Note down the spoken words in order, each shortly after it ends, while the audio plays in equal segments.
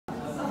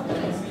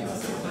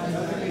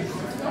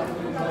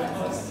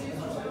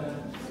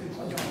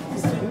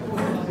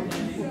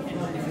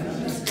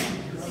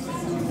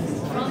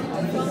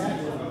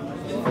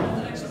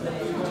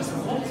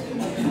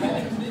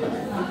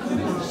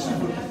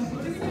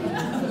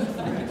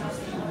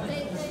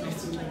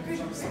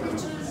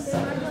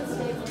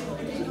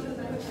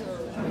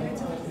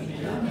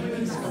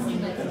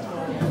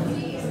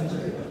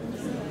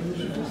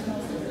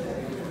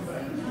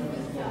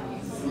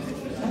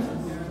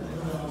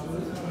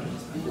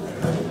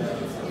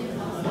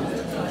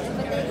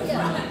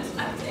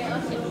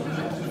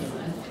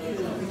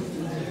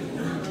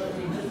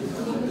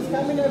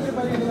in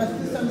everybody. There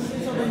must be some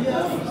seats over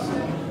here.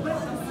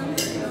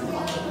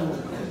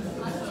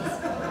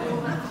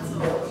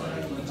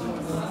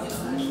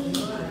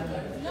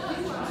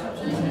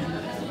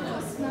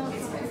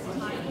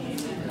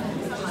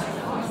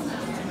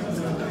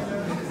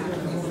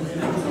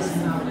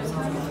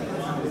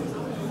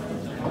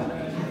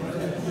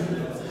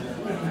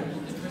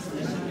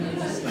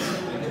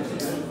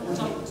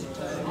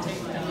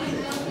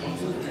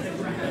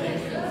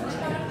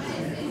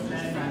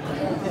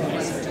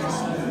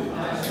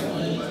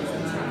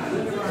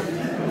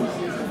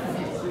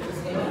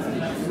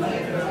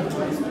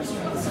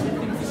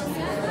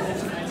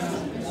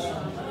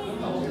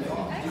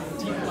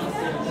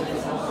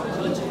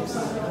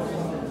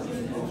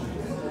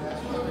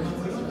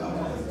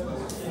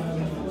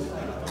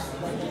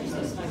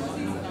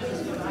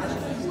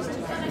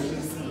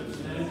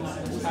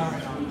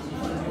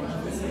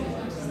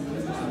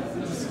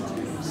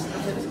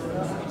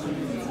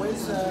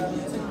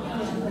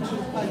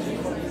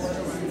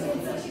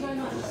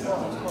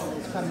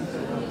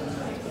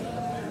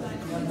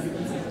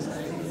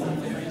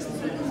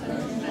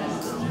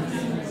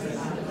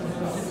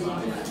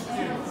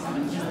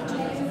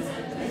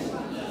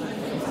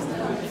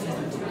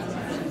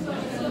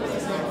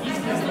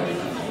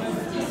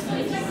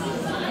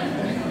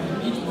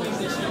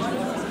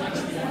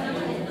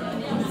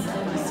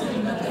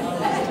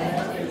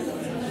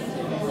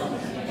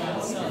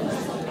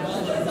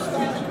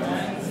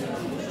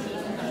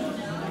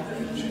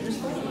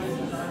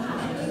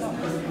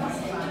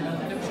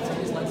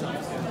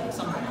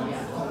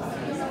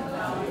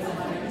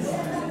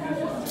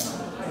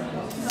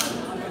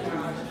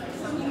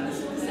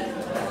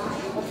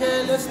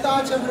 Let's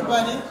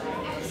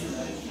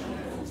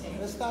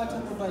start,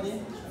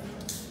 everybody.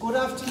 Good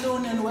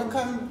afternoon and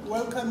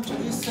welcome to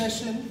this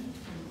session,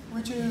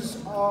 which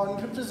is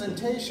on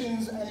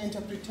representations and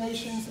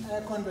interpretations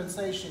and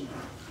conversation.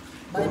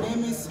 My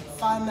name is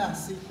Fana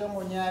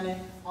Sitomonyane.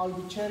 I'll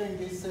be chairing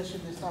this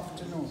session this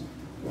afternoon.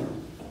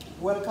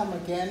 Welcome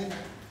again.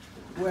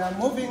 We are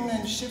moving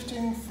and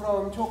shifting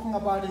from talking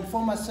about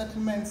informal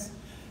settlements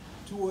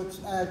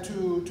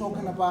to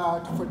talking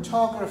about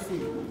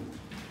photography.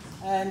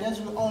 And as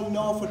we all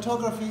know,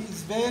 photography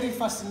is very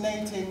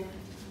fascinating.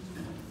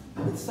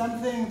 It's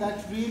something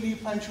that really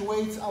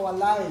punctuates our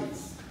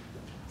lives.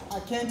 I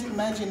can't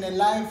imagine a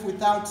life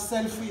without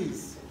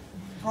selfies.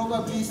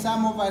 Probably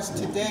some of us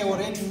today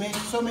already made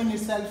so many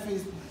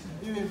selfies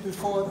even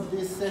before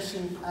this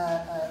session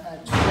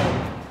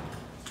today.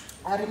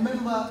 I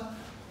remember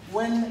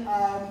when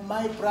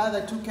my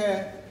brother took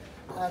a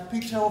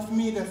picture of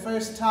me the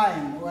first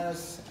time when I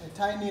was a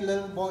tiny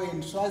little boy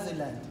in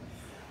Swaziland.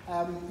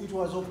 It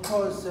was, of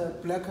course,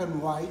 black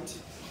and white,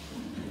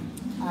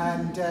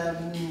 and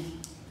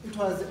it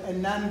was a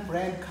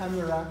non-brand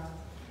camera,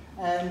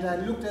 and I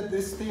looked at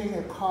this thing,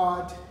 a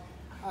card.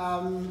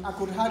 I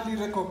could hardly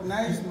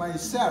recognize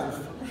myself,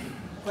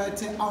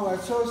 but I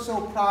was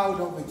so proud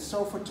of it.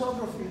 So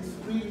photography is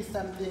really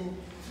something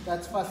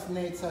that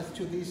fascinates us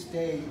to this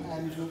day,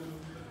 and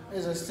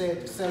as I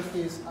said,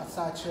 selfies are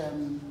such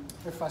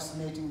a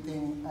fascinating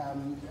thing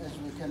as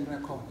we can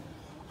record.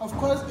 Of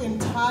course, in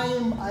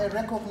time, I've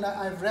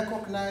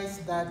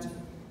recognized that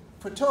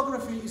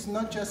photography is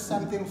not just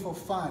something for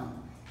fun.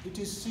 It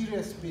is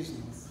serious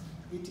business.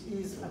 It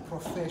is a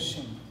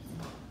profession.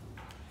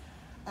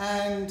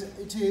 And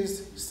it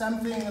is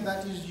something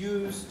that is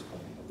used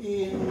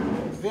in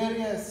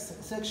various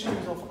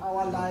sections of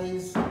our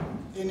lives,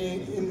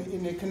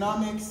 in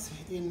economics,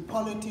 in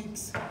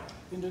politics,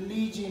 in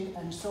religion,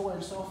 and so on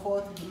and so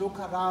forth. If you look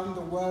around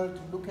the world,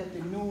 look at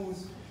the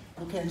news,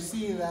 you can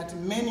see that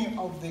many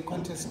of the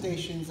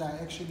contestations are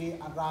actually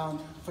around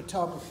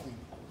photography.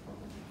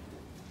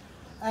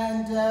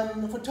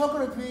 And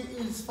photography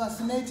is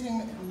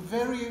fascinating and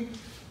very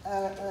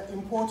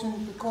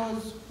important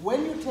because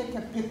when you take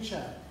a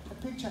picture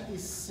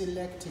is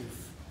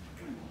selective.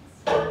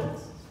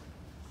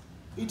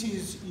 It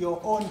is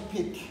your own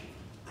pick.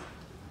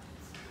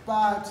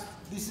 But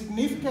the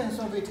significance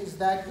of it is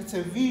that it's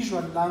a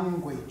visual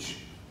language.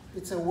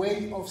 It's a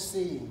way of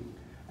seeing.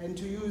 And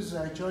to use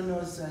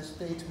Jono's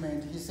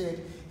statement, he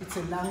said, it's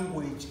a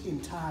language in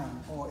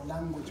time, or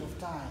language of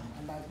time.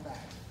 I like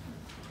that.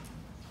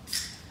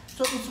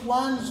 So it's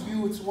one's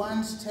view, it's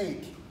one's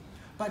take,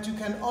 but you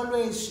can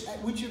always,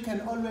 which you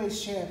can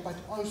always share, but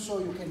also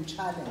you can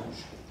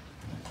challenge.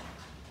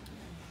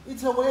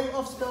 It's a way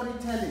of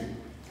storytelling.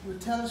 You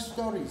tell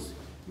stories.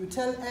 You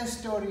tell a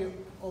story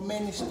or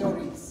many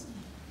stories.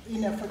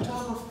 In a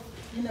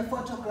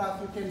photograph,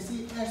 you can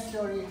see a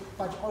story,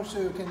 but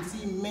also you can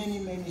see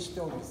many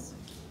stories.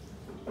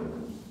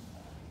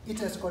 It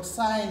has got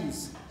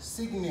signs,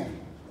 signatures,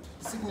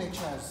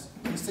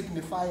 and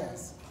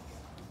signifiers.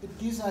 It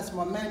gives us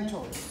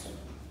mementos.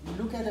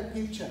 You look at a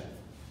picture,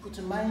 it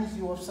reminds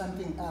you of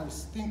something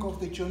else. Think of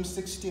the June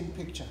 16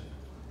 picture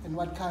and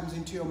what comes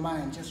into your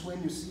mind just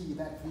when you see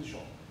that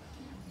visual.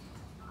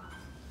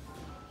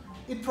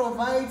 It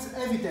provides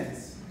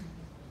evidence.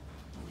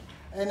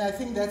 And I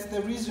think that's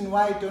the reason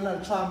why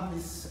Donald Trump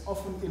is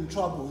often in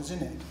trouble,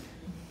 isn't it?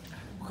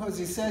 because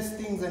he says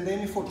things and then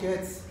he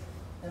forgets,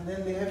 and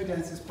then the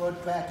evidence is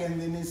brought back, and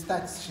then he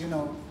starts,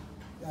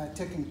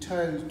 taking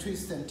turns,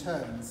 twists and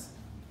turns.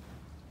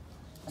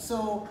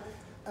 So,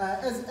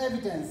 as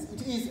evidence,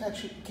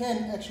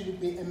 can actually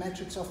be a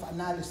matrix of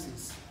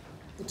analysis.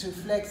 It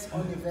reflects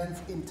on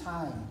events in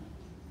time.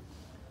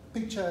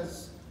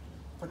 Pictures,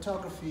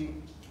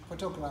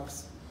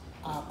 photographs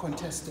are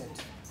contested,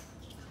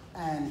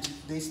 and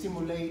they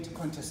stimulate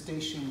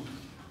contestation.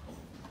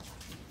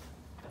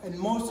 And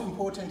most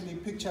importantly,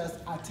 pictures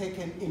are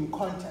taken in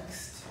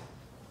context.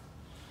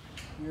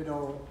 They've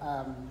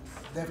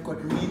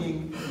got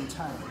meaning in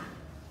time.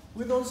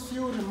 With those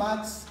few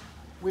remarks,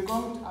 I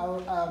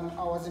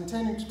was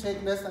intending to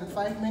take less than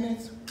 5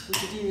 minutes,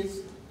 which it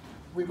is.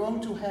 We're going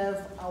to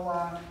have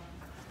our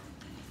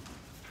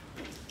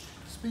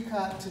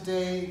speaker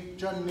today,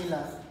 John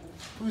Miller,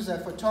 who's a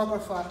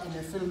photographer and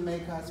a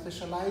filmmaker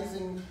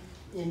specializing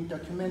in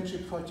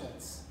documentary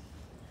projects.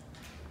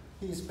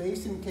 He is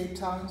based in Cape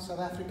Town, South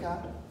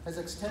Africa, has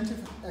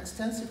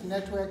extensive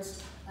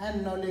networks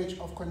and knowledge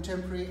of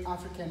contemporary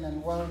African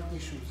and world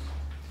issues.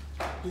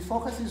 He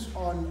focuses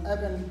on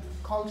urban,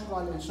 cultural,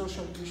 and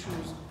social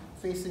issues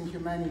facing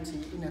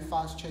humanity in a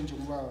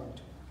fast-changing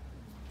world.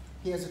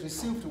 He has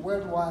received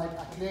worldwide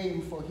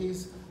acclaim for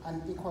his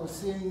Unequal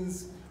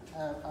scenes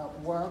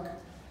work,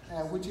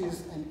 which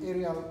is an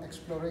aerial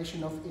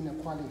exploration of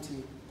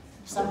inequality.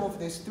 Some of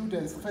the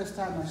students, first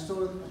time I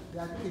saw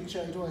that picture,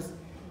 it was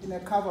in a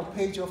cover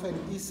page of an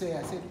essay.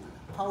 I said,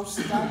 how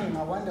stunning,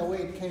 I wonder where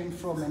it came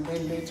from, and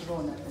then later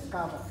on at the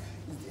cover,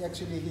 it's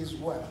actually his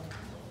work.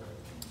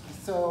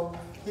 So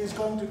he's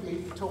going to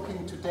be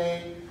talking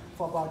today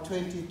for about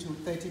 20 to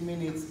 30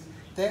 minutes.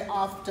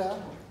 Thereafter,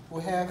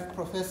 we have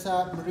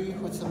Professor Marie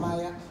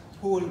Hutsemaya,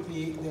 who will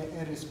be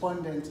a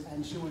respondent,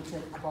 and she will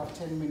take about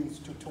 10 minutes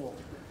to talk.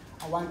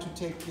 I want to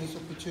take this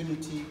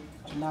opportunity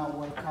to now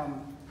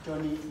welcome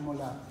Johnny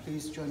Muller.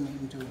 Please join me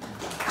in doing that.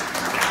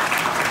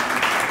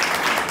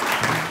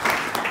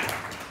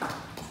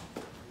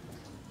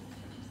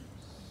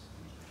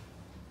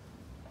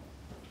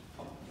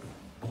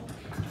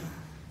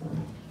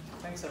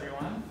 Thanks,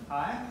 everyone.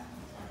 Hi.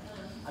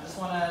 I just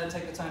want to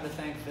take the time to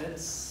thank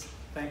Wits,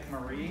 thank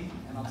Marie,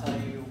 and I'll tell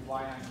you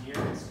why I'm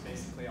here. It's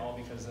basically all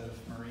because of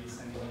Marie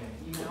sending me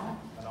an email,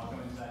 but I'll go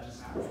into that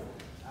just now.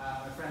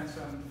 My friends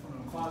from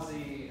Unequal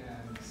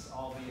and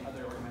all the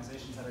other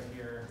organizations that are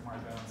here,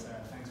 Margot and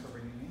Sarah, thanks for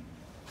bringing me.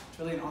 It's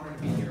really an honor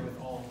to be here with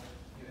all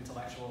you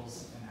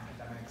intellectuals and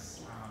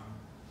academics.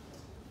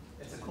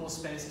 It's a cool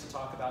space to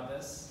talk about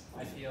this.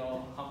 I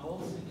feel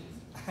humbled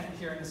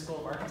here in the School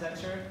of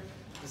Architecture,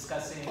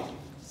 discussing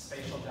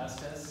spatial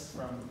justice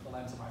from the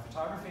lens of my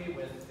photography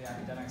with the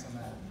academics and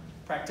the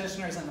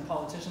practitioners and the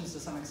politicians to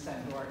some extent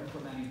who are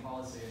implementing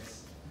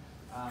policies.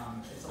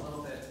 It's a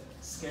little bit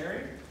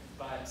scary,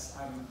 but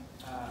I'm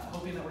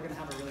hoping that we're going to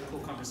have a really cool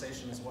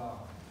conversation as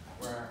well,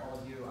 where all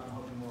of you, I'm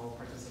hoping, will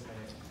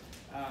participate.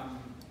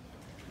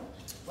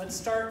 Let's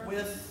start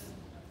with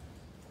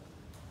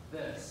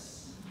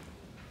this.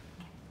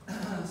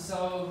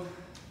 So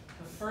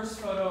the first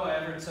photo I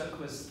ever took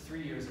was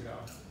 3 years ago,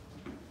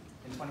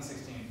 in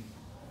 2016.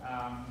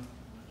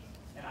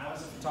 And I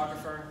was a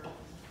photographer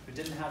who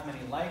didn't have many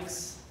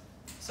likes.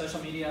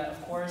 Social media,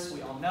 of course,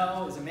 we all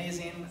know, is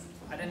amazing.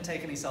 I didn't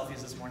take any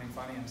selfies this morning,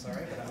 funny, I'm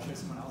sorry, but I'm sure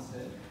someone else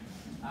did.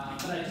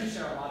 But I do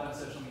share a lot on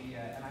social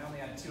media, and I only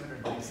had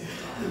 200 likes at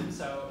the time.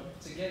 So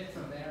to get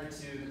from there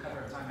to the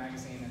cover of Time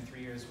magazine in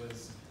 3 years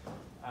was,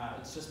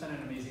 it's just been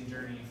an amazing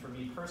journey for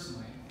me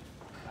personally.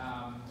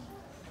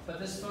 But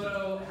this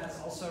photo has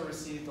also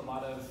received a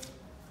lot of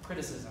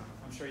criticism.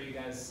 I'm sure you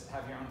guys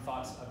have your own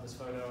thoughts of this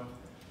photo.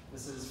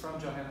 This is from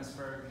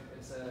Johannesburg.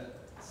 It's a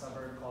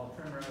suburb called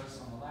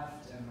Primrose on the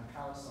left and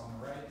Macalus on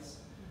the right.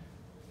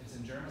 It's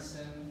in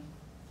Germiston.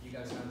 You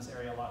guys know this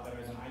area a lot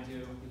better than I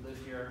do. We live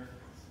here.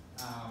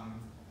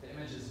 The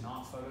image is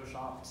not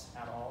photoshopped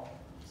at all,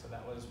 so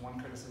that was one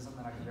criticism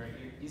that I could very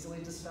easily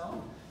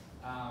dispel.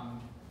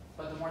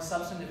 But the more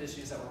substantive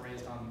issues that were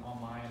raised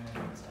online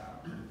and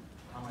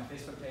on my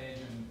Facebook page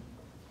and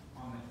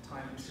on the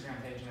Time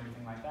Instagram page and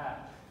everything like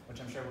that,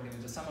 which I'm sure we'll get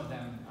into some of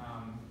them,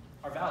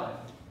 are valid.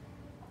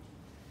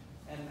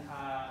 And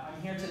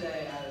I'm here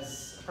today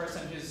as a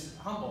person who's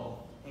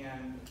humble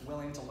and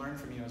willing to learn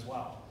from you as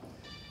well.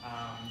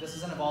 This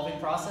is an evolving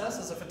process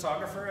as a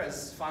photographer,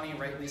 as Fani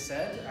rightly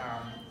said.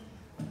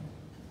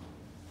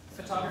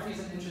 Photography is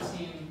an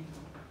interesting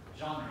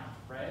genre,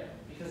 right?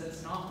 Because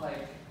it's not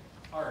like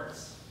art,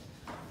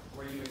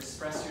 where you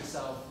express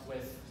yourself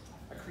with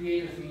a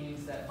creative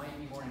means that might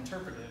be more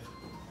interpretive.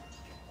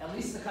 At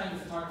least the kind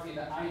of photography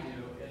that I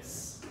do,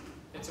 it's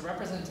a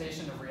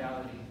representation of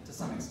reality to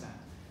some extent.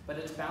 But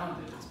it's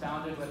bounded. It's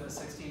bounded with a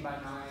 16:9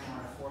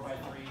 or a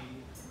 4:3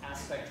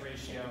 aspect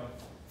ratio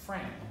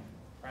frame,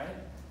 right?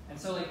 And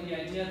so like the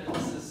idea that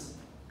this is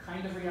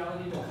kind of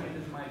reality, but kind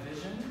of my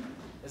vision,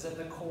 is at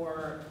the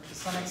core, to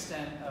some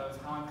extent, of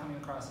how I'm coming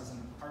across as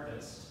an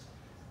artist.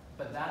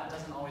 But that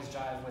doesn't always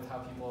jive with how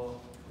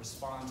people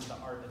respond to the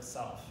art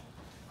itself.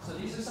 So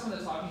these are some of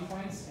the talking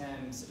points,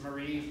 and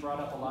Marie brought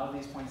up a lot of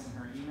these points in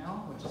her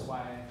email, which is why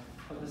I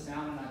put this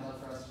down, and I'd love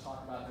for us to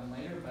talk about them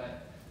later.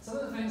 But some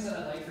of the things that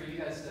I'd like for you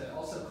guys to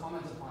also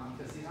comment upon,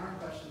 because these aren't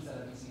questions that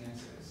have easy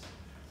answers,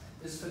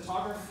 is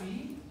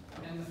photography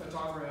and the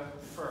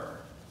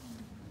photographer.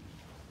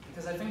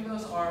 Because I think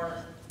those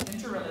are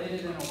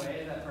interrelated in a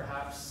way that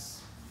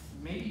perhaps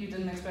maybe you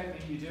didn't expect,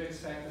 maybe you do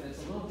expect, but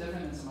it's a little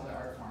different than some other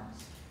art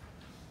forms.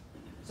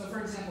 So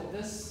for example,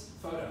 this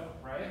photo,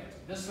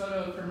 right? This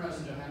photo of Primrose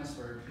in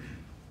Johannesburg,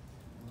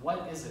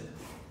 what is it?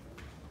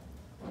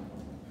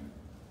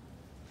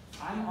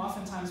 I'm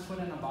oftentimes put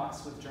in a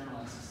box with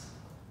journalists,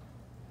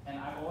 and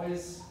I've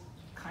always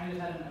kind of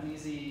had an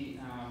uneasy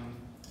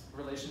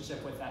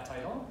relationship with that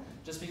title,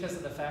 just because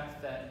of the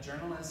fact that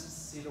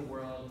journalists see the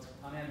world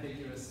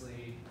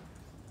unambiguously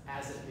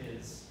as it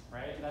is,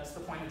 right? That's the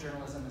point of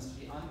journalism, is to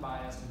be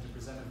unbiased and to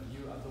present a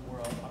view of the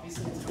world.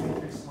 Obviously, it's coming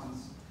through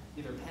someone's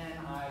either pen,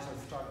 eyes,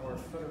 or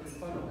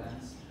photo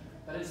lens,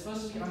 but it's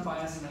supposed to be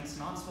unbiased, and it's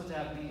not supposed to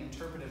have any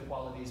interpretive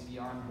qualities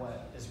beyond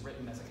what is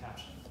written as a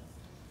caption.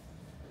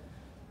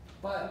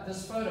 But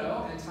this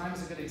photo, and Time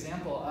is a good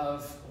example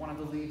of one of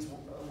the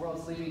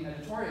world's leading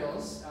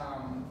editorials,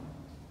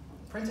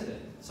 printed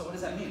it. So what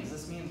does that mean? Does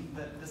this mean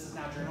that this is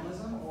now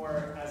journalism,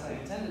 or as I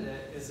intended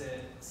it, is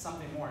it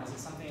something more? Is it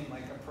something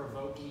like a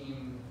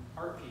provoking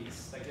art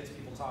piece that gets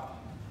people talking?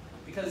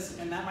 Because,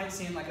 and that might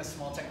seem like a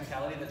small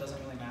technicality that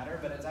doesn't really matter,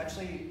 but it's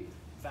actually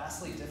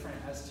vastly different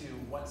as to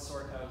what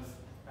sort of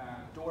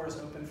doors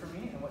open for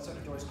me and what sort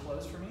of doors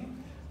close for me,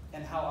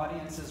 and how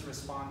audiences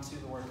respond to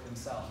the work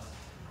themselves.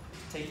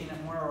 Taking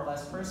it more or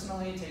less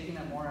personally, taking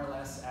it more or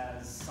less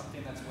as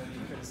something that's worthy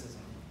of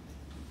criticism.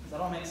 Does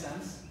that all make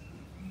sense?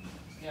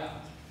 Yeah.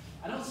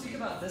 I don't speak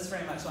about this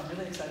very much, so I'm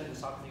really excited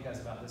to talk with you guys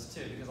about this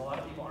too, because a lot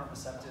of people aren't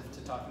receptive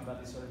to talking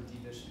about these sort of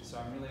deep issues, so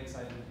I'm really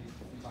excited to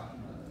be talking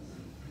about this.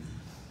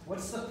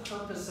 What's the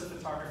purpose of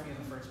photography in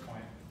the first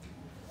point?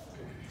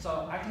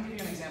 So I can give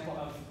you an example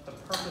of the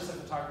purpose of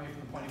photography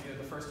from the point of view of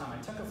the first time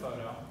I took a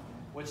photo,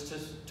 which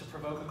is to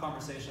provoke a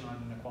conversation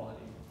on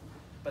inequality.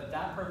 But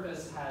that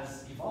purpose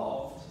has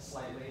evolved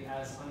slightly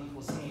as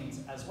Unequal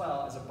Scenes, as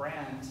well as a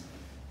brand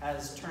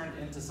has turned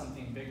into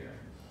something bigger.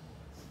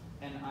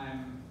 And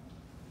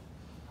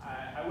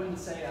I wouldn't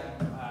say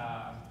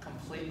I'm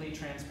completely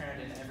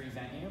transparent in every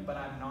venue, but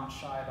I'm not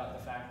shy about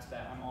the fact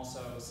that I'm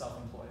also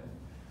self-employed.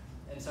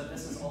 And so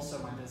this is also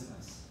my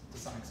business to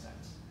some extent.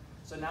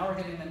 So now we're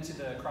getting into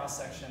the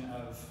cross-section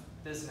of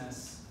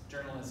business,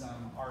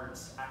 journalism,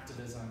 arts,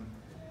 activism.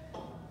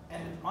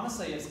 And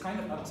honestly, it's kind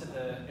of up to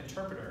the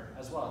interpreter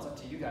as well. It's up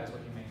to you guys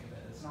what you make of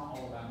it. It's not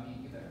all about me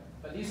either.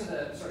 But these are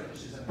the sort of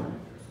issues that I'm going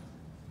through.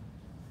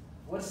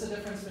 What's the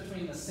difference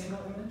between the single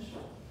image,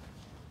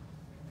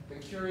 the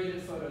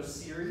curated photo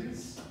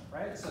series,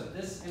 right? So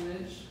this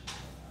image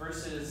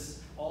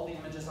versus all the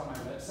images on my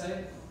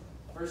website,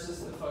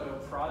 versus the photo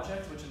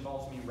project, which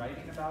involves me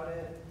writing about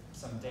it,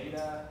 some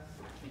data,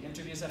 the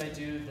interviews that I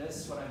do,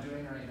 this, what I'm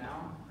doing right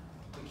now,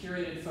 the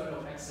curated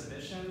photo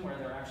exhibition, where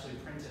they're actually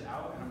printed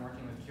out, and I'm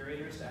working with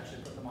curators to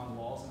actually put them on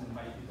walls and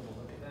invite people to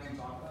look at them and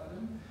talk about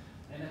them,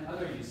 and then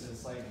other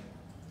uses, like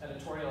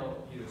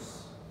editorial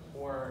use,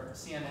 or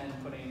CNN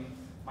putting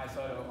my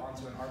photo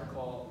onto an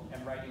article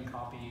and writing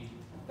copy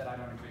that I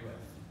don't agree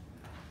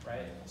with,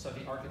 right? So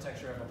the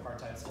architecture of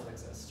apartheid still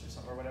exists,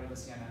 or whatever the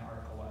CNN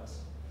article was.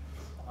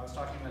 I was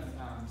talking with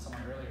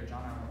someone earlier,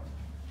 John,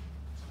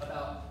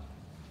 about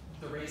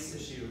the race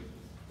issue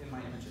in my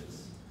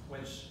images,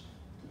 which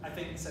I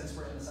think since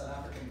we're in the South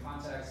African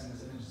context, and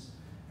this image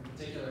in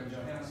particular in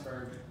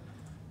Johannesburg,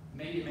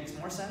 maybe it makes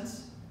more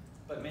sense,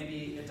 but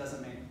maybe it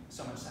doesn't make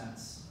so much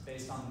sense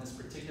based on this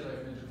particular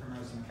image of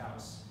Primrose and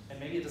Macaus. And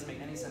maybe it doesn't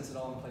make any sense at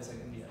all in a place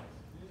like India.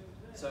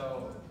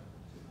 So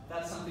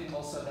that's something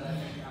also that I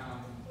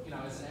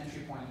think is an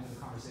entry point into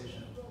the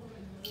conversation.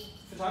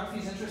 Photography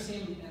is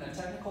interesting in a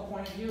technical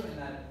point of view in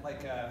that,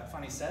 like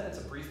Funny said, it's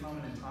a brief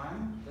moment in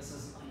time. This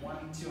is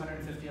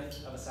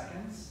 1/250th of a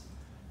second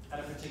at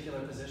a particular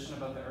position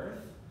above the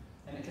Earth,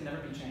 and it can never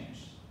be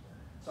changed.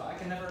 So I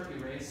can never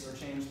erase or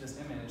change this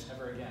image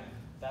ever again.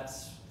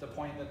 That's the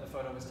point that the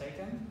photo was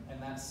taken,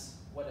 and that's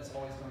what it's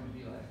always going to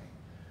be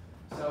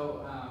like.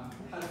 So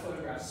how do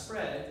photographs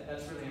spread?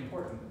 That's really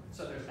important.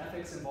 So there's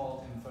ethics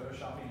involved in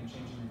photoshopping and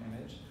changing an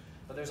image,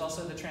 but there's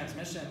also the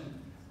transmission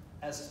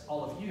as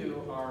all of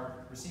you are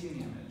receiving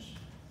the image.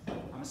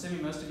 I'm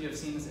assuming most of you have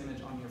seen this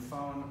image on your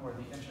phone or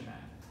the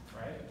internet,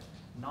 right?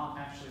 Not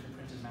actually the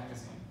printed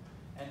magazine.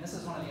 And this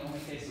is one of the only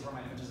cases where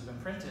my images have been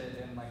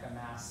printed in like a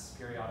mass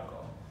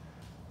periodical.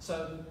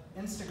 So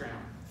Instagram,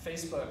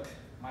 Facebook,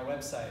 my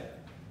website,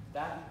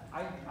 that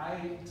I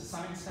to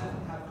some extent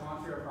have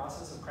gone through a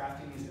process of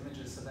crafting these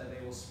images so that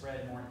they will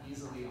spread more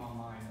easily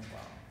online as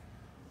well.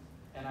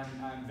 And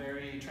I'm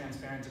very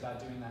transparent about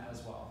doing that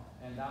as well.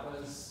 And that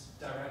was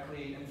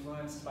directly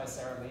influenced by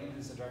Sarah Lean,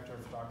 who's the director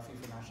of photography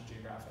for National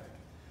Geographic.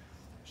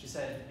 She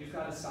said, you've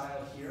got a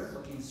style here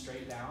looking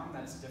straight down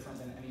that's different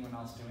than anyone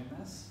else doing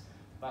this,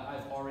 but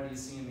I've already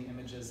seen the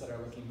images that are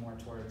looking more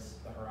towards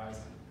the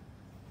horizon.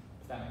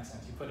 If that makes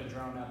sense. You put a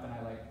drone up and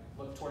I like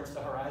look towards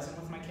the horizon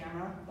with my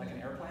camera, like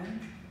an airplane.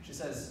 She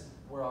says,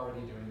 we're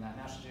already doing that.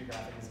 National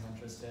Geographic isn't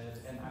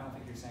interested, and I don't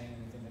think you're saying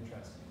anything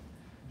interesting.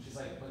 She's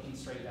like looking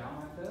straight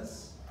down like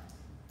this.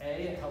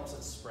 It helps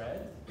it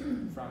spread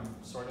from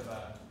sort of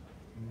a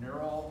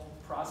neural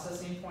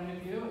processing point of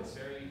view. It's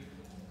very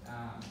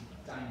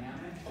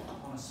dynamic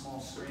on a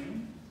small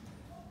screen.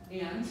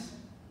 And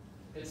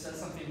it says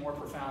something more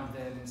profound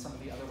than some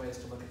of the other ways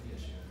to look at the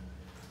issue.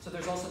 So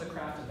there's also the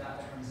craft of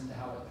that comes into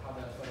how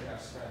the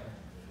photographs spread.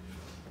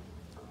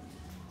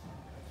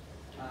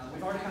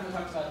 We've already kind of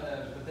talked about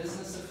the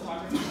business of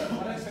photography, but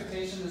what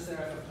expectation is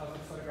there of a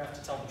photograph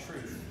to tell the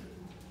truth?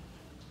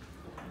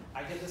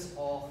 I get this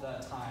all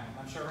the time.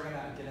 I'm sure we're going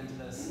to get into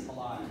this a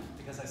lot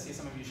because I see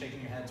some of you shaking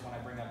your heads when I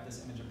bring up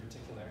this image in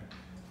particular.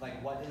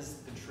 Like, what is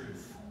the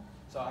truth?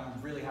 So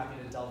I'm really happy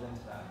to delve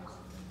into that.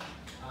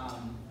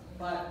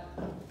 But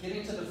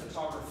getting to the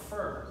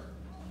photographer,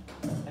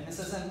 and this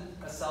isn't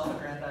a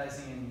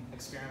self-aggrandizing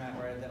experiment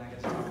where then I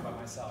get to talk about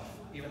myself,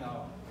 even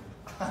though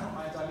I don't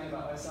mind talking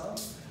about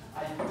myself.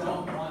 I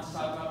don't want to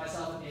talk about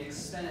myself at the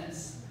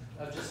expense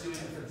of just doing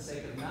it for the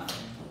sake of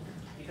nothing.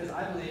 Because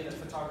I believe that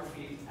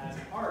photography as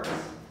an art,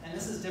 and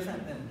this is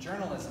different than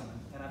journalism,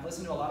 and I've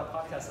listened to a lot of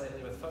podcasts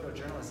lately with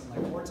photojournalism like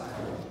Wartime,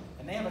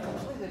 and they have a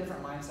completely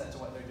different mindset to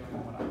what they're doing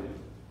than what I do.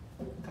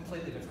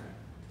 Completely different.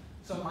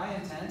 So my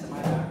intent and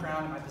my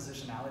background and my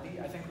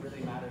positionality, I think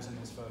really matters in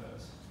these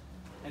photos.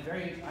 And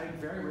I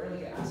very rarely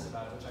get asked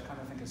about it, which I kind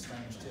of think is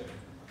strange too.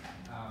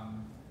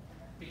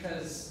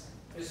 Because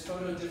is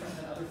photo different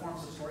than other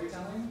forms of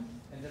storytelling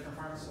and different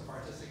forms of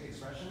artistic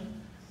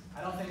expression?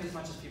 I don't think as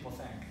much as people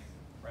think,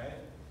 right?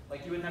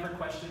 Like you would never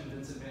question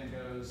Vincent van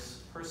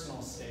Gogh's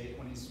personal state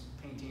when he's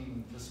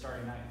painting the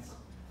Starry Nights,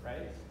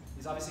 right?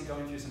 He's obviously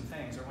going through some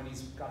things, or when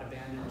he's got a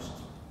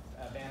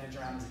bandage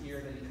around his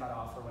ear that he cut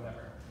off or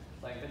whatever.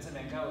 Like Vincent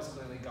van Gogh is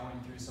clearly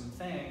going through some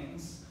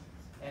things,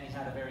 and he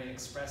had a very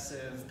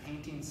expressive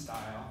painting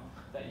style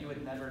that you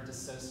would never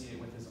dissociate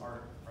with his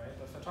art, right?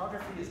 But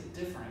photography is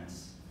different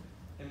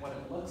in what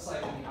it looks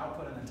like in the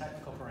output and the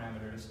technical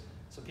parameters,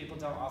 so people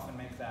don't often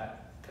make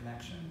that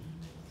connection.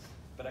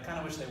 But I kind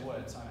of wish they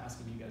would, so I'm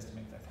asking you guys to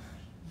make that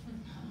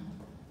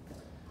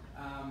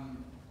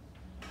connection.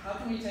 How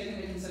can we take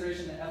into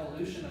consideration the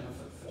evolution of a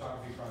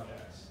photography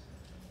project?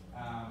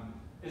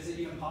 Is it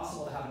even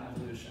possible to have an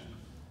evolution?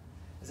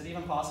 Is it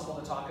even possible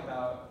to talk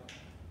about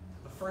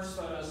the first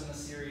photos in the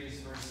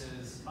series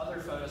versus other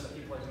photos that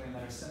people are doing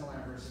that are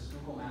similar versus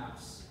Google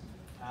Maps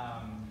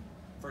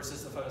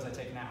versus the photos I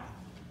take now?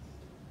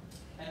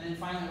 And then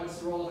finally, what's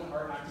the role of an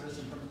art activist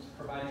in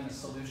providing a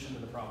solution to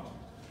the problem?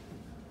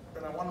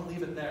 But I want to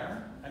leave it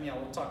there. I mean,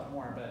 we'll talk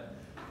more, but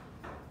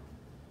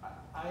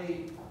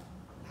I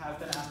have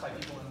been asked by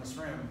people in this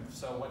room,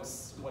 so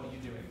what are you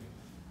doing?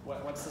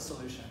 What's the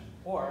solution?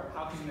 Or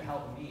how can you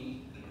help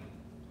me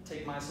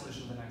take my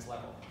solution to the next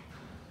level?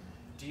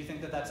 Do you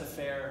think that that's a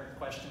fair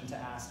question to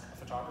ask a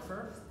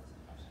photographer?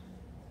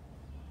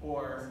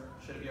 Or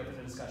should it be open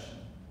to discussion?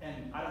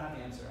 And I don't have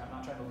the answer. I'm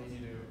not trying to lead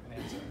you to an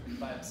answer.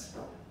 But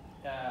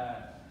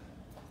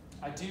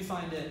I do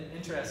find it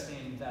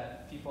interesting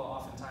that people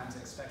oftentimes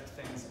expect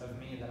things of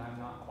me that I'm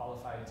not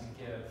qualified to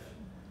give.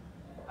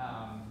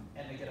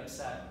 And they get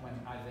upset when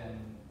I then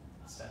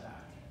step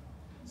back.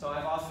 So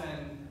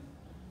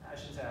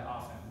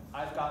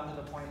I've gotten to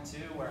the point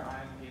too where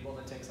I'm able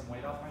to take some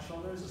weight off my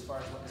shoulders as far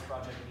as what this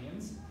project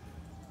means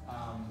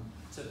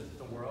to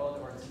the world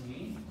or to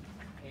me,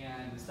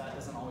 and that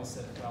doesn't always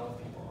sit well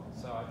with people.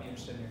 So I'd be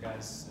interested in your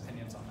guys'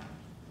 opinions on that.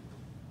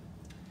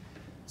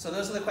 So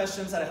those are the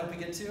questions that I hope we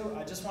get to.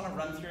 I just want to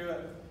run through,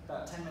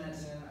 about 10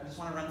 minutes in, I just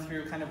want to run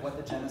through kind of what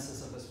the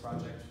genesis of this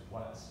project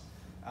was.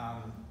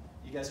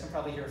 You guys can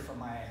probably hear from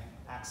my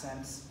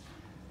accents,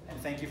 and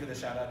thank you for the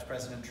shout out to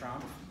President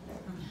Trump.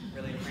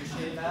 Really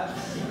appreciate that.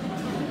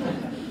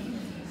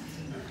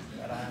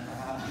 But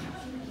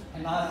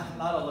I'm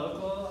not a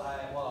local.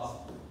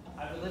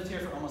 I've lived here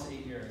for almost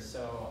 8 years,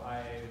 so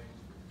I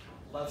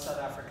love South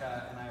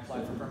Africa, and I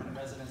applied for permanent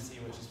residency,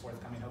 which is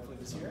forthcoming hopefully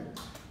this year.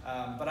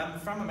 But I'm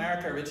from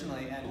America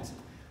originally, and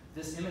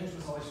this image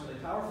was always really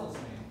powerful to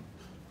me.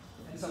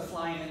 And so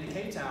flying into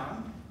Cape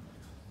Town,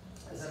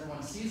 as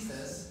everyone sees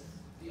this,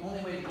 the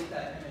only way to get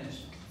that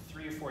image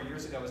 3 or 4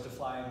 years ago was to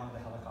fly in one of the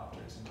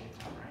helicopters in Cape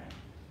Town, right?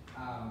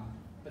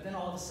 But then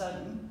all of a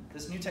sudden,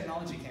 this new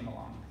technology came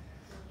along.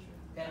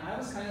 And I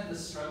was kind of the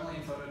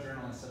struggling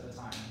photojournalist at the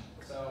time.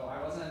 So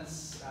I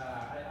wasn't,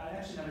 I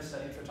actually never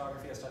studied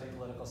photography. I studied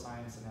political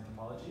science and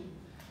anthropology.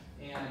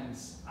 And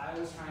I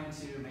was trying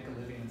to make a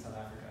living in South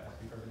Africa,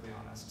 to be perfectly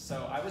honest.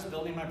 So I was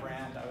building my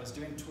brand. I was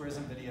doing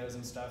tourism videos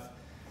and stuff.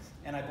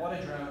 And I bought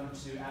a drone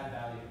to add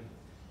value.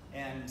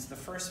 And the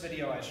first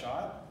video I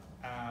shot,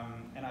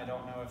 and I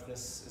don't know if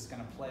this is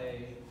going to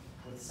play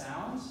with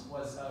sound,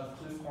 was of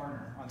Kloof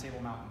Corner on Table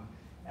Mountain.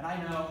 And I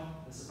know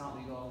this is not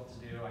legal to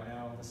do. I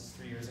know this is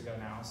 3 years ago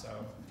now,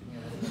 so give me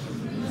a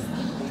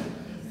little.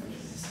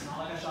 It's not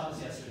like I shot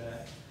this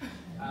yesterday.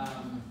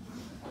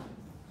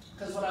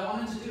 Because what I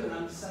wanted to do, and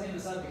I'm setting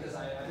this up because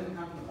I didn't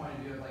come from the point of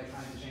view of like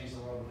trying to change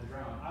the world with a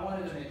drone. I wanted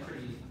wanted to make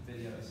pretty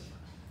videos.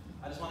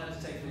 I just wanted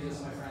to take videos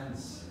of my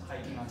friends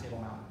hiking on Table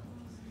Mountain.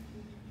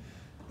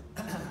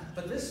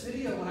 But this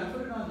video, when I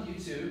put it on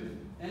YouTube,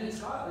 and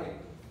it's got like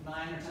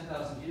 9,000 or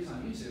 10,000 views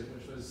on YouTube,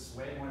 which was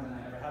way more than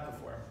I ever had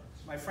before.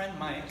 My friend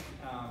Mike,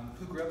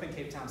 who grew up in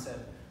Cape Town,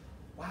 said,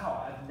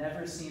 "Wow, I've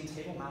never seen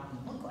Table Mountain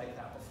look like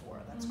that before.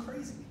 That's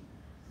crazy."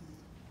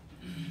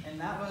 And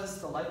that was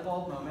the light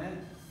bulb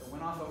moment that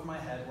went off over my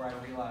head where I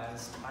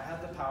realized I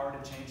had the power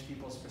to change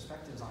people's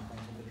perspectives on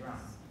things with the drone.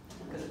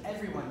 Because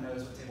everyone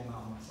knows what Table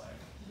Mountain looks like.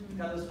 You've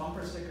got those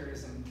bumper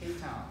stickers in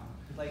Cape Town.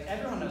 Like,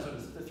 everyone knows what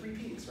it is, the 3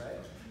 peaks, right?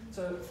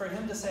 So for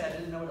him to say I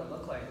didn't know what it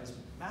looked like was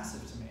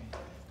massive to me.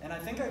 And I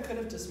think I could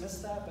have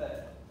dismissed that,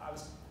 but I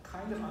was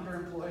kind of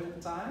underemployed at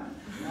the time.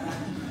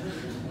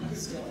 I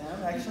still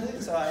am, actually.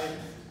 So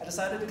I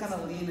decided to kind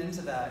of lean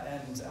into that.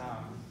 And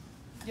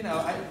you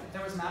know,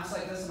 there was maps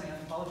like this in my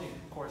anthropology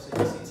course at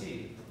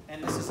UCT.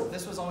 And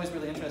this was always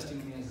really interesting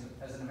to me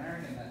as an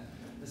American, that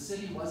the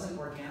city wasn't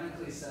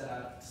organically set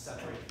up to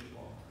separate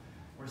people.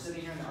 We're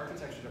sitting here in the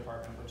architecture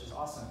department, which is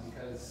awesome,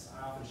 because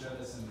I often show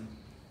this and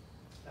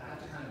I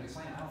have to kind of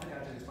explain it. I don't think I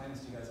have to explain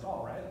this to you guys at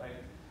all, right? Like,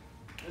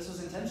 this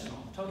was intentional,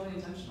 totally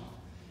intentional.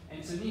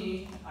 And to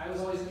me, I was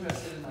always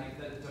interested in like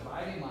the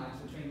dividing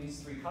lines between these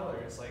 3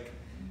 colors. Like,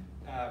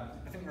 I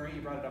think Marie,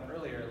 you brought it up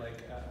earlier,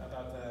 like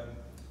about the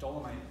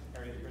Dolomite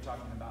area that you were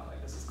talking about.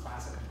 Like, this is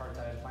classic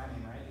apartheid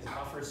planning, right? These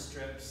buffer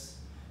strips,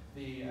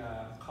 the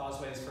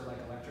causeways for like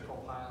electrical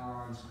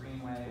pylons,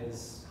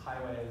 greenways,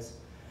 highways,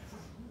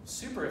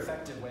 super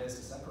effective ways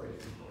to separate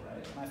people,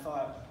 right? And I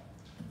thought,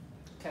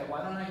 okay,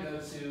 why don't I go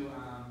to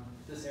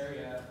this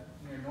area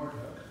near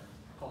Nordhoek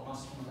called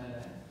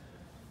Massachusetts,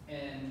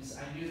 and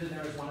I knew that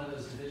there was one of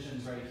those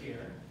divisions right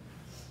here.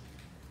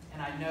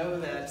 And I know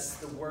that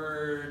the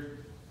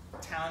word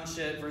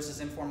township versus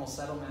informal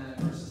settlement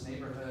versus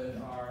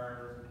neighborhood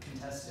are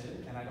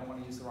contested, and I don't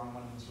want to use the wrong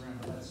one in this room,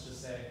 but let's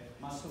just say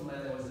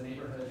Massachusetts was a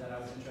neighborhood that I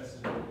was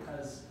interested in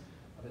because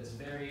of its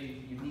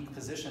very unique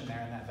position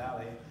there in that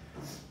valley.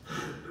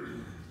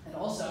 And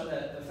also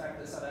the fact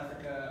that South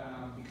Africa,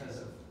 because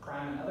of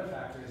crime and other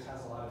factors,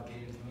 has a lot of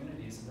gated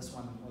communities, and this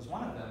one was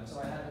one of them. So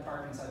I had to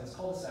park inside this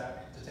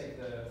cul-de-sac to take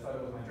the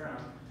photo with my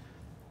drone.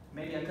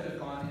 Maybe I could have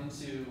gone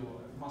into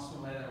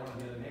Massachusetts or one of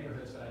the other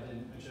neighborhoods, but I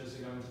didn't. I chose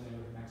to go into the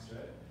neighborhood next to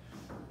it.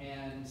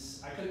 And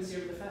I couldn't see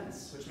over the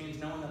fence, which means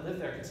no one that lived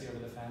there could see over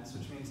the fence,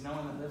 which means no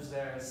one that lives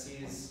there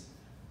sees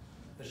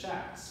the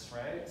shacks,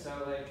 right? So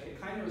like, it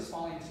kind of was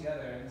falling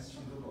together, and this is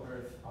from Google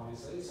Earth,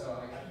 obviously. So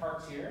like, I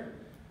parked here.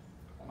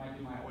 That might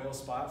be my oil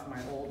spot for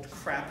my old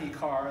crappy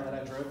car that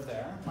I drove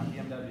there, my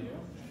BMW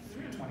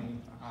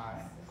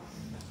 320i.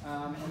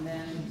 And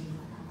then,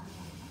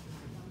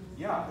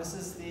 yeah, this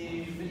is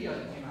the video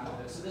that came out of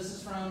it. So this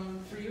is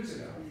from 3 years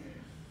ago.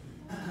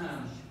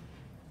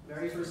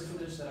 Very first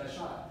footage that I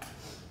shot.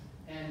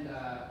 And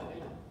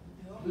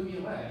it blew me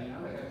away, you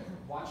know, like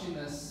watching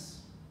this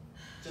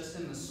just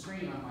in the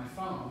screen on my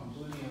phone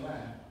blew me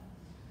away.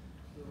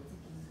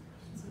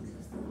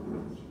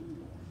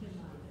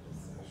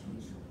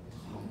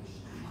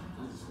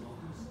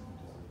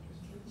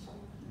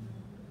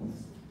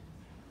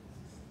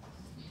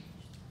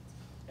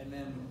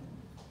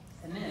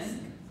 And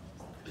then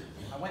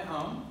I went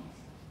home,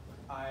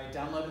 I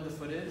downloaded the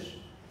footage,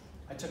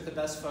 I took the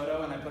best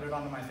photo and I put it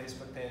onto my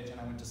Facebook page and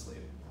I went to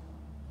sleep.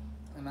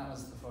 And that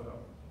was the photo.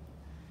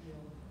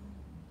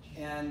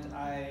 And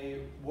I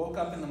woke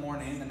up in the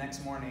morning, the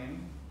next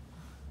morning,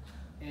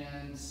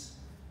 and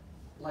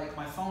like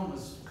my phone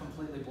was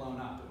completely blown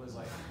up. It was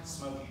like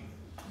smoking.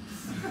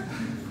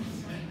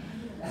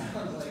 And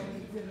I was like,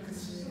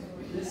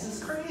 this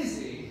is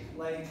crazy.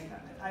 Like,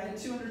 I had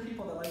 200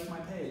 people that liked my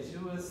page.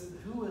 Who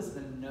was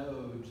the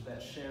node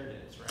that shared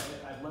it, right?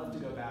 I'd love to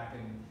go back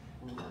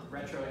and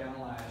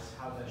retro-analyze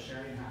how the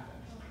sharing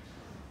happened.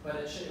 But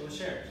it was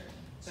shared.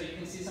 So you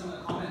can see some of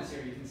the comments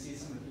here. You can see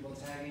some of the people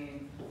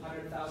tagging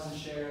 100,000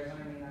 shares,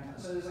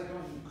 189,000. So it's like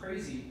going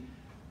crazy.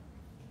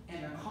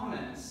 And the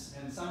comments,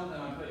 and some of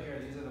them I put here,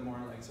 these are the more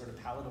like sort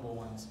of palatable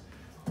ones,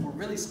 were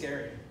really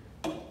scary.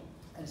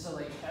 And so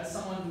like, as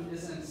someone who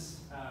isn't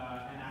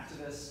an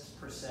activist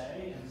per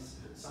se, and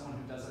someone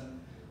who doesn't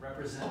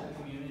represent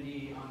the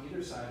community on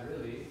either side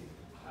really,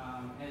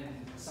 and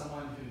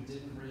someone who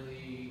didn't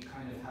really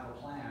kind of have a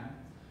plan,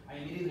 I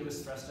immediately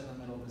was thrust in the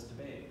middle of this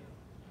debate.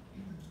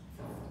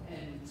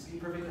 And to be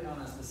perfectly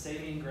honest, the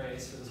saving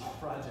grace for this whole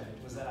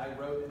project was that I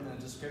wrote in the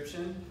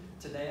description,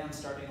 today I'm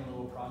starting a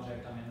little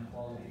project on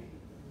inequality.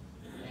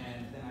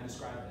 And then I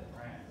described it,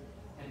 right?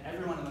 And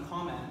everyone in the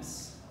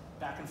comments,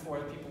 back and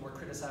forth, people were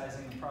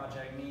criticizing the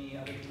project, me,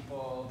 other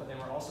people, but they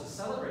were also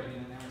celebrating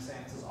and they were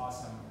saying, this is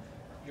awesome.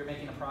 You're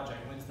making a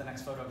project. When's the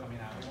next photo coming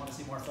out? We want to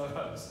see more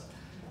photos.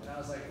 And I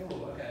was like,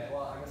 oh, okay,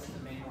 well, I guess I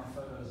can make more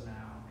photos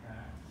now,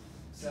 okay.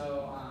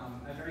 So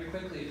I very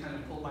quickly kind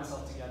of pulled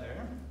myself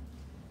together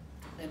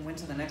and went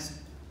to the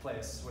next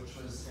place, which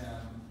was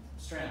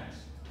Strand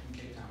in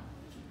Cape Town.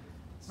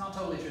 It's not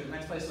totally true. The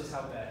next place was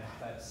Hout Bay.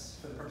 That's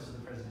for the purpose of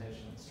the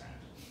presentation, it's Strand.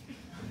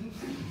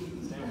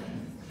 Stay with me.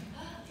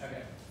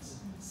 Okay,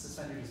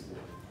 suspend your disbelief.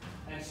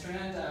 And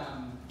Strand,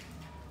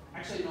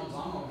 actually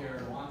Nolzamo here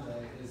in Rwanda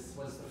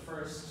was the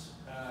first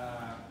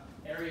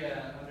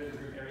area under the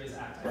Group Areas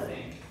Act, I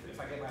think, if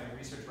I get my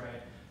research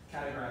right,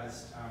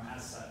 categorized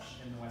as such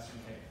in the Western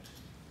Cape.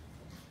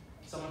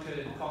 Someone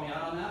could call me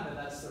out on that, but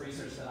that's the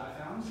research that I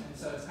found. And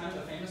so it's kind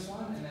of a famous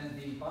one. And then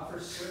the buffer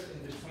strip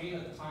in between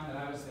at the time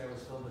that I was there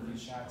was filled with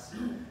these shacks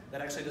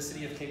that actually the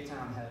city of Cape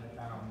Town had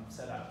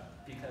set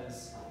up,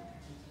 because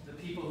the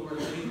people who were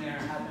living there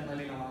had been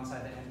living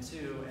alongside the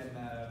N2, and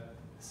the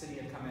city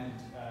had come in,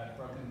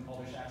 broken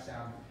all their shacks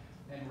down,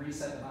 and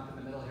reset them up in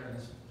the middle here in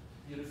this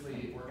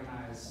beautifully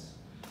organized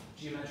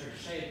geometric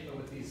shape, but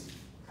with these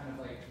kind of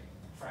like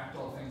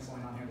fractal things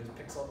going on here, these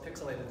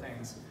pixelated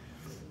things.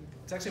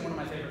 It's actually one of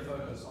my favorite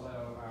photos,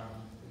 although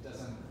it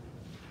doesn't,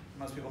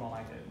 most people don't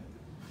like it.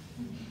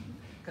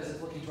 Because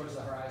it's looking towards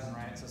the horizon,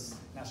 right? So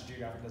National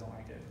Geographic doesn't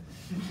like it.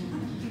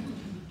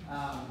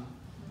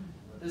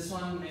 This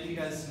one, maybe you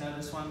guys know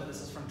this one, but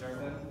this is from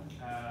Durban.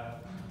 A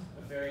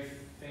very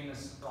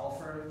famous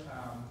golfer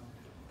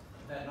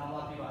that not a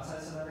lot of people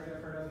outside South Africa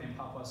have heard of, named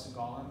Papua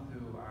Sugalan,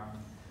 who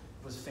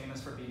was famous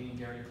for beating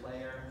Gary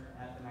Player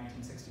at the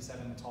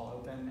 1967 Natal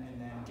Open,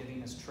 and then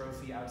getting his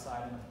trophy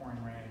outside in the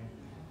pouring rain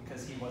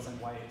because he wasn't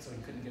white, so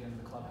he couldn't get into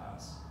the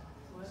clubhouse.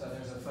 So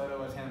there's a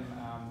photo of him.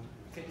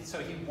 So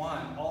he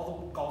won.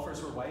 All the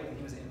golfers were white, and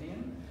he was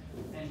Indian,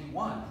 and he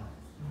won.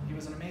 He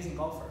was an amazing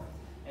golfer.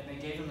 And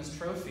they gave him his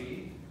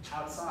trophy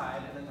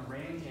outside, and then the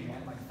rain came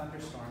in like a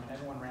thunderstorm, and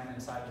everyone ran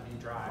inside to be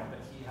dry, but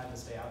he had to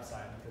stay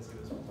outside because he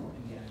was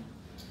Indian,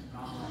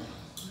 not white.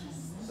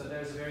 So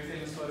there's a very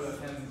famous photo of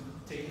him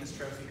taking his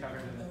trophy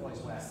covered in the boys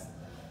wet.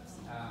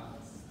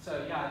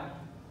 So yeah,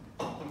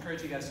 I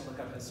encourage you guys to look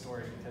up his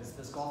story, because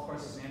this golf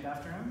course is named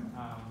after him.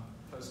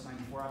 Post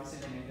 94, obviously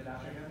they named it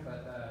after him,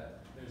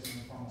 but there's an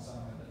informal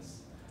settlement that's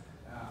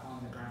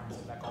on the grounds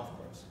of that golf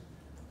course.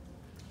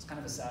 It's kind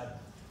of a sad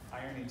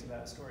irony to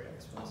that story,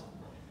 I suppose.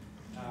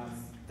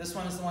 This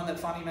one is the one that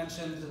Fanny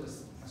mentioned. It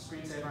was a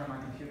screensaver on my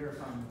computer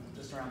from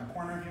just around the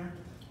corner here,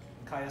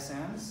 in Kaya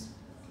Sands,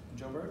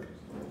 in Joburg.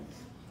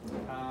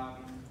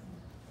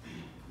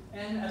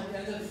 And at the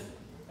end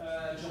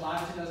of July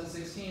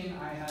 2016,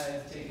 I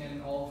had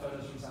taken all the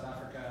photos from South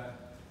Africa,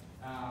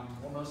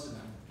 well, most of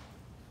them.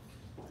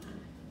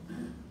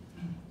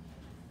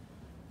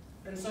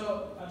 And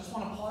so I just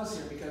want to pause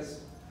here,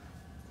 because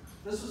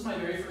this was my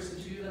very first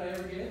interview that I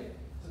ever gave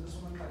to this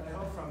woman,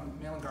 Kaleho, from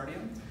Mail and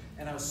Guardian,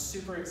 and I was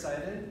super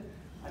excited.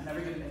 I'd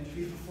never given an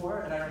interview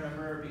before, and I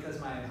remember, because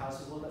my house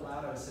was a little bit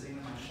loud, I was sitting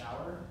in my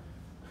shower,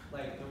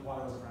 like the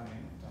water wasn't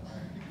running, don't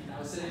worry. And I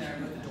was sitting there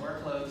with the door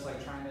closed,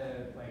 like trying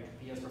to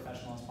be as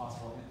professional as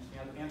possible,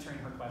 and answering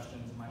her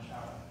questions in my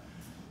shower.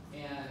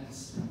 And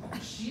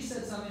she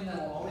said something that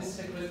will always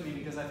stick with me,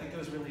 because I think it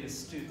was really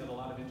astute, that a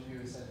lot of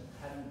interviewers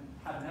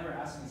have never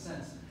asked me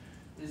since,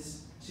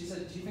 is she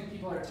said, do you think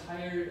people are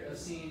tired of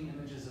seeing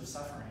images of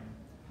suffering?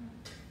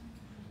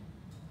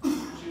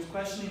 She was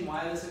questioning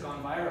why this had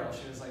gone viral.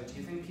 She was like, do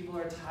you think people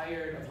are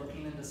tired of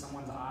looking into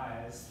someone's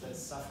eyes that's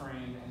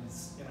suffering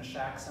in a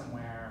shack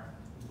somewhere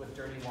with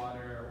dirty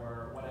water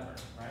or whatever,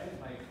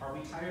 right? Like, are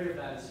we tired of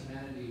that as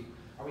humanity?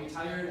 Are we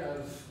tired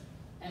of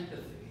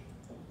empathy?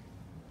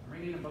 I'm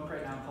reading a book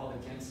right now called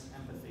Against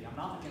Empathy. I'm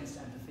not against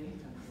empathy,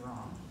 don't be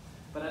wrong.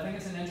 But I think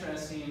it's an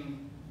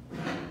interesting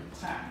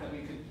tack that we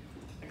could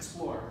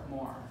explore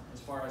more as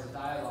far as a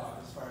dialogue,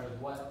 as far as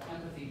what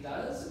empathy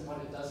does and what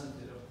it doesn't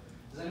do.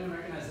 Does anyone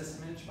recognize this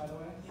image, by the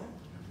way?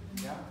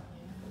 Yeah. Yeah?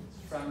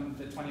 It's from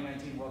the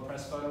 2019 World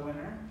Press Photo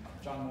winner,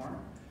 John Moore.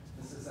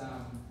 This is,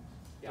 a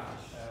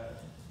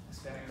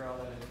Hispanic girl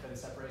that had been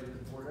separated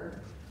at the border,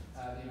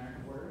 the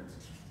American border.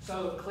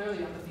 So clearly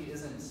empathy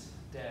isn't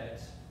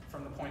dead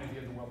from the point of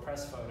view of the World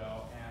Press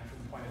photo and from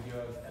the point of view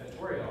of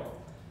editorial.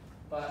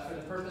 But for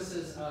the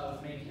purposes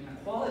of maybe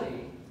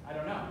inequality, I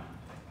don't know.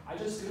 I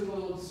just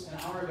Googled an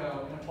hour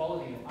ago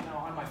inequality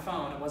on my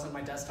phone. It wasn't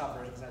my desktop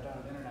version because I don't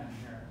have internet in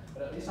here.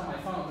 But at least on my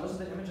phone, those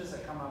are the images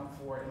that come up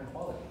for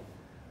inequality.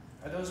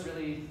 Are those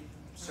really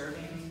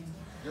serving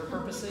your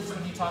purposes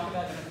when you talk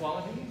about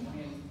inequality? I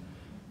mean,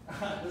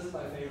 this is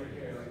my favorite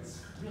here. Like, it's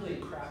really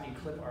crappy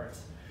clip art.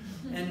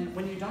 And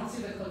when you don't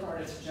see the clip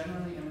art, it's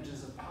generally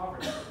images of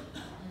poverty.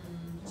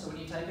 So when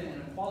you type in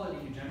inequality,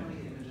 you generally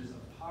get images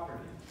of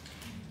poverty.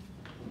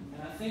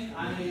 And I think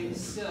I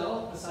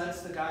still,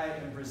 besides the guy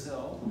in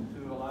Brazil,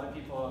 who a lot of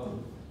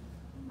people,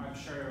 I'm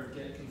sure,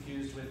 get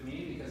confused with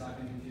me, because I've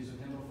been confused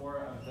with him before,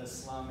 of the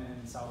slum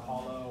in Sao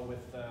Paulo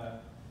with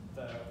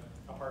the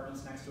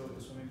apartments next to it with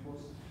the swimming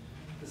pools.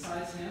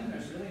 Besides him,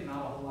 there's really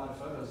not a whole lot of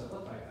photos that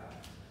look like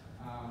that.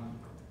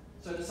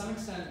 So to some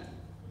extent,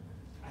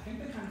 I think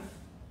they kind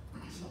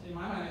of, in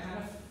my mind, they kind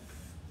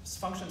of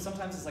function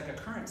sometimes as like a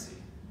currency.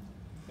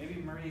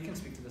 Maybe Marie, you can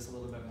speak to this a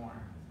little bit more.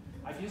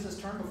 I've used this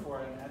term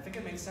before, and I think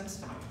it makes sense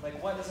to me.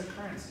 Like, what is a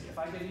currency? If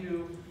I give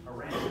you a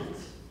rand,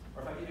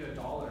 or if I give you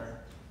 $1,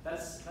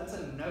 that's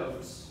a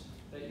note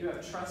that you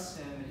have trust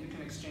in that you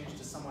can exchange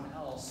to someone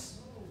else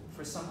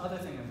for some other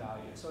thing of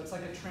value. So it's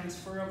like a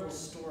transferable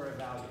store of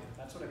value.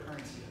 That's what a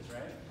currency is,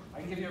 right? I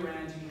can give you a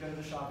rand, you can go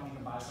to the shop and you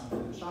can buy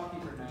something. The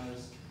shopkeeper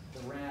knows the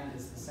rand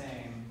is the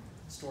same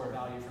store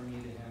value from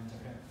me to him,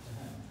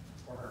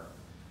 or her.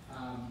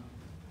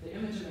 The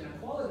image of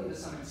inequality, to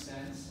some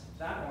extent,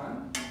 that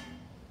one,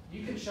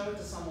 you can show it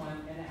to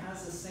someone and it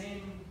has the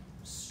same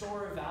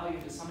store value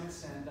to some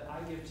extent that I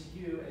give to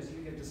you as you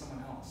give to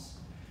someone else.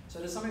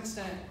 So to some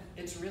extent,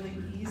 it's really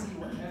easy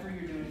whatever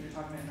you're doing, if you're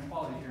talking about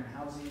inequality, if you're in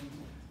housing,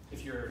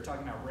 if you're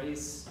talking about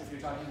race, if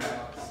you're talking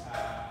about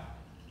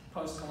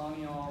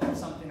post-colonial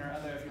something or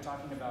other, if you're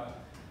talking about,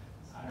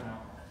 I don't know,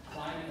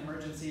 climate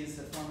emergencies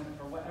that form,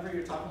 or whatever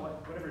you're talking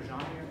about, whatever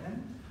genre you're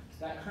in,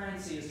 that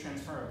currency is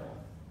transferable.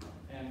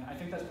 And I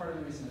think that's part of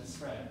the reason it's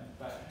spread,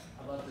 but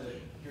I'd love to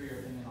hear your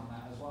opinion on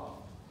that as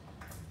well.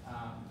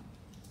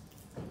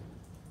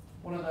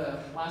 One of the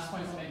last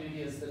points I'll make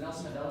maybe is the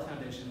Nelson Mandela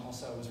Foundation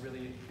also was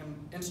really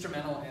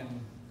instrumental in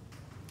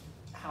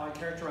how I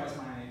characterize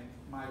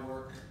my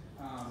work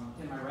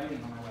in my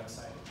writing on my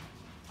website.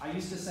 I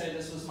used to say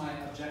this was my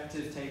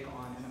objective take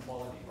on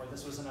inequality, or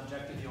this was an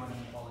objective view on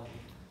inequality.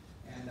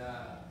 And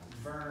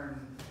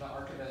Vern, the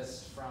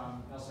archivist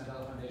from Nelson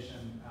Mandela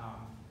Foundation,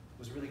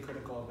 was really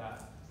critical of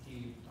that.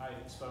 I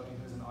spoke, and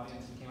he was in the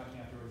audience, he came up to me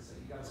afterwards and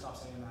said, you gotta stop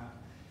saying that.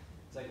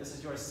 It's like, this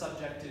is your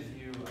subjective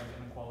view of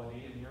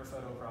inequality in your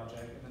photo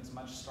project, and it's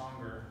much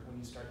stronger when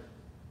you start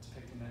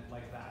depicting it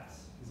like that.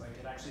 He's like,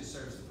 it actually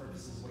serves the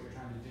purposes of what you're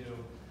trying to do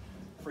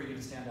for you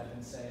to stand up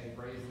and say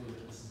bravely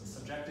that this is a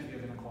subjective view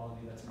of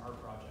inequality that's an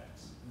art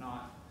project,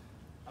 not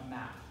a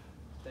map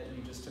that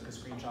you just took a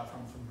screenshot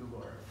from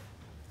Google Earth.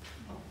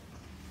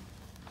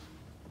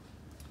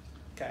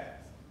 Okay,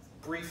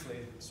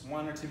 briefly, just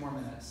 1 or 2 more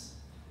minutes.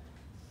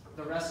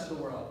 The rest of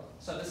the world.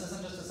 So this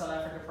isn't just a South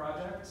Africa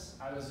project.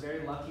 I was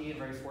very lucky and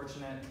very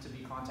fortunate to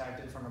be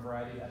contacted from a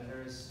variety of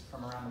editors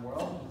from around the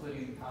world,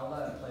 including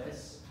Paula at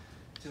Place,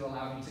 to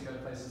allow me to go to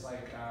places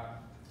like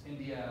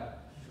India.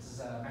 This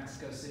is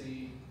Mexico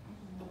City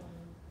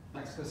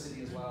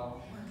as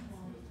well,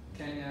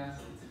 Kenya,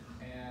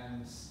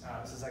 and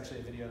this is actually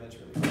a video that's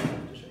really cool. I'm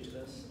going to show you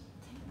this.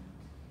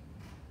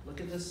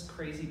 Look at this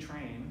crazy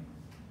train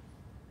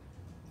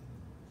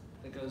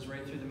that goes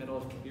right through the middle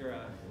of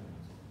Kibera.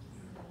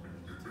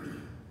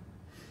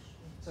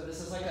 So this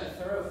is like a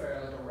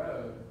thoroughfare, like a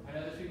road. I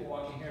know there's people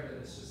walking here, but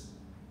it's just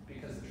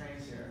because the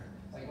train's here.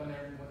 Like when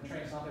the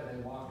train's not there,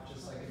 they walk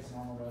just like it's a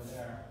normal road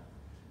there.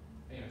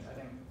 Anyways, I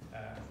think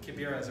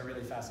Kibera is a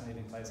really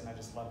fascinating place, and I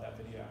just love that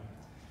video.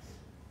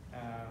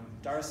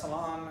 Dar es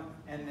Salaam,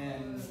 and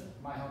then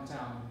my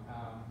hometown,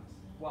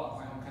 well,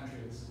 my home country,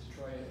 this is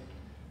Detroit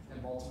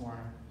and Baltimore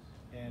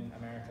in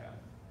America.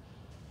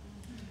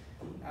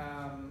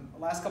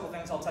 Last couple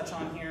things I'll touch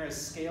on here is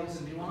scales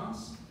and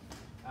nuance.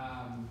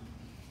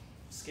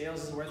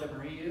 Scales is a word that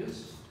Marie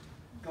used.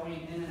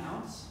 Going in and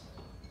out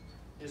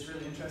is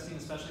really interesting,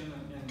 especially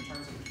in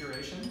terms of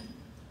curation,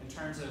 in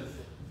terms of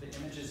the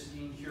images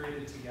being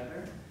curated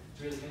together.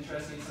 It's really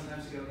interesting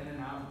sometimes to go in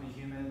and out from the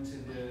human to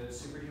the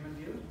superhuman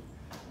view.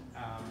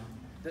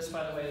 This,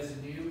 by the way, is a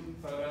new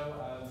photo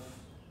of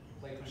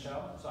Lake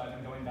Michelle. So I've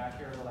been going back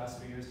here over the last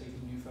few years taking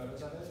new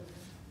photos of it.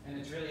 And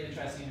it's really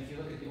interesting. If you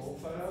look at the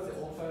old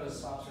photo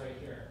stops right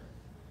here.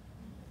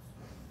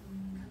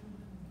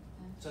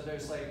 So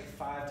there's like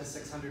 500 to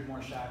 600 more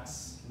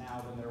shacks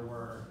now than there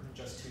were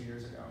just 2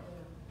 years ago.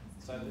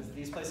 So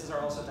these places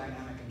are also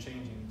dynamic and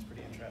changing. It's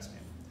pretty interesting.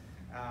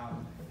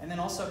 And then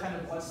also kind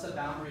of what's the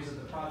boundaries of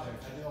the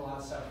project. I do a lot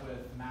of stuff with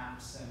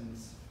maps and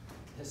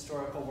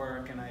historical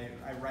work, and I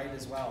write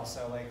as well.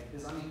 So like,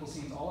 is Unequal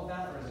Scenes all of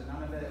that, or is it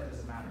none of it, or does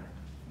it matter?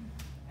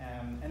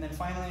 And then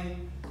finally,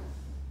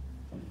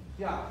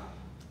 yeah,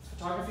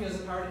 photography has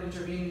the power to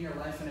intervene in your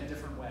life in a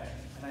different way.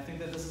 And I think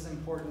that this is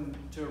important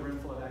to a room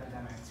full of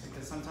academics,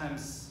 because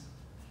sometimes,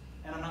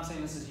 and I'm not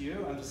saying this is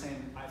you, I'm just saying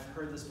I've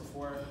heard this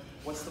before,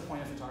 what's the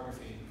point of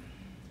photography?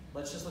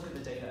 Let's just look at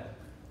the data.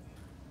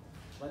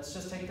 Let's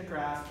just take the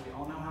graph, we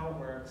all know how it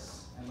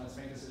works, and let's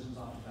make decisions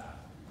off of that.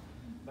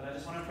 But I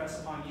just want to press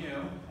upon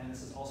you, and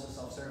this is also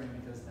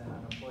self-serving because then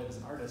I'm employed as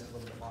an artist a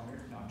little bit longer.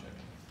 No, I'm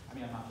joking. I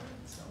mean, I'm not joking,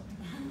 so.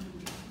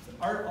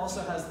 Art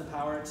also has the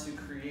power to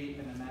create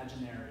an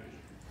imaginary.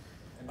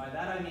 And by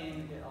that I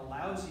mean it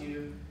allows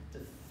you to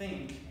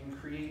think and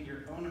create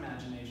your own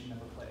imagination of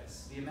a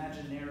place. The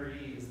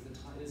imaginary is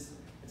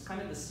it's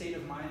kind of the state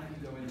of mind that you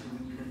go into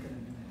when you look at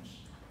an image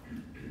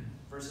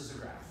versus a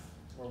graph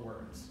or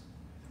words.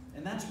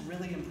 And that's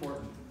really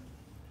important.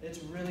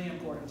 It's really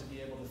important to be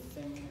able to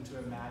think and to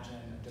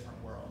imagine a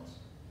different world.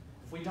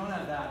 If we don't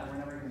have that, we're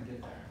never going to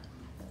get there.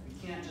 We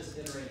can't just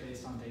iterate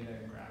based on data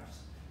and graphs.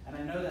 And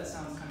I know that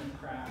sounds kind of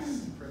crass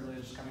and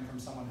privileged coming from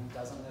someone who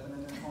doesn't live in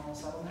an informal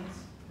settlement,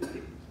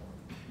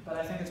 but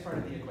I think it's part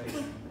of the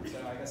equation. So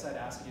I guess I'd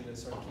ask you to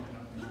sort of keep an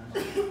open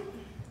mind.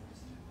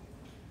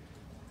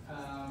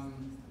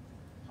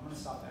 I'm going to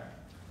stop there.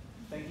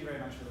 Thank you very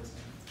much for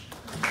listening.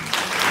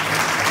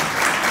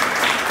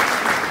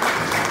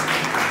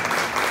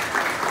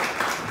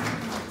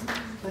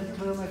 Thank you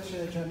very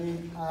much,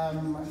 Johnny.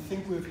 I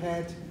think we've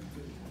had,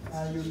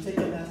 you've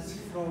taken us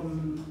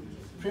from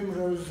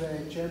Primrose,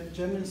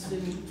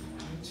 Germiston,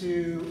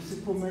 to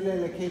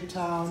Siphumelele, Cape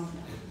Town,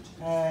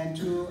 and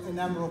to a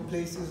number of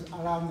places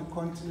around the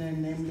continent,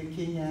 namely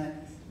Kenya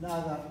and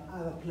other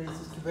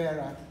places,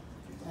 Kibera.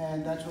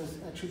 And that was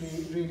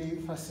actually really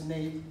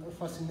fascinating.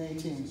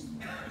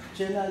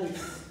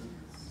 Journalists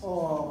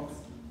or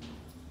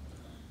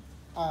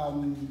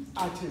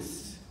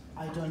artists,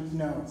 I don't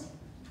know.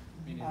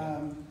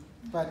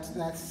 But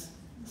that's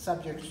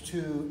subject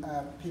to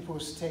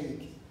people's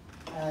take.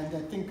 And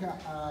I think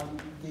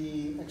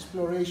the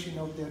exploration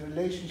of the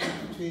relationship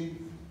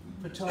between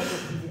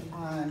photography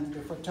and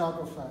the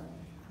photographer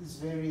is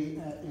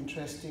very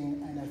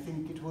interesting, and I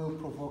think it will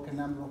provoke a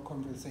number of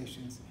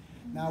conversations.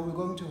 Now we're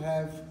going to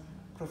have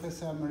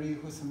Professor Marie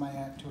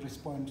Husamaya to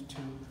respond to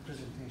the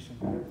presentation.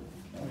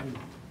 Marie.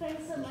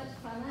 Thanks so much,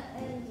 Kwana,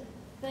 and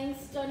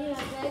thanks, Johnny. I'm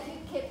glad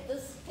you kept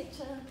this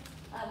picture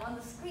on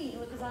the screen,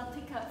 because I'll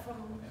pick up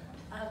from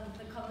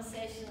the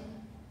conversation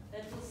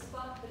that will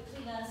spark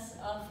between us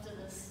after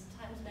this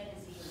Times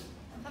Magazine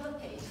cover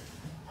page.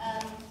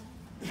 And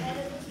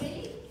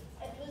it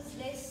was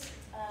less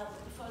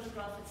the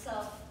photograph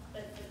itself,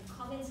 but the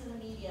comments in the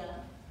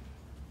media.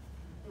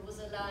 There was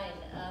a line,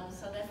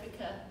 South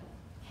Africa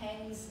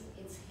hangs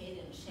its head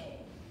in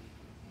shame.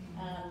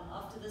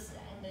 After this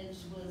image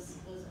was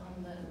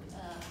on the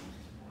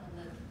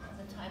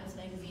Times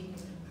Magazine.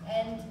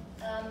 And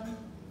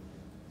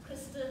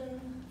Kristen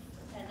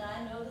and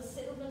I know the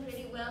settlement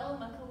really well,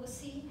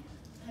 Makawusi,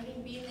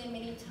 having been there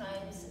many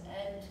times,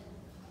 and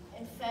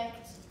in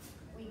fact,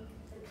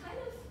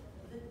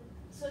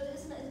 so it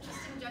is an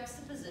interesting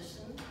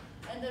juxtaposition,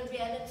 and the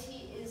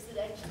reality is that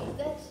actually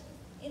that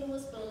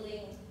enormous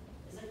building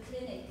is a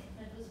clinic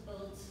that was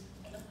built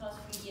in the past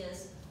few years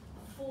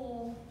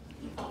for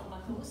people of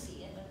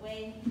Makawusi, and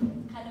Wayne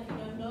kind of,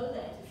 know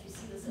that if you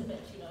see this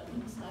image, it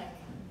looks like,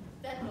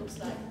 that looks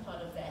like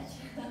part of that.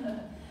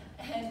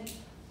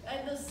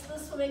 And this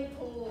swimming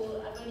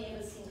pool, I've only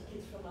ever seen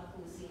kids from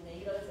Makawusi in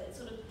there, it's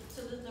sort of,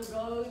 so that the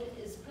road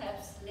is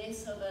perhaps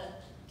less of a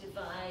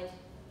divide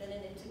than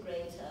an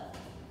integrator.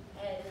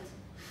 And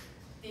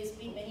there's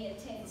been many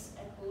attempts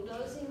at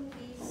bulldozing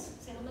these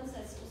settlements.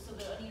 That's also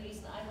the only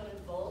reason I got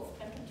involved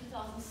back in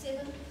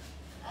 2007.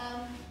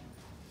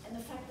 And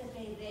the fact that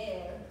they're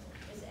there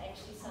is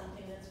actually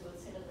something that's worth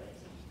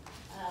celebrating.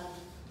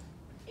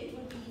 It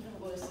would be even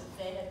worse if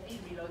they had been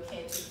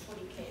relocated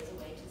 40 km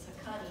away to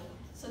Tsakani.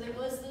 So there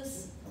was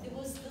this,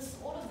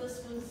 all of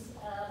this was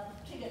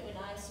triggered when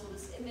I saw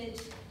this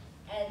image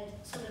and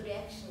saw the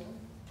reaction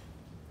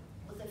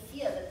with the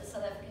fear that the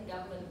South African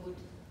government would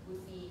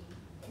be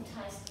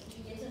enticed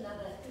into yet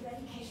another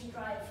eradication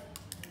drive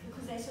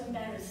because they're so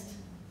embarrassed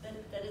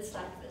that it's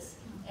like this.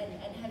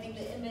 And having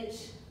the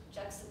image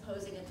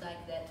juxtaposing it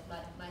like that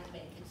might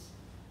make it.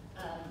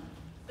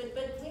 But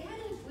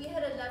we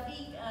had a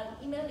lovely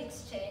email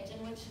exchange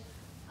in which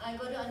I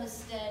got to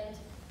understand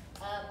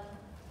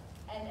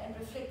and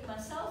reflect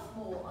myself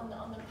more on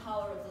the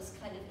power of this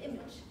kind of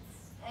image.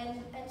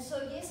 And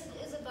so yes, it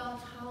is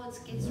about how it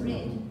gets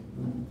read.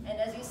 And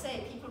as you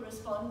say, people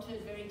respond to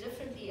it very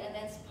differently, and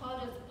that's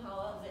part of the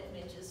power of the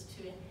image, is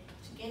to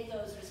get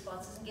those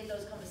responses and get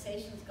those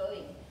conversations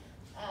going.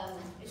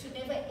 It should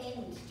never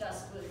end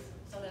just with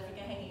South Africa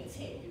hanging its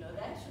head,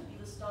 that should be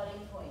the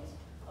starting point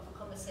of a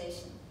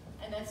conversation.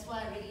 And that's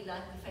why I really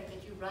like the fact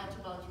that you write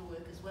about your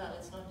work as well.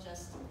 It's not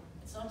just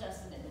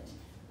an image.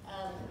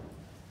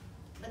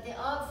 But there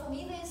are, for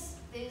me,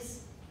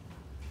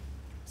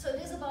 so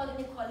it is about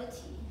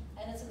inequality,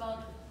 and it's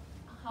about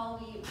how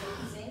we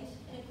represent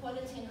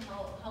inequality and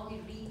how we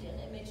read an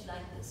image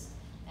like this.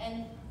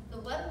 And the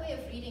one way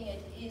of reading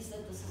it is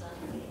that this is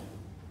unfair,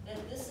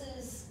 that this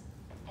is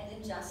an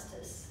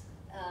injustice,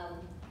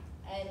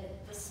 and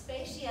the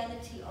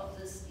spatiality of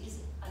this is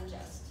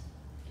unjust.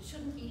 It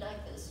shouldn't be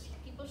like this.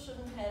 People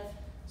shouldn't have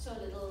so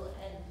little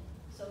and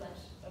so much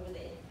over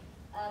there.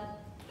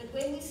 But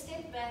when we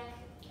step back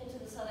into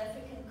the South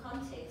African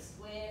context,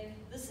 where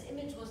this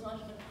image was not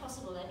even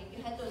possible, and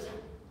you had those,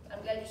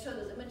 I'm glad you showed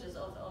those images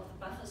of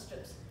the buffer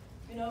strips,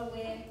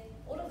 where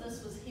all of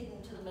this was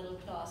hidden to the middle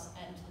class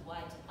and to the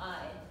white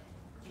eye,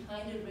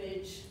 behind a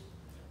ridge,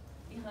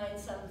 behind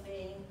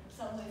something,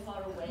 somewhere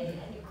far away,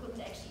 and you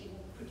couldn't actually even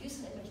produce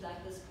an image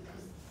like this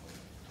because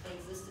they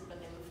existed but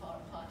they were far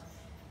apart.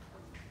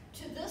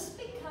 To this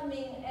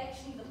becoming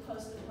actually the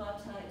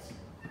post-apartheid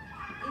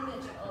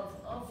image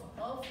of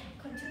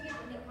continued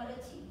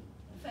inequality,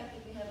 the fact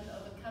that we haven't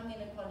overcome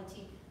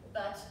inequality,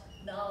 but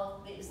now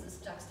there is this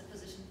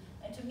juxtaposition.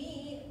 And to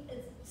me,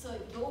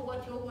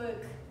 what your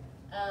work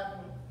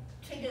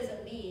triggers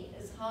in me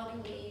is how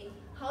do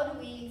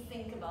we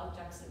think about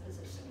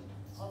juxtaposition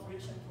of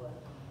rich and poor?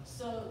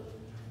 So,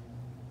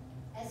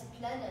 as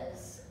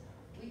planners,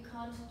 we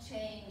can't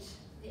change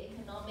the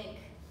economic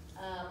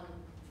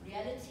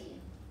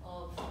reality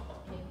of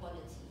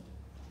inequality.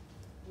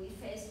 We're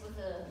faced with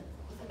a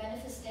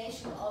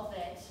manifestation of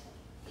that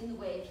in the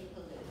way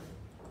people live.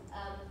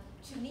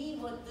 To me,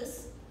 what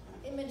this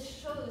image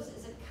shows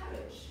is a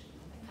courage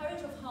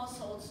of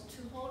households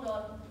to hold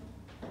on,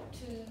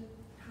 to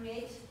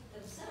create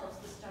themselves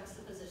this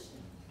juxtaposition,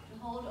 to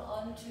hold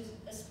on to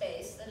a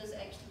space that is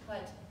actually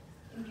quite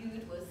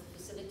imbued with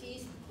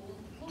facilities, the pool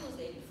Unequal was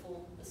there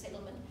before the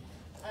settlement.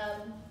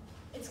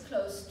 It's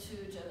close to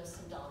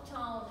Germiston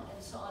downtown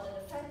and so on, and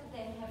the fact that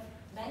they have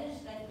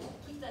managed that,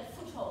 keep that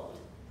foothold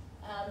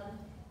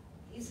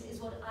is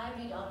what I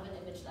read out of an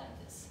image like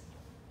this.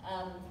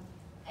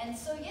 And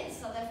so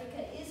yes, South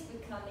Africa is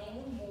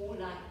becoming more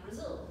like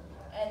Brazil.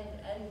 And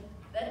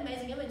that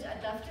amazing image,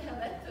 I'd love to have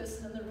that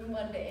person in the room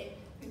one day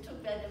who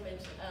took that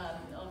image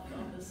of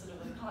this sort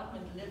of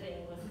apartment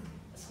living with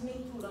a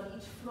swimming pool on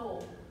each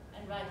floor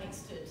and right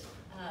next to it,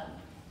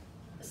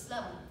 a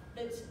slum.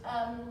 But,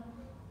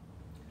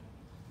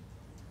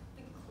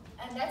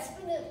 and that's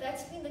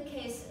been the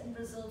case in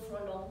Brazil for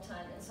a long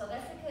time. In South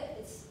Africa,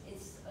 it's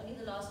only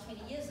the last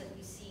 20 years that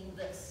we've seen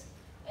this.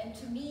 And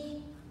to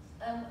me,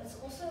 it's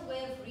also a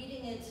way of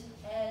reading it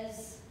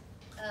as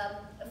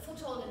a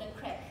foothold in a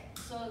crack.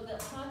 So the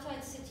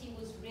apartheid city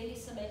was really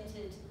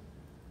cemented,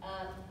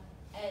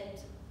 and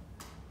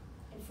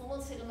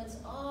informal settlements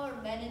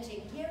are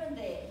managing here and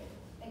there,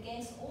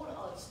 against all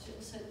odds, to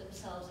insert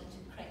themselves into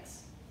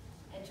cracks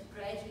and to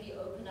gradually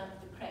open up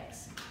the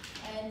cracks.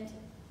 And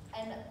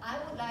I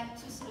would like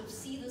to sort of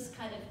see this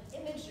kind of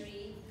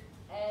imagery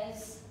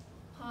as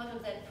part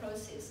of that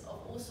process of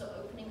also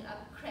opening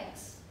up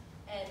cracks,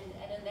 and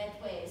in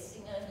that way,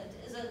 you know, it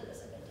is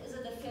a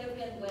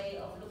Lefebvrean way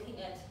of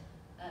looking at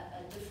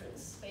a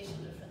difference, spatial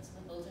difference in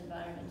the built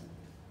environment.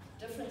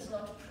 Difference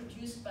not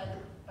produced by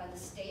the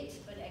state,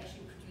 but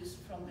actually produced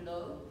from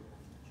below.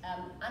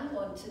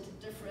 Unwanted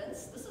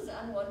difference. This is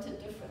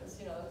unwanted difference,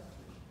 you know.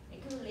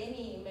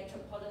 Ekurhuleni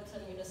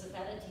Metropolitan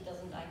Municipality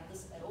doesn't like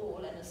this at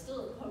all and is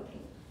still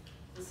hoping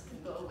this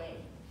can go away,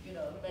 you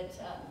know, but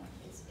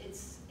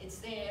it's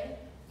there.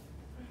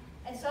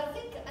 And so I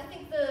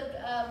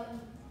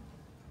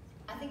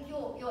think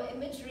your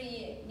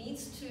imagery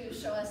needs to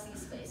show us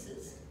these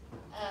spaces,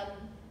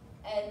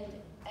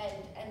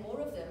 and more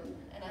of them.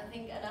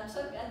 And I'm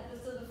so glad.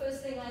 So the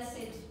first thing I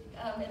said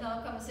in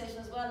our conversation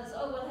as well is,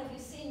 oh well, have you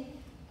seen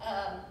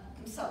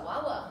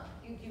Msawawa?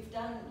 You've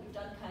done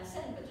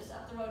Kaizen, but just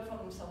up the road from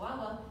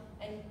Msawawa,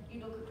 and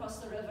you look across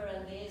the river,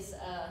 and there's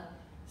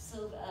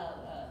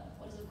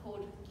what is it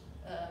called?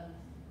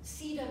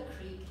 Cedar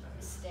Creek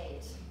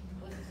Estate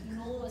with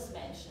enormous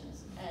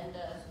mansions, and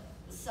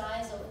the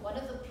size of one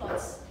of the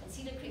plots at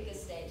Cedar Creek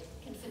Estate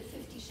can fit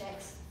 50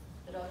 shacks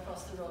that are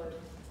across the road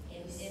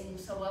in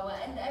Msawawa.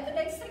 And the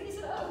next thing he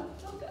said, oh,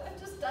 look, I've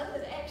just done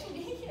it.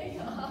 Actually, here you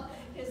are.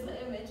 Here's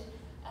the image.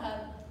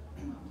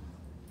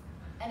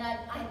 And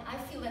I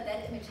feel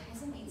that image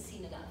hasn't been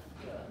seen enough,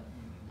 you know.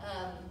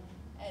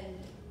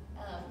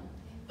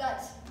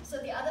 But so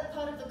the other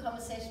part of the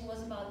conversation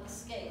was about the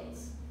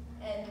scales,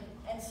 and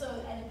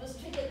it was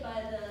triggered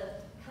by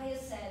the Kaya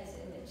Sands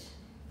image,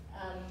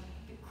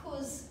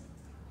 because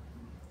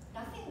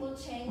nothing will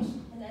change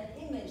in that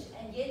image,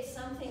 and yet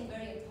something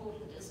very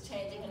important is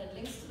changing, and it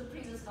links to the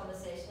previous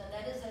conversation, and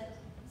that is that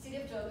City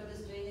of Joburg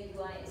is doing a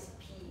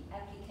UISP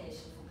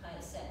application for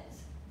Kaya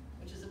Sands,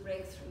 which is a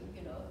breakthrough,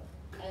 you know.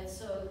 And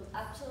so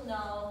up till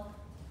now,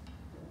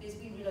 there's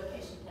been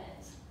relocation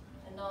plans.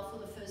 And now for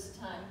the first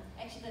time,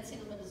 actually that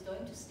settlement is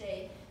going to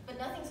stay, but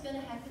nothing's going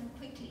to happen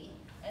quickly.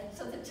 And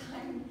so the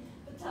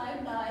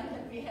timeline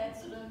that we had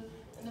sort of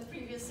in the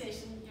previous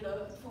session, you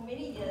know, for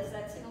many years,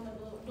 that settlement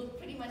will look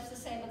pretty much the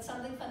same, but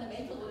something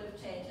fundamental will have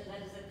changed, and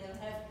that is that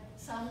they'll have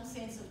some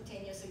sense of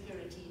tenure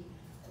security,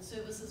 and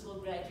services will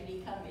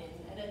gradually come in,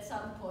 and at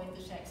some point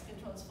the shacks can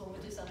transform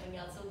into something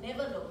else. They'll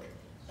never look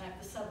like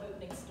the suburb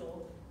next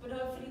door, but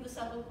hopefully the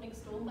suburb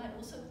next door might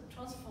also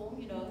transform,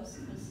 you know,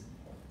 because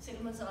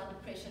settlements are under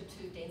pressure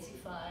to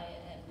densify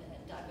and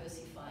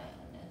diversify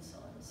and so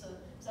on. So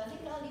I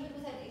think I'll leave it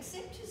with that,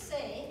 except to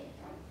say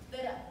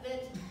that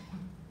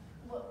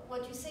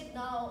what you said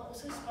now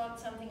also sparked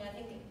something, I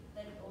think,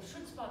 or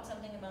should spark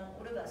something among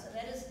all of us, and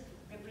that is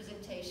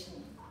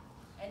representation,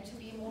 and to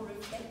be more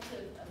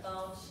reflective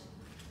about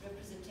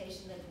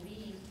representation, that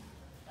we,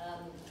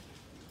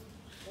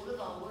 all of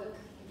our work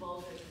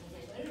involves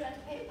representation. When we write a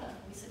paper,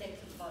 we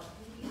select about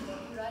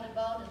what we write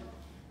about,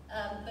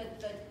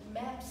 but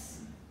maps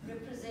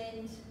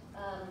represent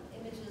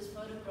images,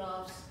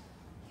 photographs.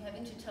 You're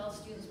having to tell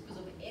students, because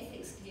of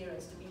ethics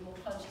clearance, to be more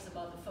conscious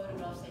about the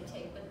photographs they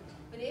take, but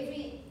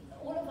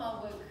all of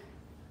our work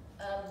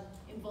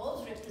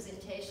involves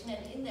representation,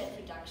 and in that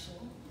reduction,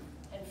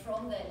 and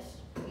from that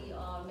we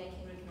are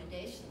making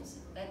recommendations.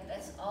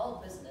 That's our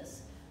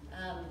business,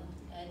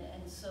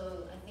 and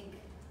so I think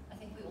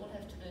we all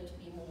have to learn to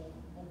be more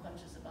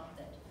conscious about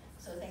that.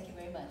 So thank you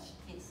very much.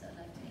 Yes, I'd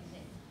like to end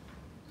there.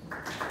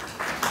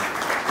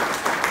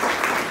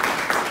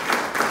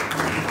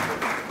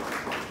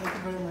 Thank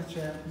you very much,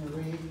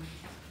 Marie.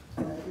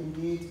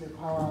 Indeed, the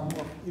power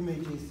of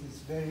images is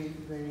very,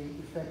 very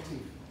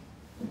effective,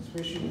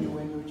 especially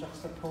when you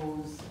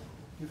juxtapose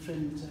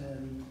different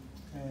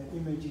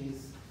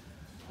images.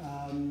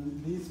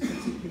 This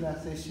particular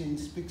session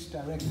speaks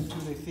directly to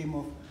the theme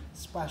of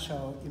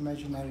spatial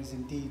imaginaries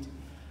indeed.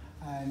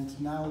 And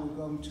now we're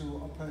going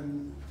to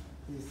open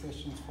the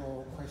sessions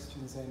for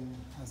questions and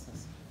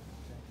answers.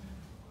 Okay.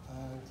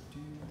 Do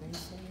they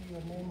say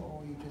your name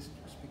or you just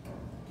speak?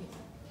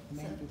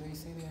 name? Do they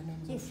say their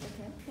names? Yes,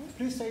 okay.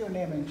 Please say your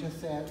name and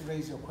just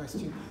raise your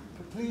question.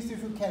 Please,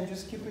 if you can,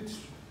 just keep it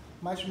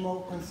much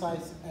more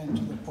concise and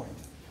to the point.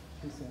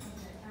 Please say. Okay,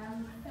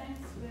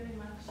 thanks very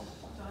much,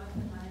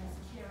 Jonathan. My name is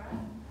Kira.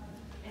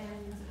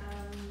 And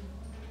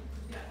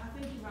yeah, I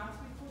think you're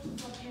rightly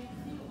cautious of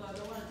empathy, although I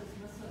don't want to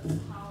dismiss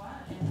its power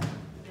and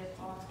that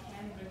art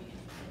can bring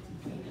empathy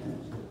freedom,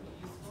 which could be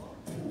useful.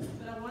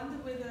 But I wonder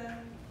whether,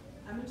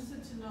 I'm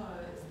interested to know,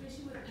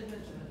 especially with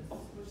images,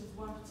 which is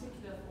one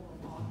particular form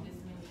of art,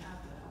 there's many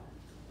other.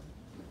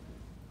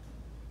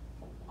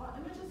 Are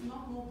images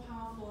not more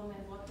powerful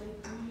than what they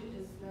do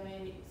is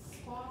they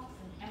spark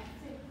an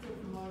affective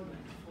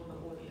moment for the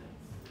audience,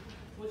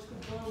 which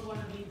could go one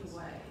of either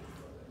ways.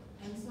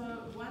 And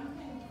so one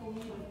thing for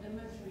me with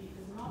imagery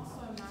is not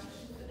so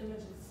much the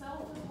image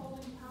itself is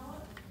holding power,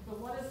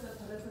 but what is the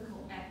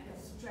political act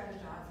that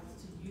strategizes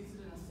to use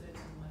it in a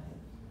certain way,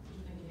 which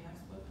I think you have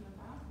spoken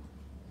about.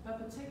 But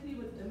particularly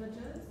with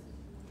images,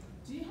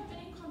 do you have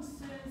any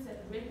concerns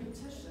that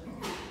repetition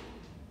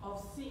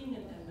of seeing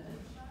an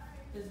image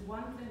is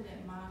one thing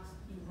that might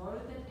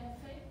erode that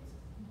affect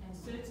and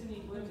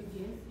certainly work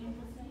against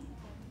empathy?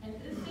 And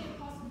is there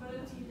a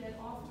possibility that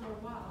after a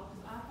while,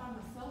 because I find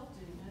myself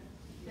doing it,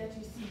 that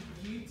you see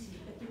beauty,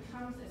 it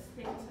becomes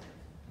aesthetic,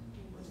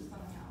 which is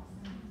something else?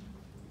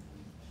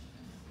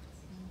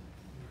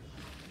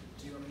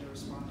 Do you want me to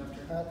respond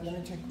after? Let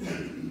me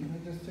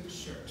just take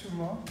two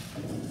more.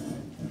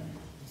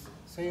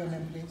 Say your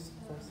name, please,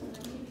 first.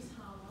 My name is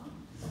Hama.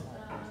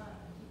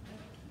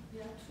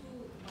 There are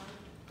two, my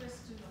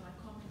question or my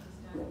comment is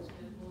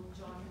directed at both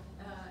John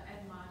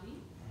and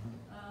Mari.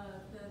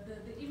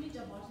 The image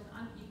about an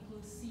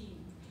unequal scene.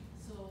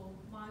 So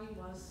Mari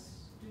was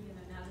doing an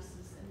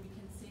analysis and we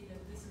can say that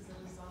this is a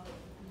result of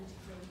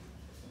political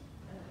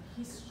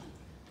history.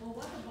 But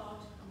what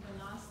about the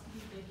last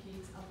 3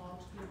 decades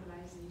about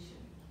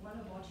globalization? What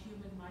about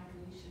human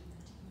migration,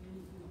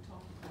 particularly we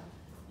talked about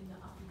in the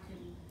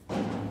African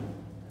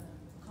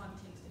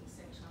context,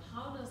 etc.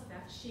 How does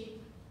that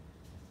shape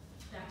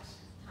that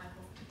type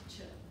of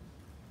picture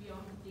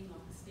beyond the thing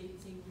of the state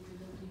saying we're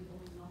delivering or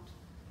we're not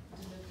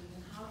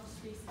delivering, and how do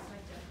spaces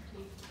like that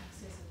play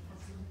access and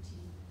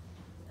proximity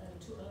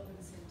to urban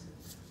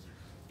centers?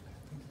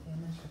 Thank you very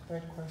much. A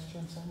third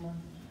question,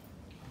 someone?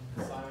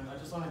 Simon, I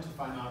just wanted to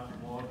find out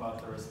more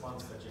about the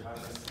response that you have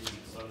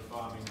received so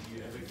far. I mean, do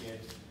you ever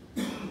get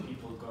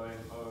people going,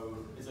 oh,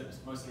 is it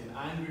mostly an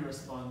angry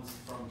response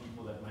from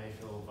people that may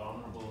feel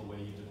vulnerable where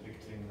you're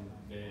depicting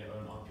their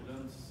own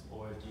opulence?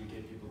 Or do you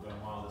get people going,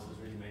 wow, this has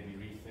really made me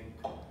rethink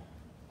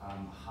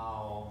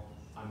how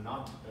I'm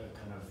not a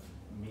kind of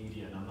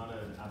median, I'm not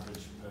an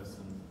average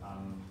person.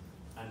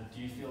 And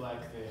do you feel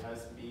like there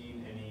has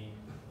been any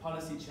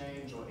policy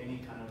change or any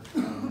kind of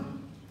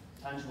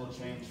tangible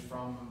change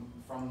from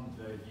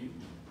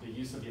the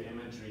use of your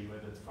imagery,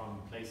 whether it's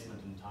from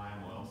placement in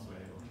time or elsewhere?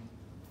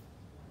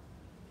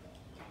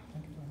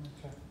 Thank you very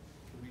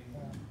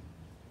much.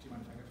 Do you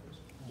mind if I go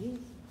first? Yes.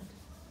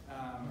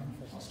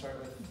 I'll start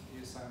with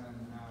you, Simon.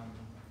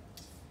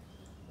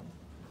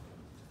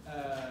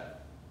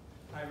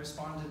 I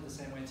responded the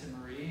same way to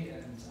Marie,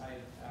 and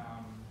I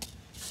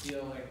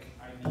feel like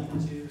I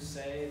need to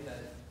say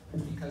that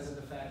because of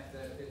the fact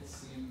that it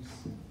seems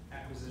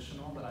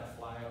acquisitional, that I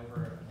fly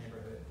over a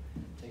neighborhood,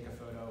 take a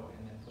photo,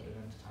 and then put it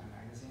into Time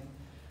magazine,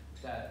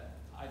 that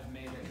I've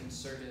made a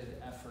concerted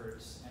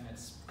effort, and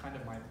it's kind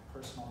of my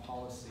personal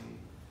policy,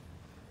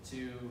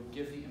 to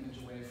give the image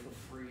away for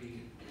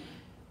free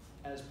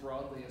as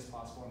broadly as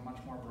possible, and much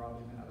more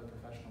broadly than other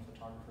professional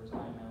photographers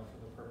I know, for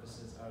the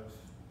purposes of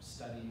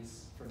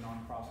studies, for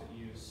nonprofit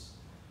use,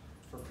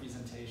 for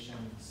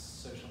presentations,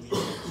 social media,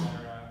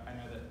 etc. I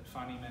know that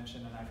Fanny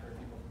mentioned, and I've heard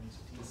people from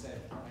UCT say,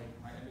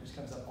 my image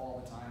comes up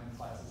all the time in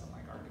classes on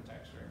like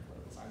architecture and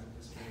political science and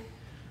history,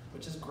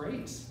 which is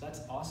great.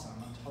 That's awesome.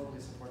 I'm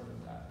totally supportive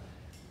of that.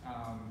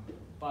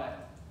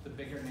 But the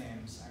bigger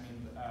names, I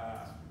mean,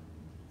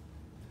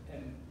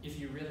 and if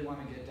you really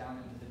want to get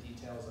down into the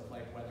details of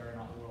like whether or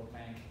not the World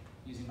Bank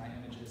using my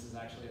images is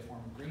actually a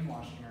form of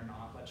greenwashing or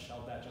not, let's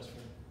shelve that just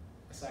for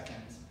a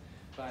second.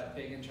 But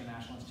big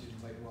international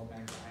institutions like the World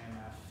Bank, the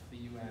IMF, the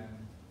UN,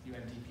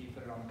 UNDP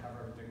put it on the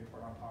cover of a big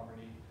report on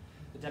poverty.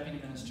 The Deputy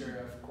Minister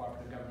of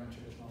Cooperative Government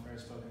and Traditional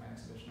Affairs spoke at my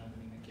exhibition of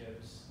Nina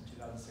Gibbs in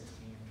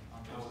 2016.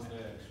 I was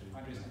there,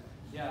 actually.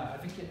 Yeah, I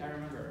think I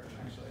remember,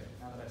 actually,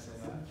 now that I say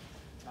that.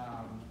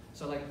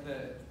 So like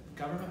the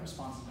government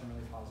response has been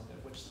really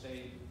positive, which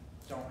they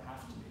don't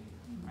have to be,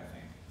 I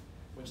think,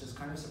 which has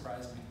kind of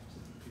surprised me,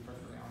 to be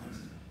perfectly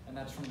honest. And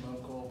that's from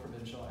local,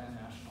 provincial, and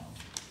national.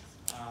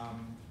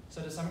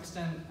 So to some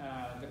extent,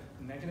 the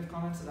negative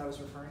comments that I was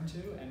referring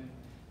to, and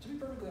to be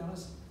perfectly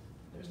honest,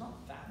 there's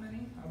not that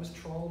many. I was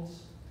trolled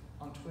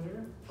on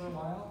Twitter for a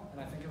while,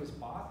 and I think it was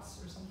bots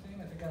or something.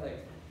 I think I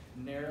like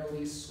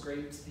narrowly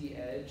scraped the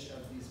edge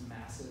of these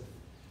massive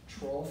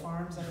troll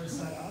farms that were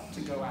set up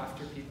to go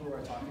after people who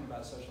are talking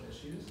about social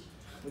issues,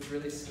 which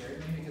really scared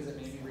me because it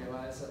made me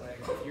realize that like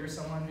if you're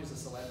someone who's a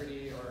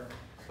celebrity or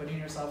putting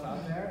yourself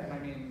out there, and I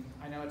mean,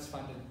 I know it's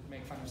fun to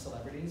make fun of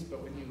celebrities,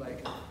 but when you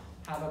like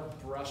have a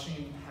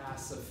brushing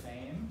pass of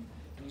fame,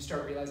 and you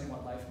start realizing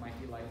what life might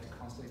be like to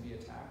constantly be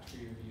attacked for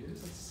your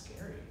views, it's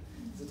scary.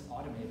 Because it's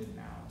automated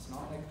now. It's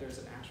not like there's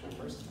an actual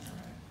person there,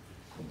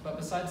 right? But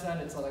besides that,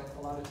 it's like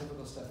a lot of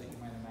typical stuff that you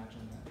might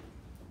imagine that.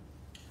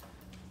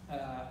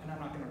 And I'm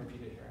not going to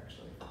repeat it here,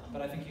 actually.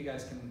 But I think you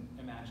guys can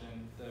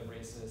imagine the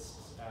racist,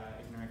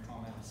 ignorant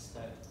comments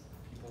that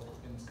people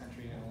in this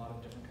country and a lot of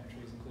different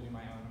countries, including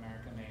my own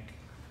America, make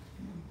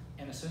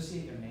and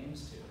associate their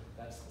names to.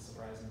 That's the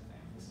surprising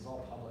thing. This is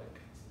all public.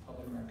 It's a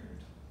public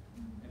record.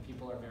 And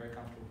people are very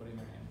comfortable putting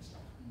their name to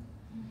stuff.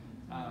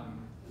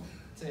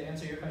 To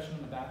answer your question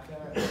in the back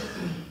there,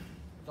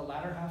 the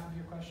latter half of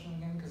your question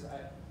again, because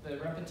the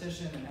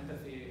repetition and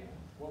empathy,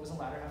 what was the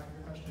latter half of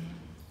your question?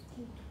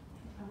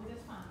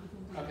 That's fine. You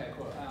can do it. Okay,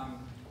 cool.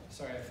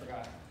 Sorry, I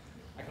forgot.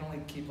 I can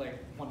only keep like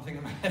one thing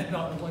in my head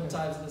at one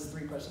time, so this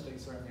 3-question thing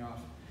throwing me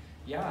off.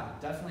 Yeah,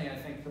 definitely. I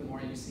think the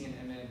more you see an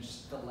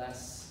image, the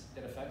less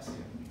it affects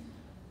you.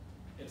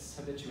 It's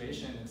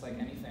habituation. It's like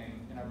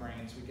anything in our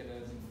brains. We get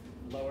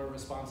a lower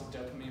response of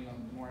dopamine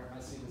the more I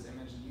see this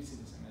image and you see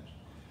this image.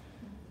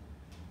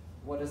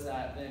 What does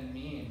that then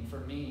mean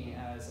for me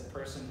as a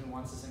person who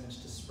wants this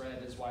image to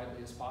spread as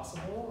widely as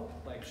possible?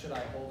 Like, should I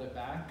hold it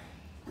back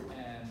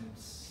and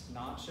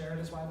not share it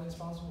as widely as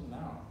possible?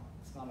 No,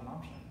 it's not an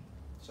option.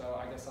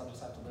 So I guess I'll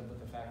just have to live with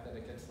the fact that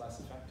it gets less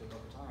effective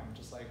over time.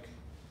 Just like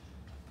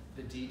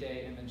the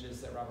D-Day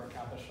images that Robert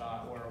Capa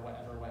shot or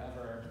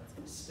whatever,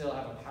 still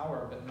have a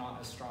power, but not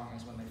as strong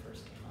as when they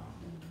first came out.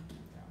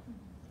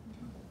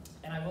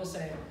 Yeah. And I will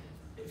say,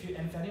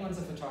 if anyone's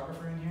a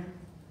photographer in here,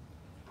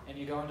 and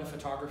you go into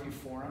photography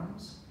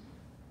forums,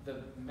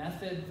 the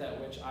method that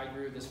which I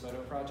grew this photo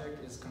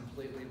project is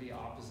completely the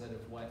opposite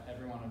of what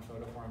everyone on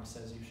photo forums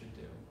says you should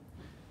do,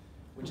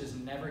 which is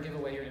never give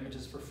away your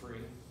images for free,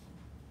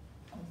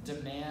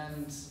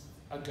 demand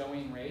a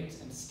going rate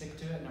and stick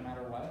to it no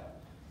matter what,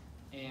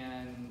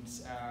 and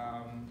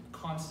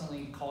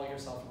constantly call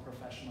yourself a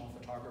professional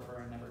photographer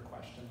and never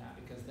question that,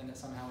 because then it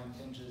somehow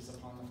impinges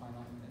upon the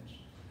final image.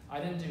 I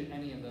didn't do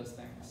any of those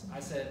things.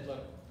 I said,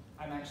 look,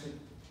 I'm actually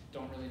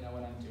don't really know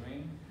what I'm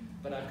doing,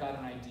 but I've got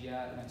an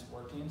idea and it's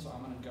working, so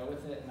I'm gonna go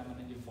with it and I'm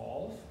gonna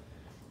evolve.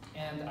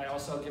 And I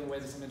also give away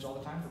this image all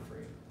the time for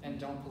free, and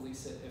don't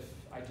police it if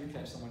I do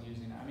catch someone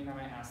using it. I mean, I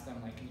might ask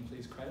them, like, can you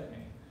please credit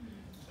me?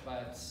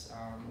 But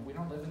we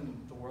don't live in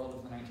the world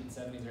of the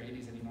 1970s or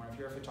 80s anymore. If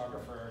you're a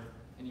photographer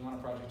and you want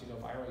a project to go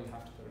viral, you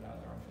have to put it out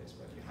there on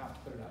Facebook. You have to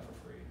put it out for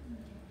free.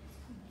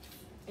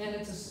 And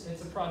it's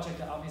a project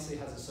that obviously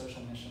has a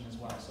social mission as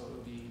well, so it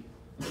would be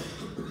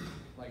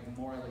like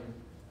morally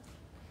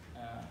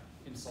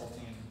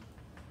insulting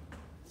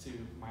to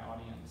my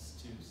audience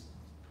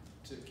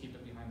to keep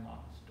it behind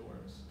locked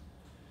doors.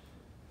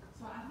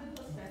 So I think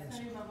what's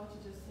fascinating about what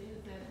you just said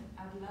is that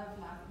I'd love,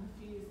 like, in a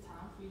few years'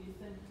 time for you to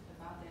think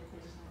about that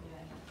question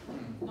again.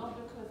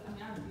 Not because, I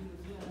mean, I agree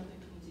with you, I don't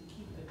think we need to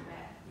keep it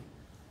back.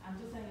 I'm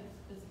just saying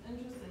it's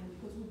interesting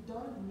because we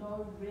don't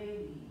know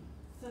really,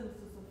 since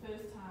it's the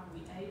first time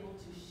we're able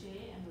to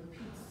share and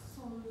repeat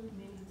so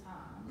many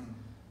times,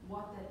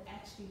 what that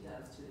actually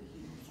does to the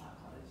human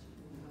psychology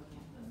when we're looking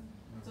at this.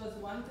 So it's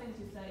one thing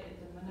to say it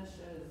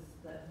diminishes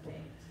the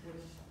effect,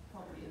 which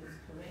probably is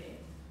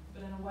correct,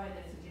 but in a way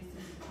that suggests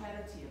there's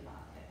clarity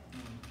about that.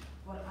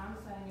 What I'm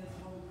saying is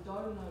what we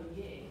don't know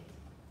yet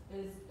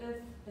is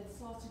if it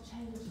starts to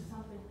change into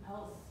something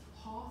else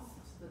past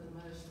the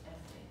diminished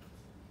effect.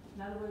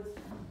 In other words,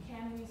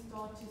 can we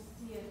start to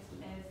see it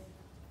as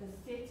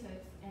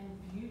aesthetics and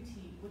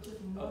beauty, which is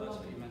no that's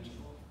longer what you mentioned.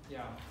 beautiful?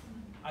 Yeah.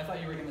 I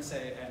thought you were going to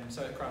say, and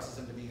so it crosses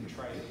into being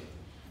trite.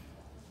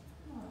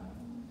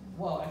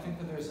 Well, I think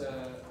that there's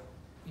a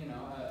what do you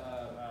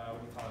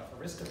call it, a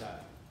risk of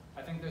that.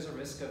 I think there's a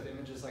risk of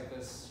images like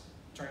this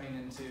turning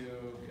into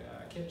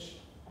kitsch.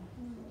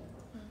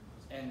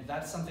 And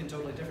that's something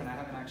totally different. I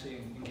haven't actually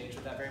engaged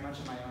with that very much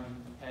in my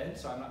own head,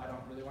 so I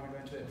don't really want to go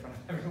into it in front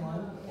of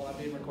everyone while I'm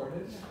being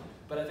recorded.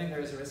 But I think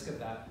there is a risk of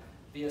that.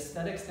 The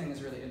aesthetics thing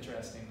is really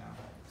interesting now.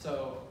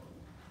 So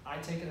I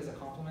take it as a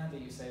compliment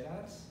that you say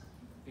that,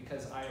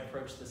 because I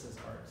approach this as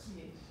art.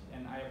 Yes.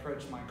 And I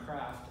approach my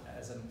craft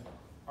as an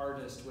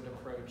artist would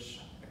approach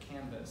a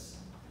canvas.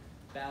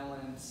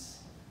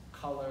 Balance,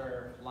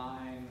 color,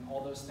 line,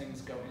 all those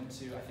things go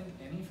into, I think,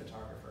 any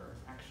photographer,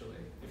 actually.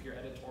 If you're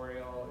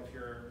editorial, if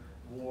you're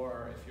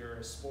war, if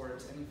you're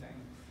sports, anything.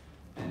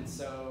 And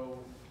so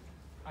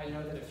I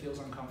know that it feels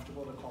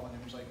uncomfortable to call an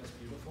image like this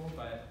beautiful,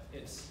 but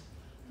it's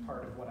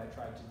part of what I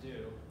tried to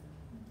do.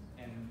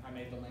 And I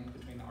made the link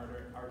between the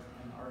art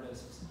and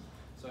artists,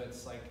 so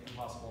it's like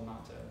impossible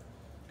not to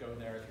go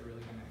there if you're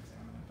really going to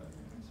examine it. But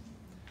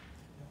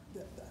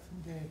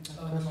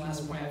and then the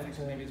last point, I think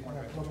maybe it's more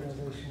about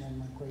globalization and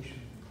migration.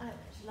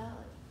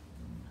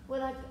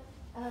 Well,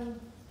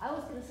 I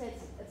was going to say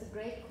it's a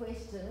great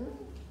question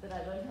that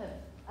I don't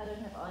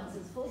have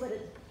answers for, but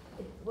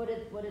what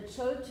it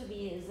showed to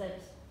me is that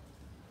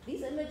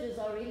these images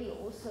are really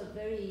also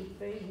very,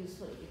 very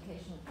useful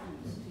educational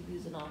tools to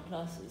use in our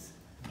classes.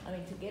 I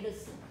mean, to get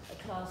us a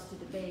class to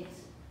debate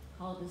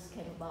how this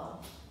came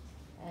about,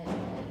 and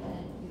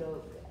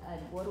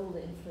what all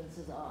the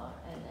influences are,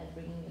 and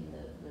bringing in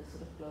the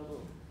sort of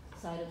global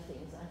side of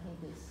things, I think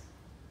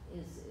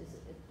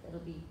it'll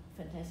be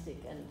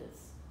fantastic, and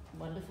it's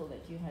wonderful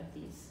that you have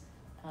these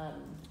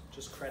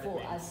just credit for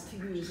me. us to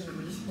use, and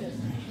we just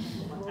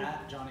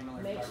At Johnny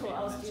Miller make sure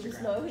our on students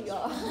Instagram. know who you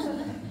are.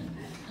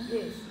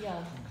 Yes,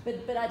 yeah.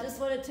 But I just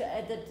wanted to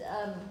add that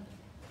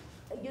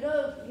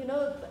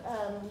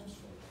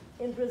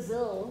in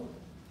Brazil,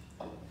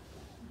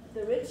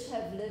 the rich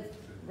have lived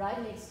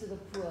right next to the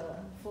poor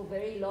for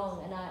very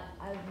long, and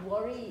I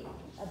worry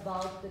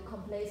about the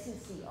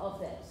complacency of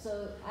that.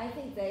 So I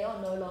think they are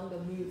no longer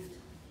moved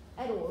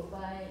at all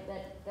by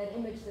that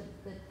image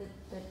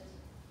that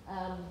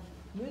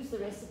moves the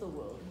rest of the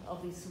world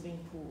of these swimming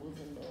pools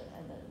and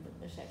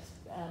the shacks.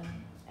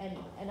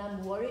 And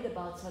I'm worried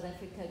about South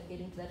Africa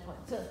getting to that point.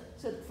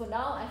 So for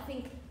now, I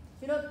think,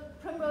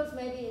 Primrose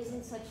maybe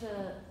isn't such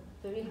a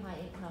very high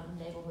income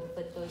neighborhood,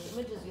 but those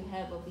images you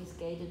have of these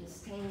gated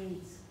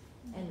estates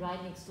and right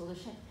next to the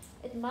shack,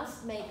 it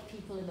must make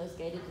people in those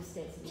gated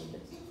estates a little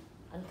bit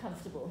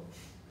uncomfortable.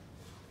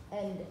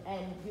 And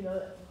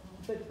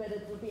but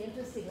it will be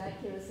interesting,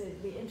 like Kira said,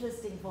 it'll be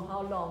interesting for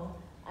how long,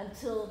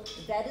 until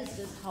that is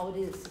just how it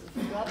is. If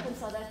you grow up in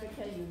South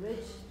Africa, you're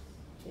rich,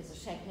 there's a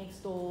shack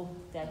next door,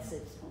 that's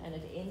it. And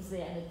it ends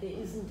there, and there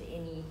isn't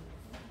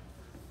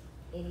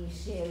any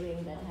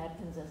sharing that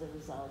happens as a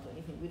result or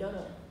anything. We don't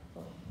know.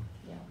 Oh,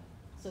 yeah.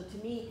 So to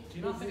me, do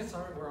you not think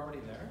we're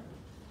already there?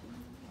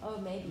 Oh,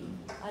 maybe.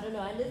 I don't know.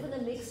 I live in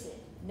a mixed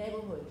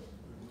neighborhood.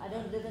 I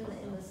don't live in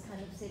this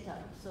kind of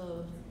setup.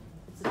 So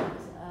it's a bit,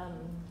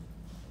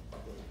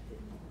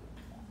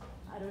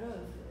 I don't know.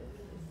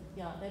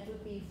 Yeah, that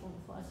would be for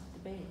us to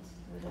debate.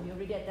 When you're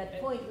already at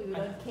that point where we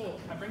don't care.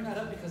 I bring that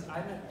up because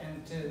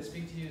and to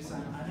speak to you,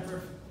 Simon, I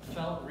never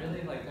felt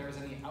really like there was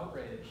any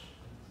outrage.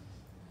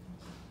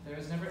 There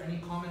was never any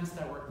comments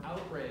that were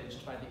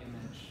outraged by the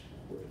image.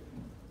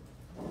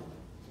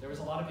 There was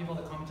a lot of people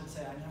that commented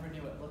say, I never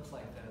knew it looked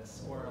like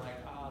this, or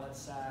like, oh,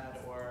 that's sad,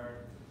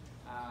 or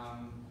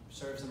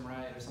serves them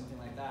right, or something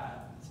like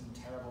that. Some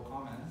terrible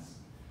comments.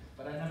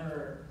 But I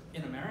never,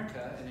 in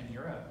America and in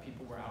Europe,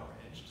 people were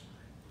outraged.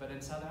 But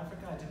in South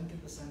Africa, I didn't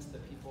get the sense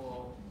that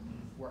people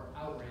were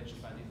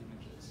outraged by these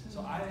images.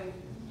 So I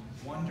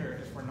wonder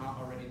if we're not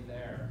already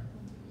there,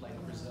 like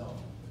Brazil.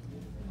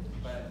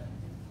 But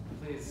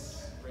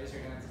please, raise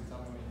your hands and tell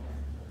me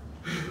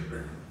what you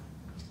think.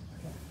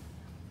 Okay.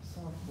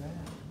 So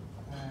there,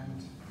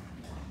 and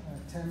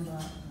Temba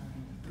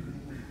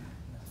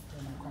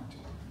and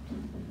continue.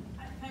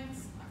 Thanks.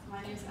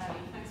 My name's Abby.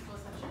 Thanks for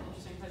such an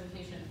interesting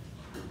presentation.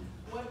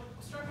 What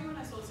struck me when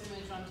I saw this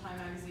image on Time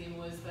magazine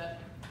was that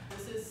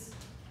this is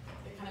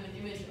a kind of an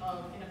image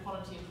of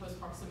inequality in close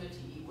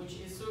proximity, which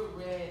is so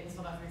rare in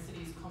South African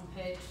cities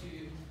compared to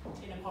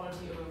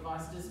inequality over a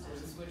vast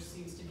distance, which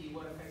seems to be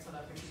what affects South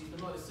African cities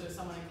the most. So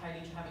someone in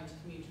Kaidich having to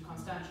commute to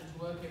Constantia to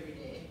work every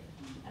day.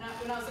 And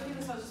when I was looking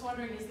at this, I was just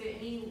wondering, is there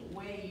any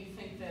way you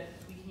think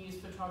that we can use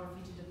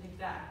photography to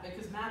depict that?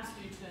 Because maps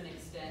do to an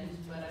extent,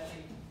 but I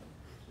think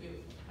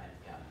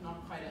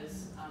not quite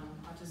as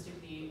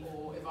artistically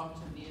or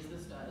evocatively as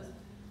this does.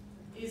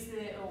 Is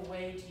there a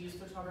way to use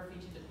photography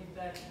to depict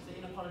that, the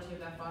inequality of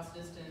that vast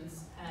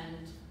distance,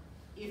 and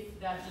if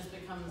that just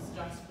becomes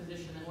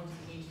juxtaposition, then what does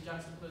it mean to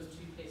juxtapose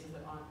two places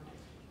that aren't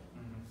next to each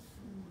other?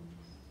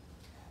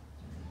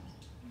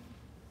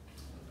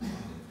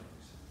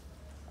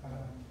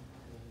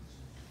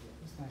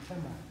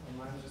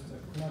 Just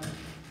a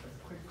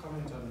quick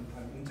comment on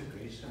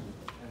integration.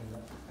 And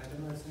I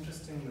don't know, it's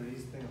interesting,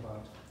 Marie's thing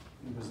about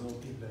in Brazil,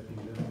 people have been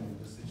living in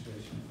this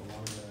situation for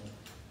longer.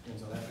 In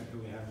South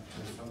Africa, we have to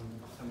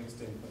some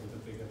extent with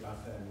a bigger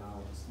buffer and now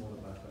with a smaller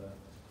buffer.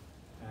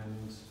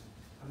 And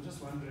I'm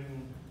just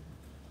wondering,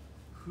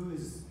 who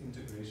is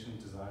integration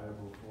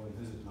desirable for and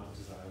who is it not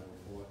desirable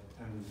for,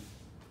 and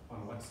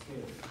on what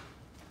scale?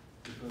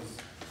 Because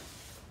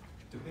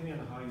depending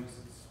on how you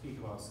speak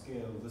about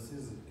scale, this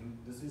is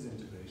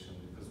integration,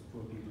 because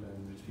poor people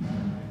and rich people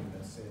are in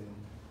that same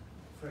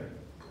frame.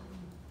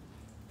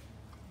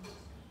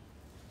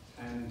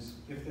 And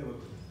if it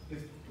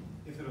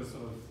was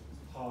sort of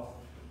half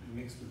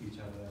mixed with each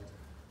other,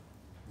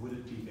 would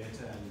it be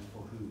better, and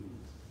for who?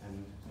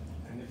 And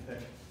if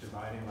that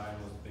dividing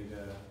line was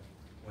bigger,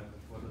 what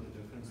would the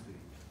difference be?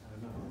 I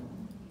don't know.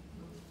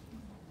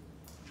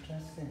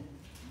 Interesting.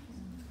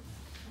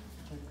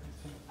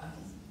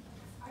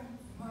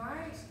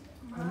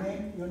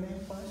 Your name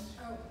first?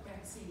 Oh,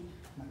 Maxine.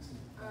 Maxine.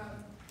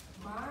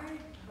 My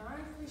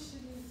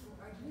question is,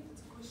 I don't know if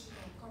it's a question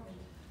or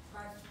comment,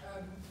 but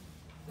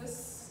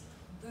this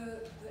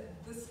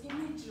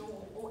image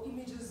or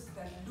images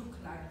that look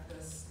like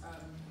this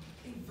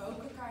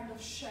evoke a kind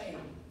of shame,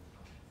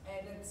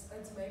 and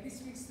it's maybe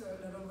speaks to a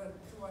little bit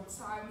to what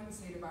Simon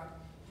said about,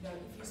 if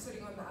you're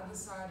sitting on the other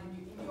side and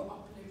you're in your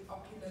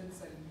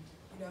opulence, and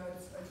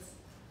it's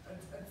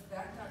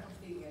that type of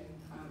thing, and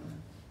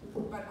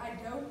but I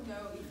don't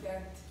know if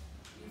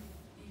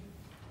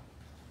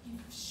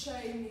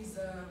shame is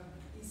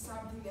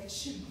something that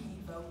should be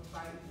evoked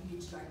by an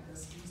image like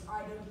this, because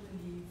I don't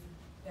believe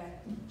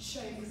that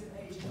shame is an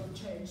agent of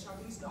change.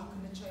 Something's not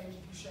going to change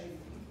if you shame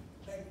them.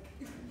 Like,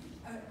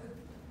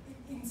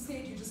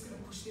 instead, you're just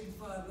going to push them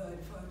further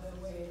and further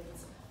away.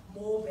 It's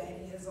more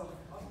barriers of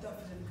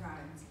different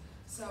kinds.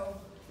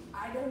 So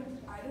I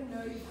don't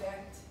know if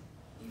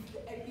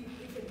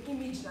an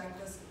image like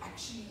this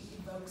actually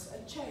evokes a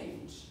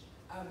change.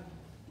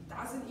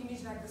 Does an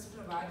image like this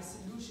provide a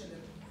solution?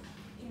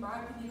 In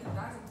my opinion, it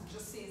doesn't. It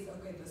just says,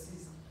 okay,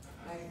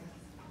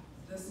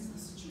 this is the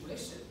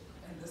situation,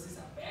 and this is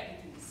how bad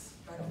it is.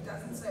 But it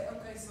doesn't say,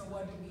 okay, so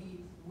where to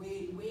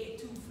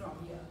from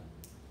here?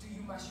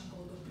 Must you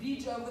build a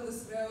bridge over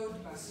this road?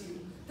 Must you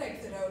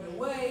take the road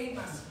away?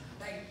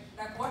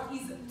 Like what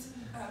is it?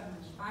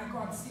 I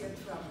can't see it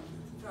from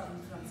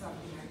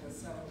something like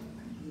this. So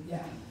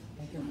yeah.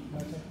 Thank you,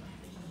 Marta.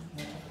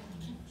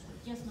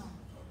 Yes, no.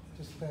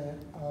 Just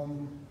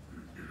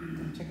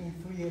I'm taking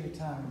 3 at a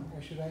time,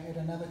 or should I add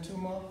another 2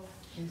 more?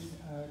 Please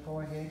go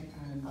ahead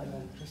and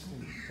just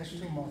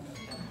 2 more,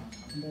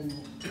 and then.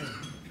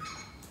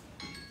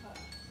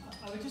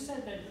 I would just say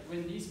that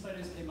when these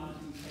photos came out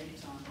in Cape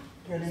Town,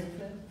 Your name,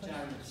 Fred?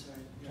 Jared, sorry.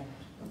 Yeah.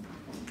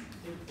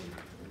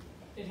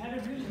 It had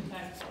a real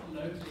impact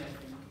locally, I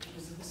think,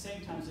 because at the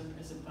same time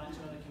as a bunch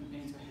of other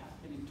campaigns were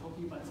happening,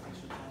 talking about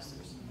spatial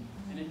justice,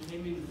 and it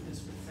came in with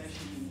this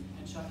refreshing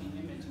and shocking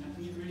image, and I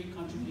think it really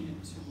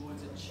contributed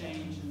towards a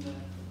change in the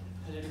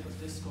political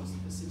discourse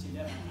at the city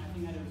level, and I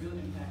think it had a real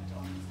impact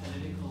on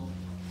political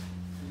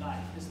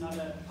life. There's not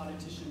a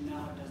politician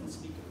now who doesn't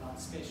speak about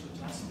spatial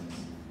justice,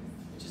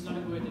 which is not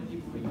a word that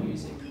people were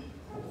using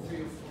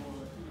 3 or 4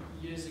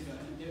 years ago.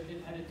 And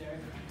it had a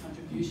direct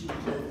contribution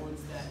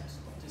towards that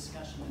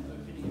discussion and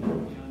opening it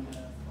up beyond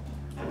the.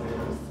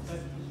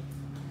 But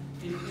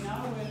in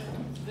our work,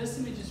 this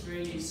image is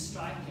really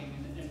striking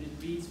and it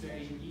reads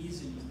very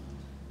easily.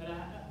 But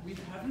we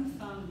haven't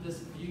found this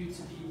view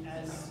to be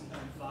as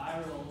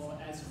viral or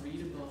as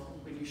readable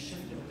when you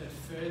shift it a bit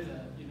further,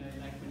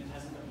 like when it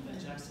hasn't got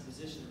that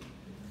juxtaposition.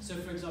 So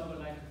for example,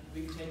 like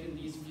we've taken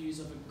these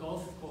views of a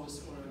golf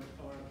course or a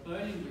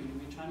bowling green,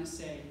 and we're trying to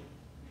say,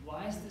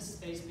 why is this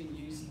space being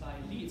used by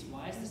elites?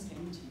 Why is this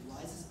empty?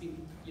 Why is this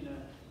being,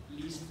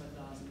 leased for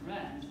 1,000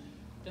 rand?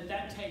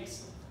 That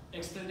takes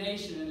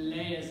explanation and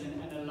layers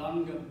and a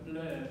longer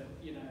blur,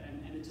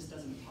 and it just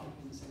doesn't pop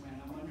in the same way.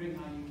 And I'm wondering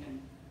how you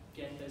can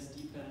get those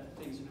deeper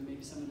things,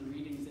 maybe some of the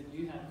readings that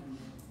you have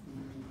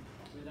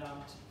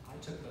without. I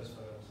took those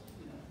photos.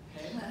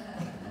 Okay.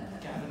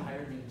 Gavin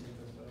hired me to take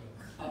those photos.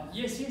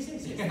 Yes. I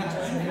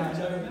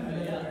remember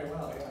very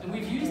well. Yeah. And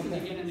we've used it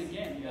again and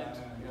again,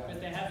 but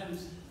they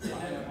haven't. All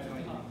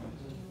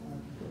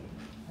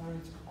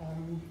right,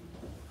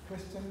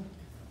 Kristen,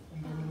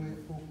 and then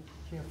we'll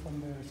hear from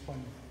the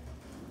respondent.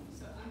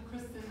 So I'm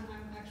Kristen.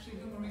 I'm actually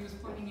who Marie was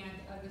pointing at.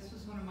 This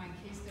was one of my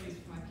case studies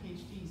for my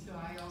PhD, so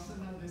I also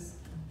know this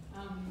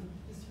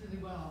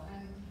really well.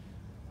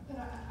 But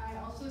I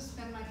also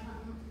spend my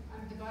time.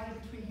 I'm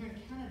divided between here and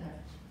Canada,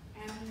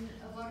 and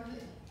a lot of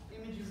the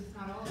images, if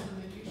not all of them,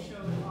 that you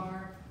showed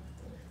are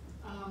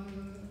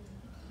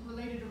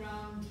related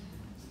around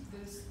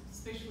this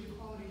spatial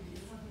equality that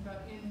you're talking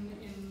about in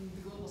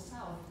the global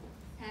south.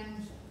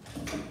 And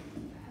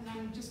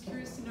I'm just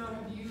curious to know,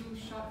 have you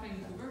shot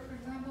Vancouver, for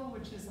example,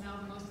 which is now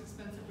the most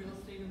expensive real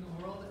estate in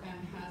the world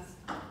and has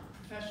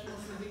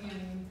professionals living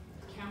in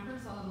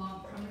campers on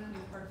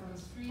permanently parked on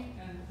the street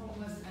and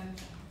homeless,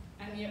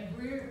 and yet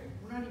we're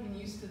not even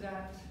used to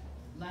that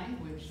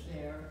language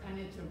there, and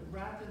it's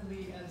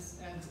rapidly, as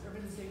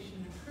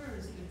urbanization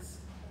occurs, it's,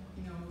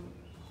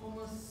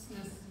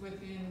 homelessness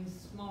within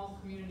small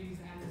communities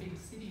and big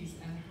cities,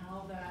 and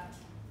how that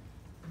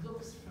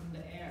looks from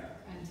the air,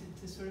 and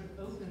to sort of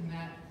open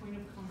that point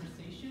of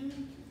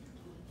conversation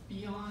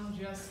beyond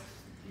just,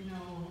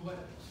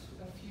 what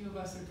a few of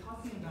us are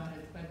talking about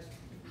it, but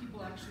if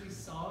people actually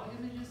saw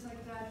images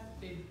like that,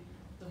 the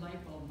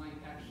light bulb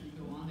might actually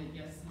go on that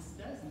yes, this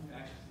does in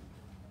fact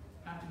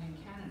happen in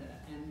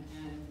Canada, and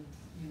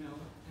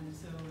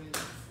so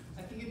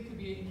I think it could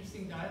be an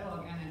interesting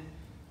dialogue and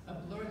a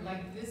blur,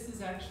 like this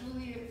is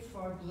actually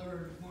far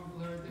more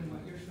blurred than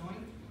what you're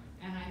showing,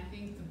 and I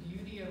think the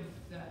beauty of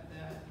that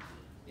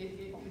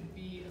it could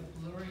be a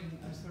blurring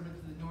of sort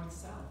of the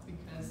north-south,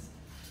 because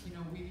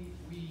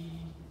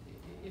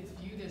it's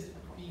viewed as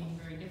being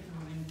very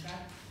different when in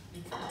fact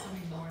it's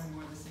becoming more and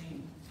more the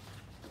same.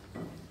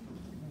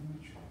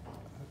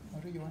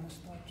 Or do you want to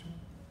start to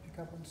pick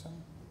up on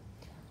some?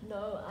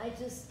 No, I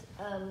just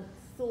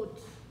thought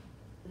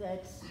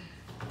that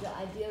the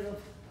idea of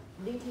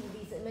linking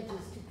these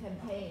images to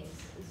campaigns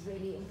is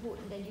really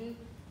important. And you,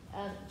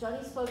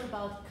 Johnny spoke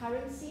about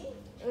currency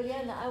earlier,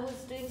 and I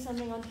was doing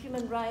something on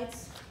human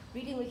rights,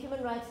 reading the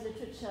human rights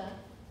literature,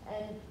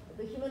 and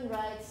the human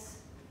rights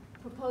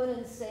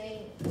proponents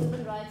saying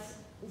human rights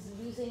is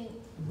losing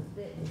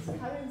its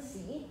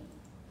currency,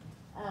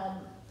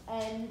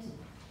 and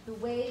the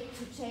way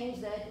to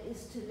change that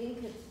is to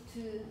link it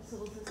to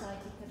civil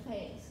society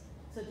campaigns.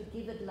 So to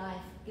give it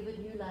life, give it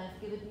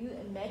new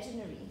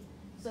imaginary,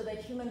 so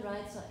that human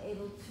rights are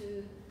able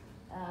to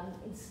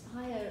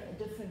inspire a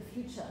different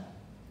future.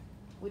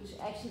 which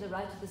actually the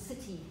Right of the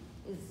City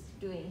is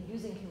doing,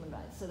 using human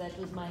rights. So that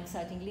was my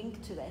exciting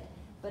link to that.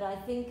 But I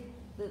think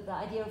the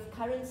idea of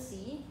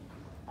currency,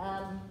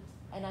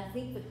 and I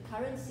think the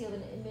currency of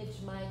an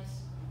image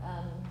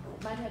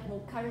might have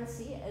more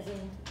currency, as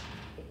in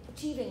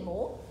achieving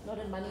more, not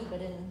in money,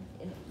 but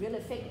in real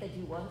effect that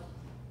you want,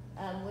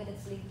 when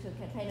it's linked to a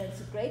campaign. And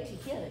it's great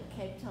to hear that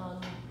Cape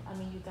Town, I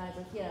mean, you guys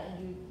are here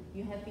and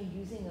you have been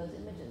using those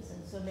images,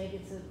 and so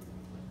maybe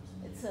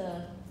it's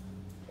a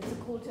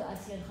call to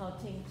us here in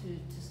Gauteng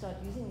to start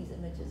using these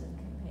images in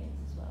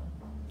campaigns as well.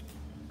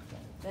 Yeah,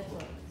 that's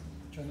all.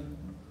 Jonathan,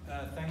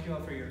 thank you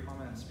all for your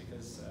comments,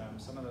 because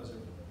some of those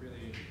are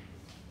really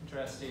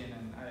interesting,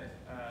 and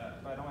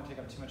but I don't want to take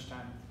up too much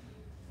time.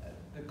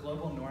 The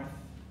global north,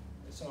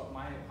 so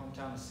my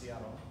hometown is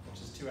Seattle,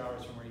 which is 2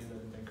 hours from where you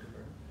live in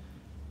Vancouver.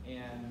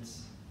 And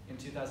in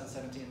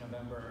 2017,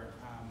 November,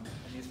 and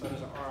these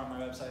photos are on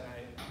my website, and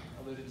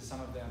I alluded to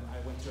some of them.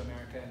 I went to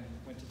America and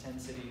went to 10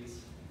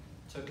 cities,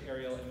 took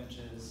aerial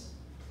images.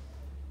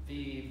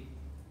 The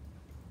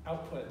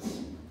output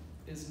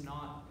is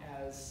not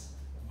as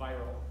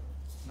viral,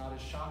 not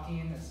as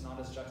shocking, it's not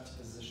as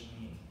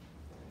juxtaposition-y.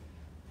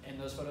 And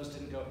those photos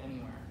didn't go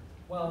anywhere.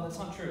 Well, that's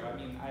not true. I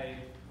mean,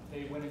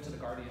 they went into The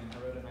Guardian.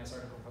 I wrote a nice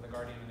article for The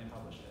Guardian and they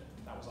published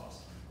it. That was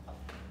awesome.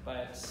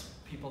 But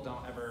people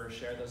don't ever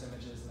share those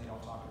images and they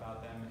don't talk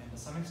about them. And to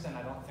some extent,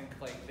 I don't think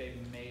like they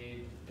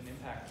made an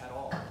impact at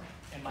all.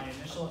 And my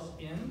initial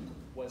in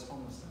was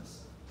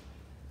homelessness.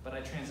 But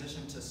I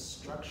transitioned to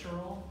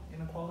structural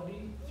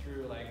inequality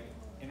through like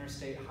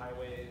interstate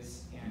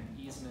highways and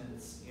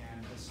easements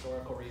and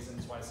historical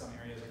reasons why some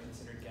areas are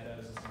considered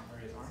ghettos and some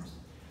areas aren't,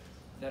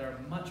 that are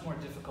much more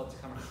difficult to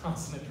come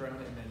across in a drone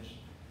image,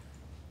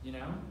 you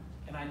know?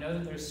 And I know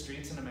that there's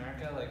streets in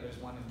America, like there's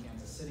one in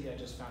Kansas City I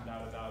just found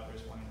out about,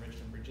 there's one in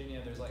Richmond,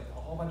 Virginia, there's like a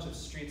whole bunch of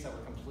streets that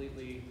were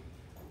completely,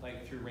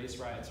 like through race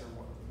riots or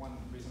one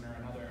reason or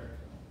another,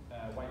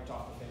 wiped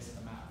off the face of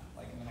the map,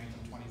 like in the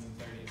 1920s and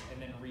 30s,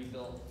 and then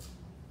rebuilt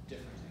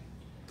differently.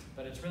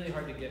 But it's really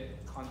hard to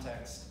get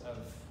context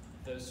of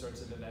those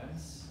sorts of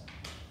events,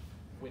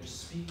 which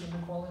speak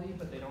inequality,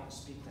 but they don't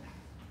speak to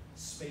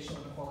spatial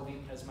inequality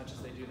as much as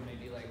they do to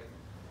maybe like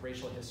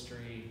racial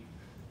history,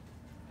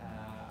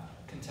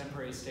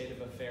 contemporary state of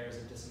affairs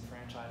of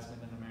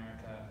disenfranchisement in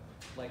America.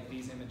 Like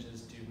these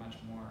images do much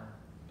more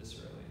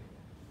viscerally.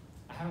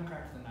 I haven't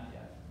cracked the nut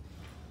yet.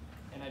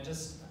 And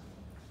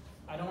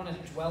I don't want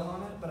to dwell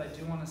on it, but I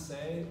do want to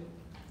say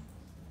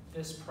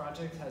this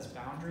project has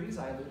boundaries.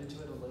 I alluded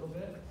to it a little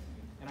bit.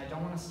 And I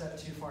don't want to step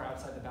too far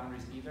outside the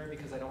boundaries either,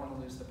 because I don't want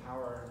to lose the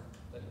power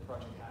that the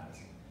project has.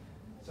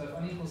 So if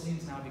Unequal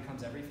Scenes now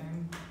becomes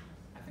everything,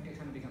 I think it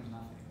kind of becomes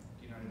nothing.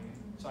 Do you know what I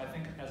mean? So I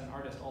think as an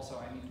artist also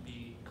I need to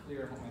be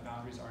clear on what my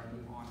boundaries are and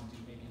move on and do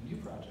maybe new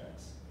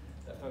projects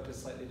that focus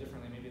slightly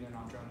differently. Maybe they're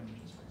not drone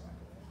images, for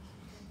example.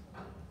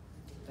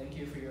 Thank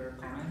you for your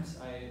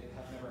comments. I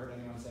have never heard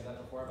anyone say that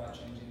before about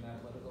changing the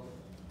political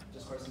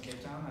discourse in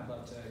Cape Town. I'd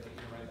love to get you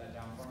to write that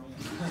down for me.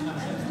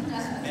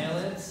 Mail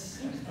it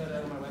and put it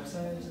on my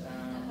website.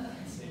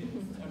 Let's see.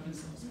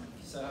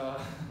 So,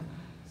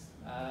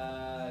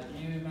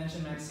 you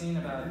mentioned, Maxine,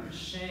 about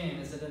shame.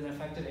 Is it an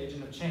effective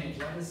agent of change?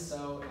 That is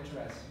so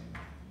interesting.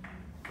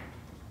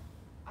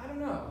 I don't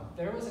know.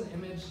 There was an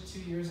image 2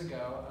 years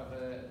ago of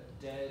a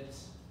dead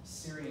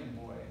Syrian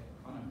boy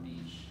on a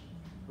beach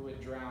who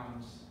had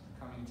drowned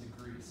coming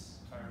to Greece,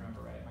 if I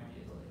remember right. It might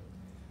be Italy.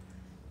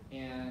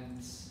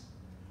 And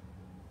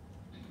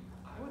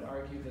I would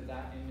argue that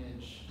that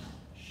image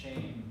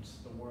shamed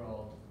the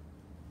world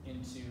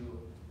into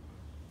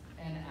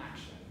an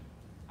action.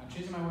 I'm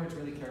choosing my words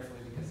really carefully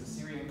because the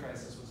Syrian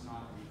crisis was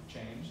not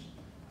changed,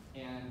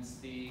 and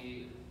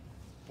the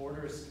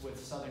borders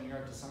with Southern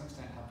Europe to some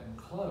extent have been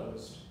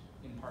closed,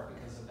 in part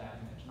because of that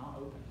image, not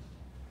opened.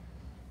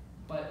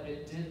 But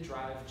it did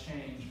drive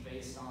change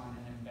based on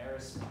an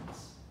embarrassment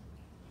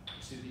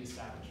to the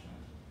establishment.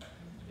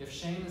 If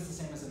shame is the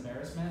same as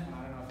embarrassment, and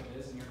I don't know if it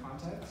is in your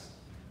context,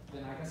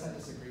 then I guess I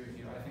disagree with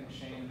you. I think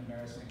shame and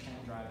embarrassment can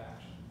drive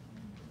action.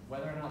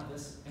 Whether or not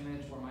this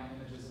image or my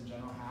images in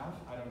general have,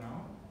 I don't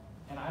know.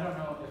 And I don't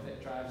know if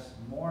it drives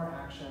more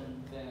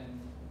action than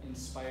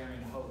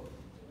inspiring hope.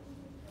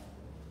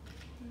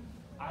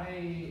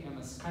 I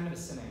am kind of a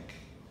cynic.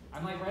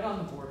 I'm like right on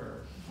the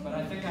border, but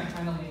I think I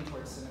kind of lean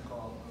towards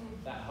cynical,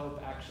 that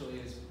hope actually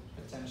is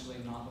potentially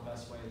not the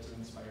best way to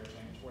inspire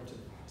change or to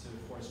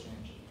force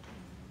change.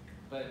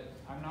 But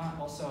I'm not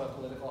also a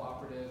political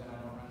operative and I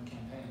don't run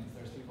campaigns.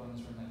 There's people in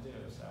this room that do,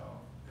 so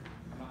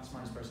I'm not the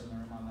smartest person in the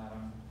room on that.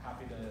 I'm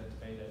happy to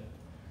debate it.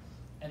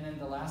 And then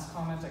the last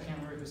comment, I can't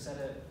remember who said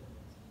it.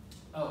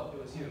 Oh,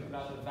 it was you,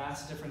 about the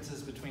vast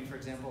differences between, for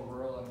example,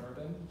 rural and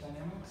urban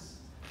dynamics.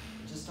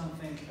 I just don't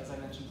think, as I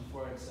mentioned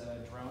before, it's a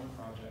drone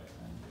project.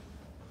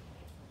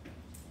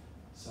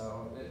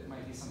 So it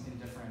might be something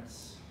different,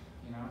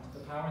 you know? The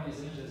power in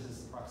these images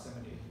is the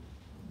proximity,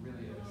 it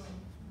really is.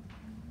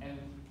 And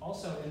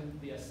also in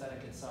the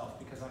aesthetic itself,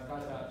 because I've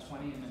got about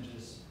 20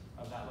 images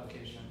of that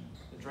location.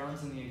 The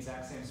drone's in the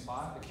exact same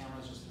spot, the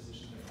camera's just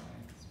positioned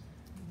differently.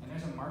 And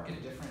there's a marked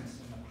difference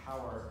in the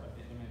power of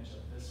the image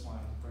of this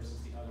one versus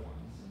the other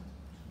ones.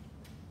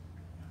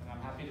 And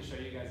I'm happy to show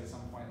you guys at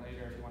some point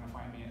later if you want to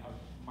find me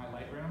my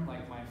Lightroom,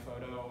 like my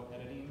photo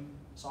editing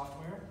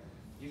software.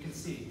 You can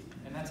see,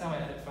 and that's how I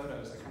edit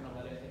photos. I kind of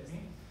let it hit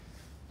me,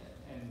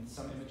 and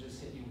some images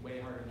hit you way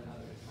harder than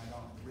others, and I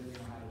don't really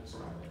know how to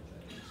describe it,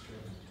 but it's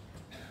true.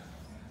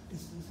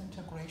 Is this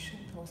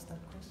integration towards that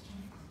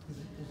question? Is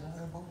it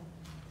desirable?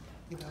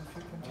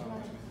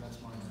 That's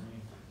more for me.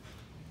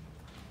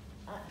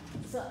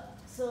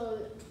 So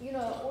you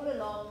know, all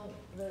along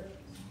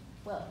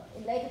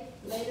in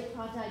later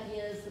apartheid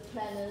years, the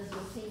planners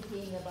were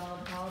thinking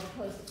about how the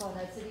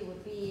post-apartheid city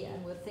would be,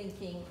 and were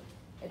thinking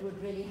it would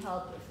really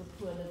help if the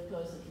poor lived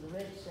closer to the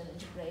rich, and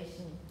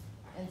integration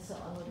and so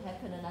on would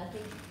happen. And I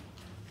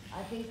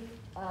think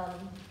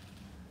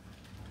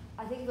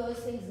those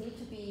things need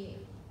to be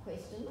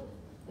questioned.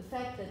 The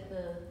fact that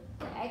the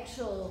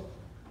actual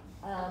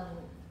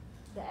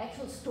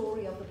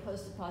story of the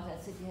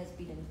post-apartheid city has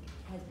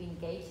been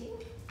gating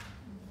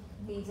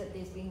means that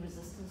there's been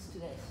resistance to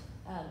that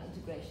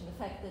integration. The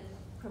fact that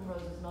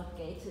Primrose is not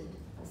gated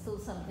is still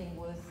something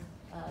worth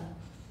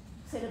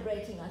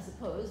celebrating, I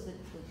suppose, that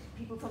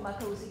people from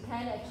Makausi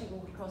can actually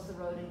walk across the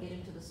road and get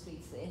into the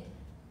streets there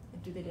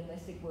and do their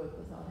domestic work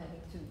without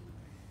having to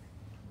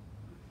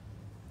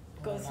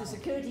go through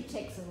security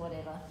checks and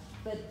whatever.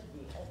 But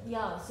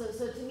yeah, so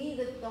to me,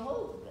 the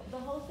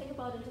whole thing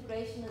about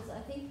integration is,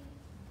 I think,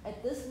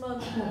 at this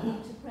moment we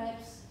need to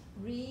perhaps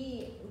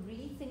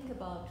rethink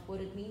about what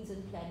it means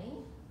in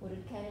planning, what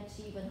it can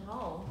achieve, and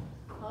how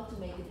to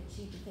make it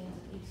achieve the things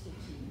it needs to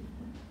achieve.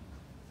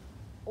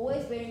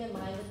 Always bearing in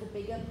mind that the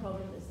bigger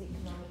problem is the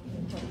economic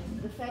inequality.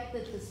 The fact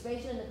that the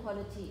spatial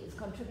inequality is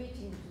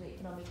contributing to the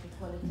economic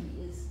equality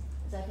is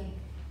I think,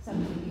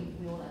 something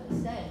we all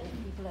understand. If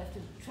people have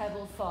to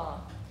travel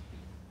far,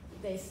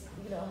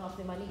 half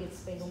their money gets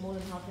spent, or more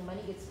than half their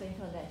money gets spent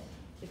on that.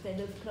 If they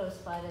live close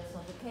by, that's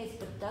not the case.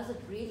 But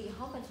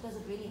how much does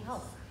it really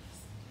help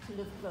to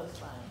live close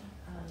by?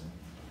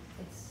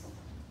 It's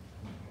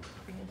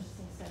an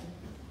interesting study.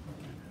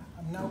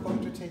 I'm now going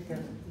to take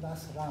the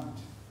last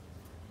round.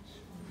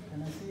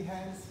 Can I see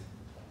hands?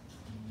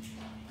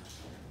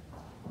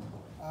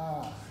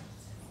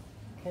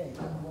 Okay,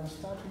 I'm going to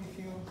start with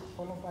you,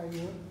 followed by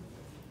you.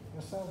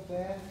 Yourself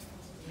there,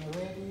 you're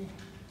ready.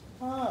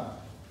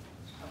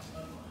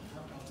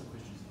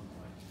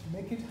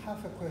 Make it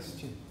half a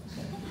question.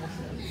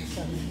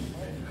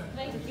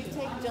 Like, you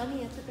take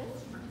Johnny at the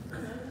best?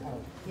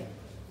 Yeah.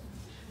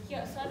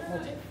 Yeah, so I don't know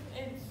if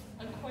it's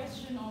a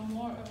question or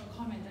more of a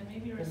comment, and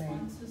maybe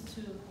responses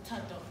to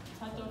Tato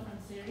from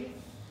Siri.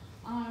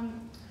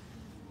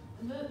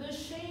 The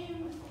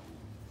shame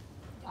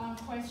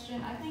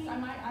question, I think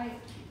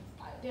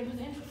it was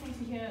interesting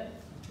to hear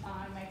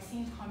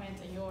Maxine's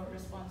comment and your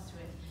response to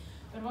it.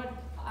 But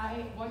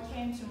what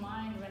came to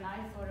mind when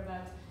I thought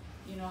about,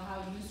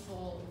 how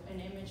useful an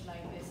image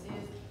like this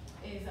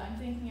is I'm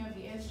thinking of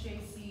the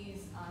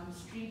SJC's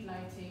street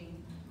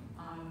lighting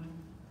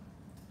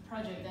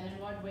project, and in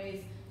what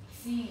ways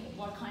seeing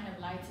what kind of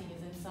lighting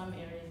is in some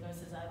areas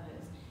versus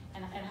others,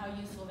 and how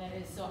useful that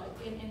is. So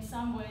in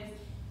some ways,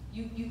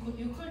 you could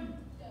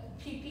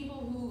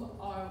people who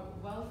are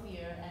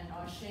wealthier and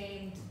are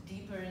shamed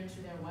deeper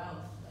into their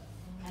wealth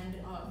and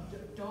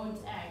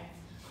don't act.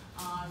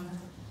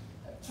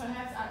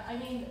 Perhaps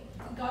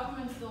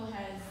government still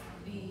has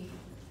the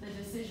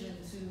decision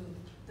to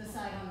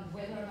decide on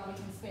whether or not we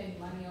can spend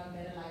money on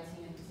better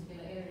lighting in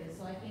particular areas.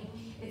 So I think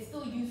it's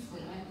still useful,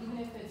 and even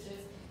if it's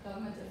just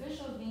government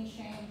officials being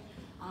shamed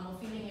or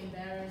feeling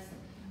embarrassed,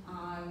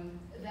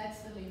 that's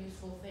still a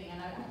useful thing.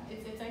 And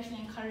it's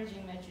actually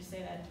encouraging that you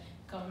say that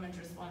government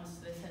response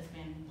to this has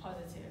been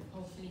positive.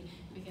 Hopefully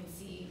we can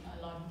see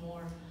a lot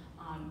more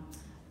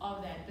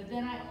of that. But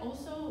then I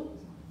also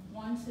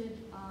wanted,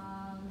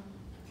 I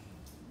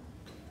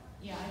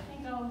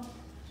think I'll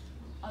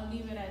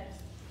leave it at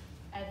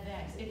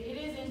that. It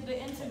is the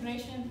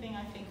integration thing.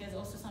 I think is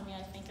also something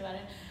I think about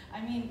it.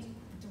 I mean,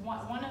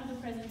 one of the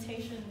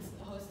presentations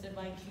hosted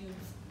by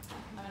Cubes,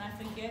 I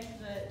forget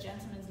the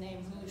gentleman's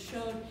name, who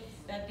showed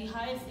that the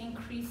highest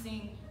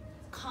increasing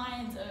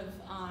kinds of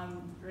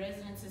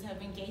residences have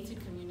been gated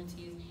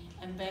communities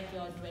and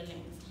backyard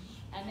dwellings.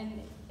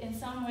 And in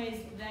some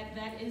ways,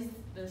 that is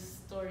the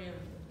story of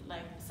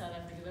South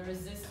Africa, the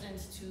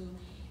resistance to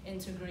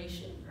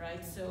integration,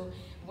 right? So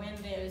when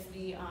there's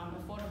the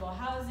Affordable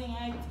Housing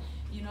Act,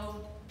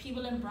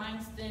 people in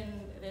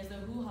Bryanston, there's the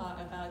hoo-ha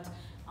about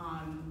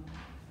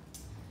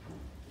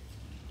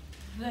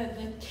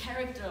the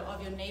character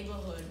of your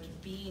neighborhood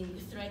being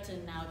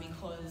threatened now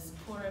because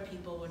poorer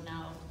people would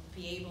now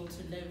be able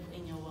to live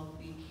in your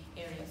wealthy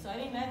area. So I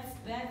think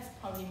that's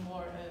probably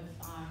more of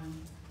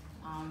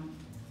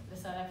the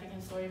South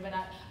African story. But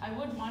I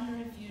would wonder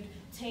if you'd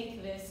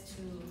take this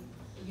to,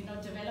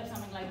 develop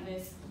something like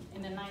this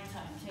in the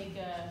nighttime. Take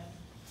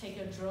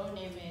a drone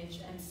image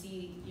and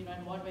see, in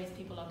what ways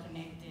people are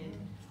connected,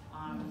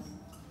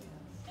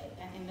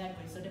 in that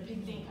way. So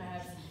depicting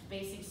perhaps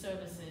basic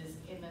services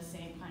in the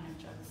same kind of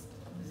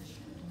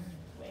juxtaposition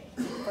way.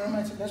 very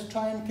much. Let's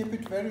try and keep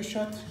it very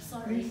short,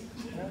 Sorry. please.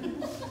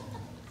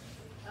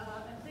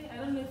 I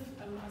don't know if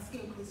I'm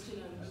asking a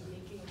question or I'm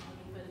making a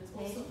comment, but it's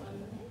also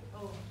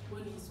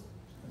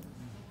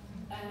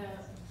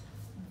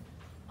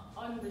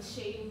on the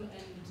shame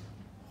and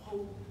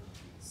hope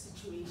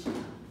situation.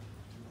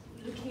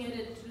 Looking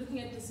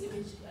at this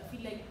image, I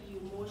feel like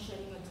you're more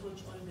shining a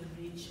torch on the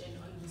rich and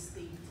on the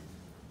state.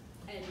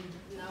 And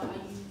now are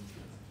you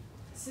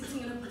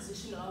sitting in a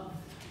position of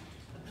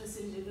a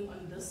person living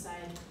on this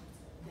side,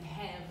 the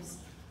haves?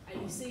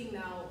 Are you saying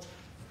now,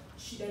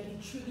 should I be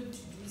triggered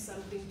to do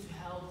something to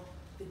help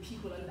the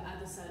people on the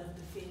other side of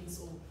the fence,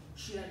 or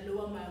should I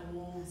lower my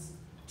walls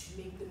to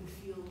make them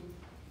feel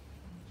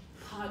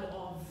part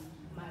of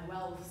my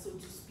wealth, so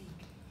to speak?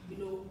 You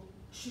know,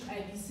 should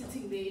I be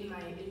sitting there in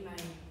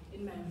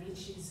my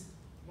riches,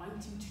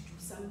 wanting to do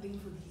something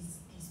for these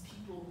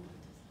people,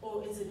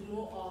 or is it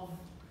more of,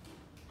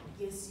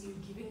 yes, you're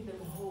giving them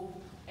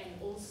hope and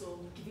also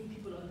giving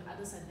people on the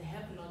other side, the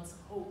have-nots,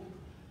 hope,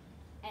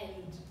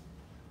 and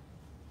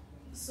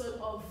sort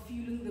of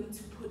fueling them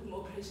to put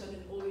more pressure on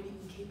an already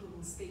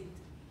incapable state?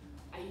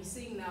 Are you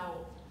saying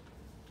now,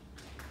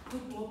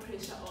 put more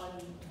pressure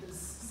on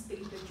this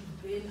state that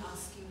you've been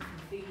asking for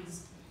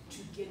things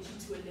to get you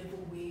to a level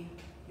where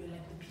you're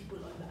like the people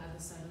on the other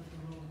side of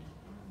the road?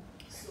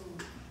 So,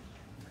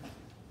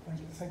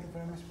 thank you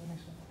very much,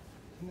 Vanessa.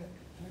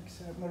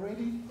 Next,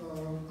 Maredi,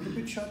 keep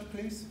it short,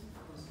 please.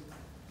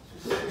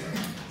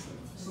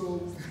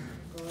 So,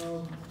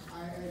 I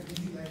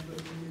really like the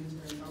image,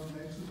 and I would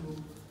like to know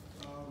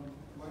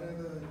what are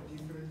the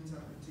different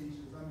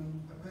interpretations. I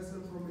mean, a person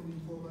from an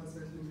informal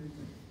settlement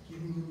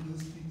giving you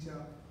this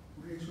picture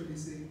would actually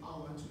say, I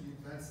want to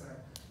live that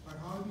side. But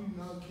how do you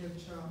now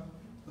capture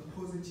the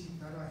positive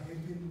that are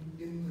happening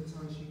in the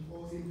township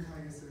or in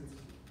Kayasens?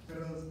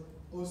 Whereas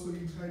also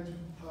you try to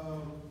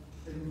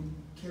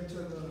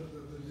capture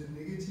the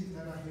negative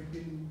that are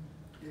happening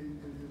in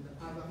the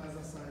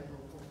other side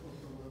of the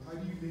world. How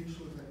do you make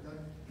sure that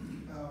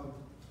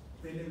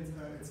balance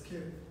is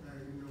kept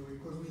in a way?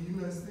 Because we're in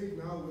a state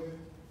now where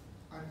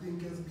I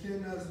think as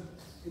planners,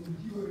 in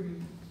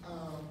theory,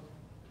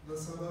 the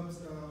suburbs,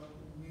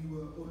 we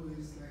were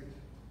always like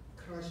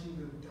crashing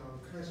them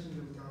down because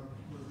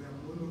they are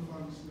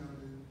monofunctional.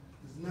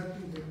 There's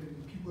nothing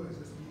happening. People are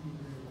just living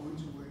there, going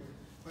to work.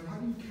 But how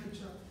do you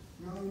capture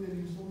now in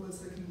an informal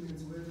settlement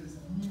where there's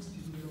huge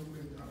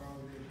development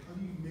around it? How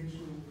do you make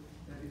sure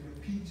that in a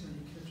picture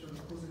you capture the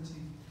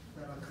positive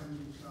that are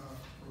coming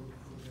from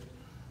there?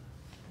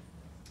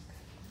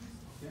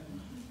 Yeah.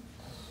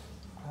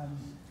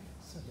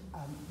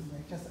 May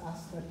I just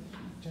ask that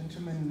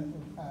gentleman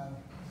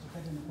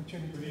had an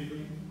opportunity? Good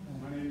evening.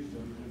 My name is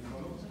Jonathan.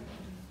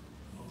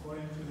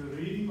 According to the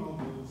reading of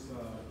those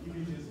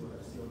images, what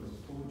I see on those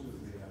photos,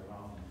 they are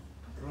around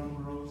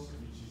Drumrose,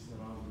 which is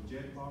around the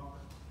Jet Park,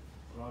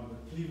 around the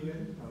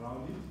Cleveland,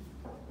 around it.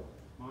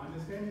 My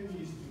understanding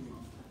is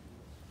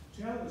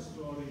to tell the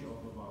story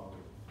of about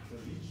the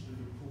rich and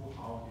the poor,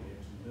 how they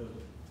have to live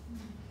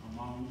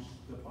amongst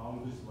the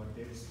boundaries what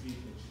that street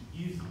actually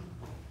gives you.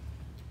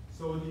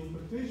 So the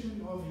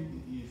interpretation of it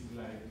is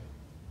like,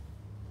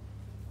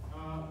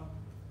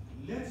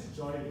 let's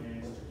join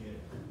hands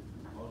together.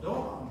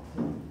 Although I'm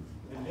poor,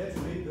 and let's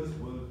make this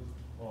world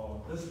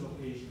or this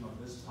location or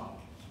this town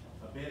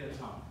a better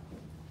town.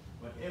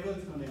 Whatever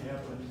is going to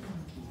happen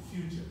in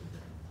the future.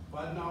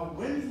 But now,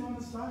 when it's going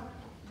to start,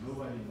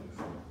 nobody knows.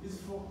 It's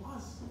for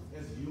us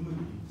as human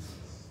beings.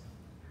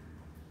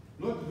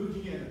 Not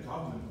looking at the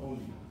government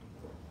only,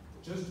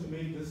 just to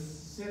make this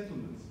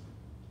settlement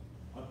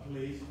a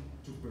place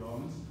to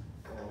bronze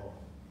or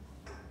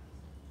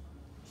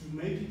to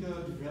make it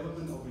a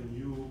development of a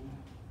new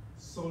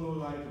solar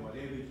light or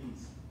whatever it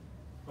is.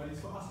 But it's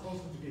for us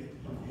also to get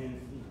a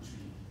handful of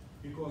tree,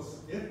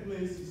 because that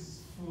place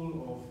is full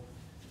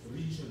of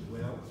rich and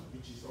wealth,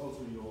 which is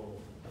also your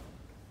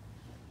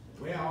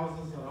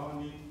warehouses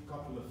around it, a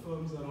couple of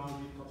firms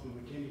around it, a couple of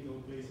mechanical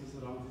places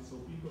around it, so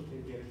people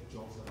can get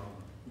jobs around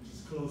it, which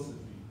is closer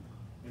to you,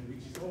 and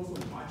which is also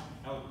much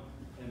help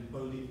in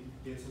building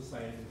that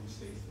society who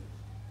stays there.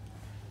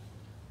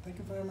 Thank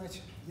you very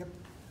much. Yep.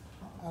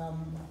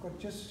 I've got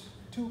just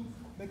to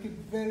make it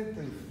very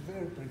brief,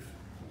 very brief.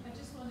 I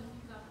just want to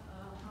pick up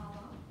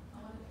Hawa. I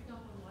want to pick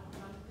up on what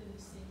Jonathan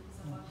is saying.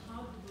 It's about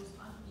how do those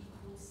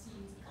unequal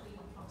scenes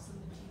create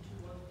proximity to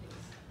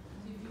workplace.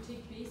 So if you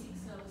take basic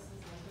services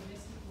like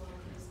domestic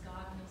workers,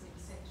 gardeners,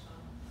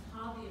 etc.,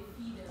 how they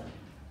feed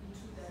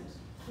into that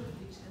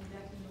privilege, and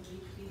that in a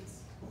way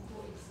creates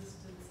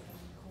coexistence and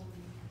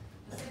equality.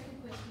 The second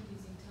question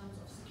is in terms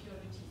of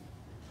security.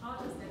 How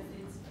does that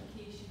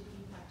densification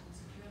impact on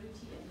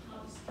security, and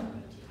how is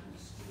security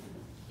understood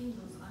in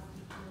those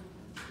unequal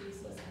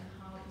spaces, and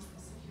how is the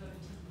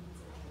security needs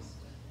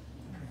addressed?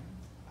 Okay.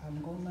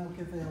 I'm going to now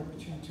give the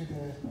opportunity to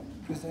the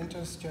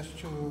presenters just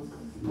to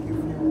give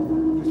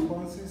your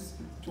responses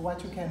to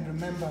what you can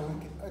remember.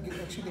 We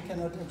actually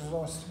cannot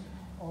exhaust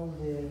all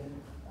the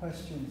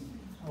questions.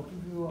 I'll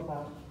give you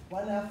about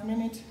 1.5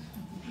 minutes,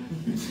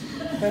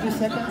 30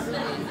 seconds.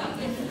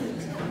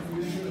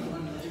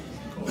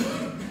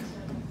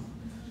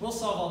 We'll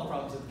solve all the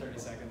problems in 30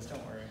 seconds,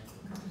 don't worry.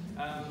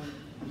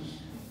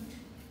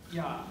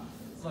 Yeah,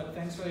 look,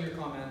 thanks for your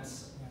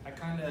comments. I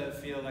kind of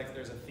feel like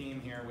there's a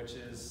theme here, which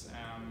is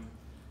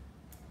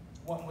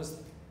what was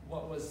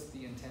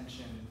the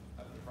intention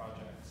of the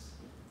projects?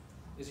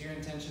 Is your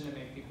intention to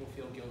make people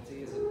feel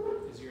guilty?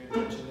 Is your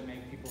intention to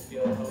make people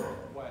feel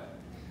what?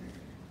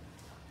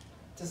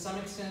 To some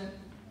extent,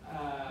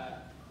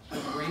 a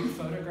great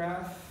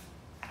photograph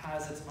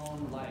has its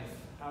own life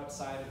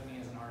outside of me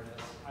as an artist.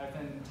 I've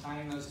been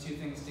tying those two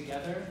things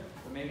together,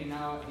 but maybe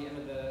now at the end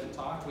of the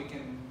talk we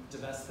can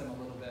divest them a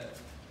little bit.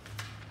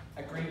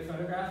 A great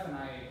photograph, and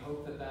I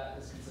hope that that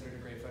is considered a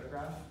great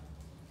photograph,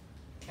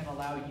 can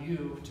allow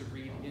you to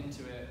read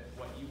into it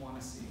what you want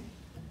to see.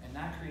 And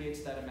that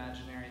creates that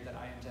imaginary that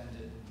I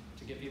intended,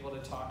 to get people to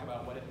talk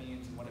about what it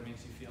means and what it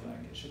makes you feel like.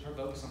 It should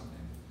provoke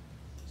something.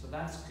 So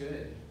that's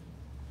good.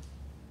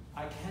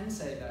 I can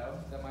say, though,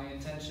 that my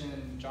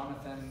intention,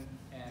 Jonathan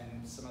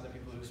and some other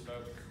people who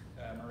spoke,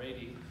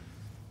 Meredi,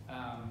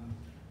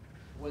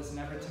 was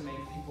never to make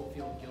people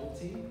feel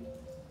guilty.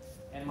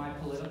 And my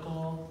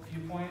political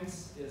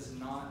viewpoints is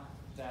not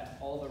that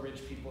all the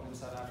rich people in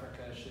South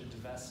Africa should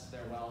divest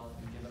their wealth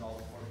and give it all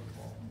to poor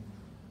people.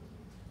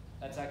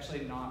 That's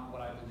actually not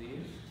what I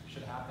believe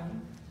should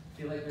happen. I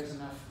feel like there's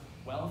enough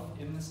wealth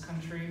in this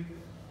country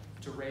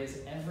to raise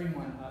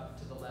everyone up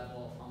to the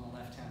level on the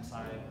left-hand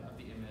side of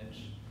the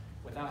image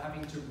without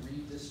having to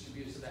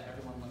redistribute so that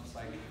everyone looks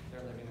like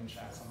they're living in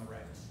shacks on the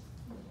right.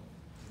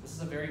 This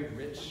is a very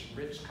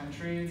rich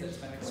country that's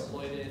been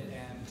exploited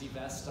and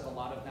divested of a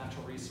lot of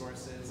natural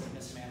resources and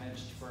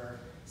mismanaged for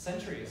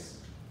centuries,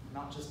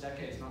 not just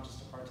decades, not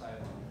just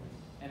apartheid.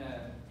 And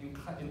an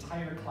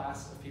entire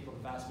class of people,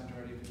 the vast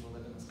majority of people who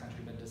live in this country,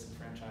 have been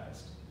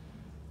disenfranchised.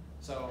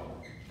 So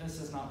this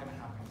is not going to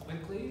happen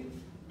quickly,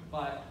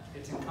 but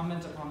it's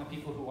incumbent upon the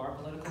people who are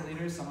political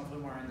leaders, some of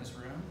whom are in this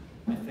room,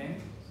 I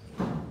think,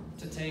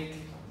 to take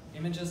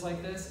images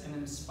like this and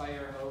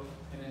inspire hope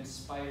and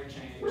inspire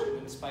change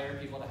and inspire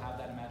people to have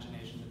that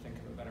imagination to think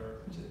of a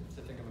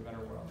better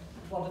world.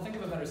 Well, to think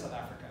of a better South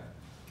Africa.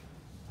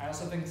 I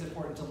also think it's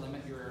important to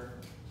limit your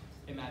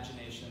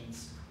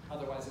imaginations,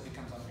 otherwise it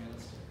becomes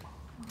unrealistic.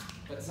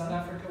 But South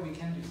Africa, we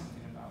can do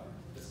something about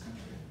this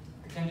country.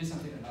 We can do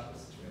something about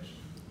this situation.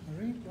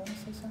 Marie, do you want to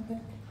say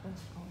something?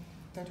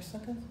 30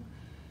 seconds?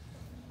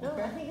 No,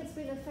 Okay. I think it's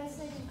been a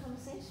fascinating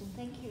conversation.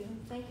 Thank you.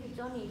 Thank you,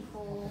 Johnny,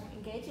 for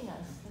engaging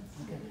us.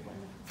 That's really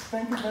wonderful.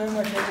 Thank you very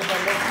much,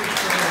 everybody.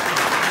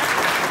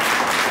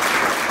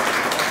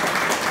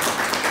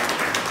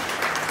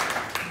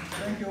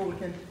 Thank you. We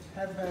can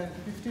have a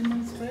 15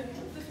 minutes break.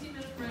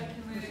 15-minute break,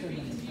 and we're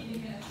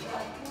reconvening at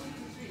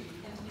 2:43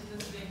 in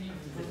this venue.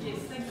 But yes,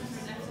 thank you for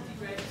an absolutely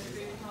great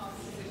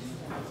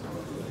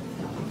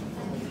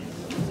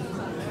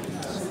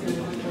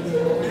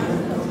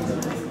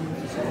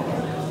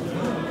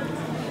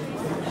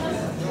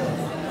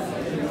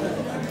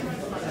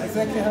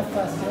Exactly half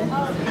past, right?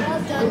 Oh,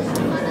 well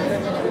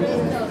done.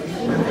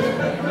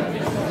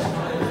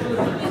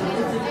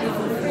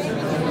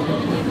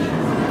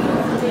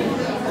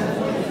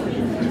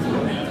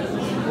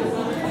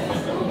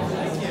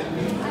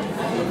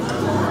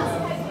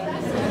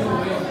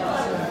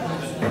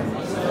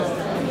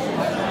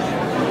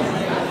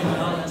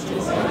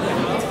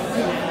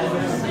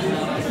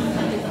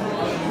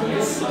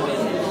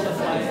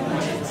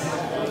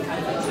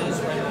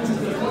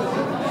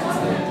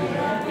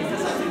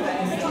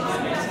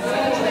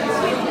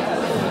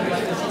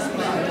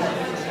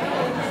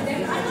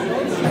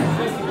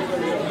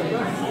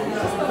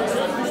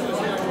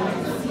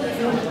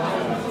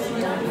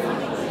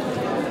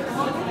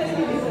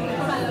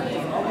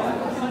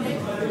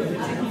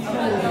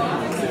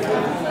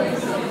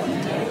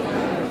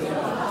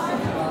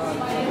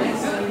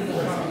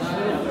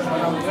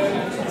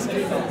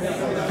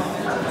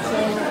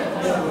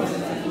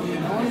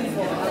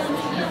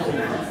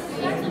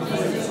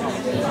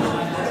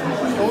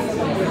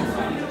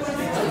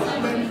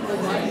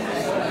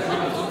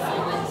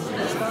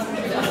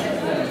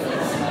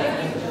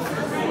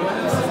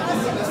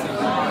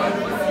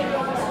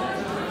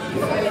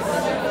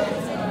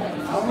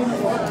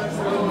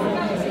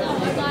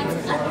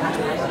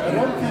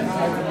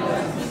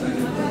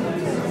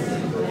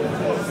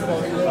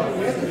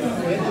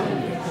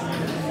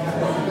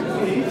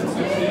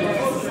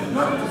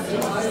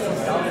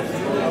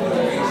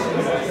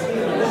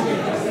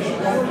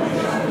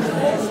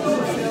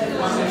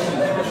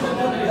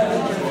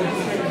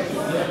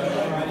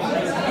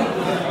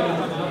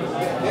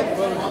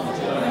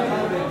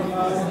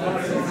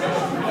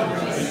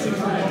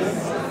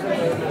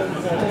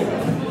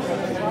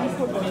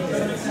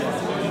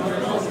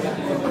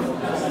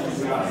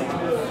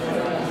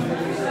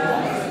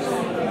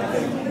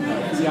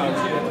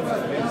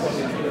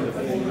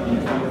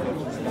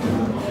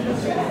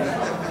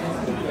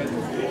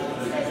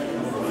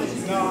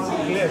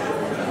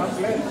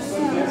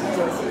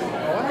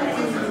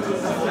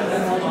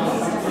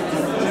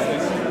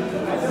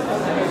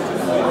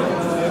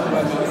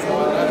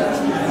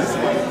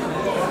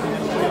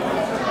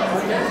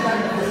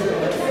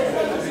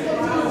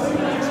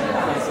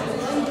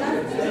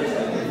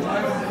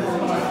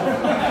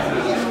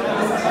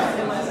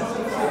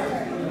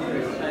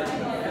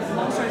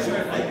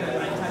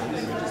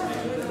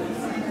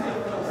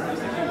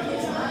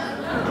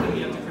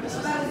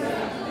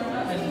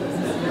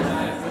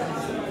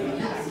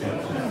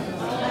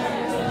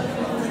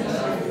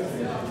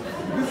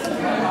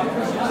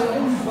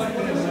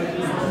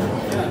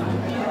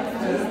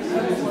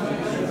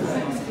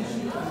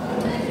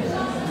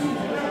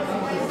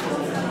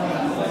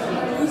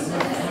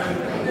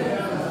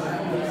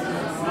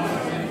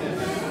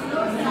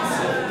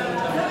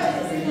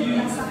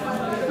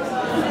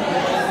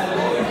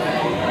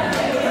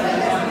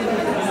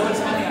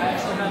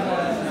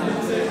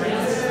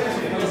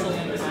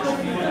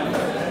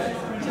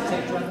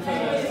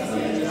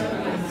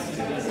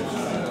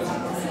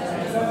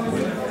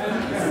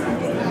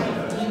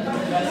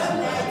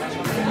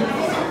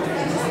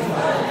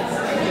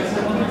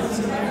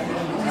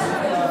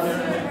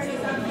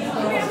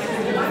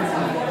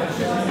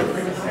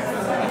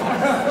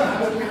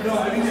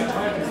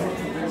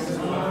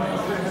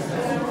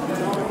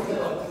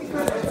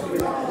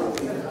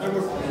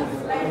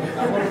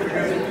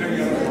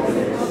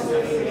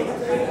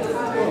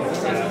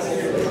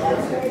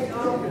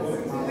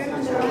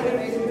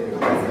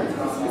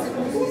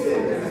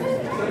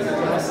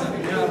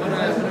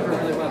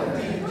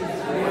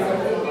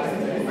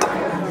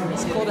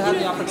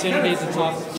 opportunity to talk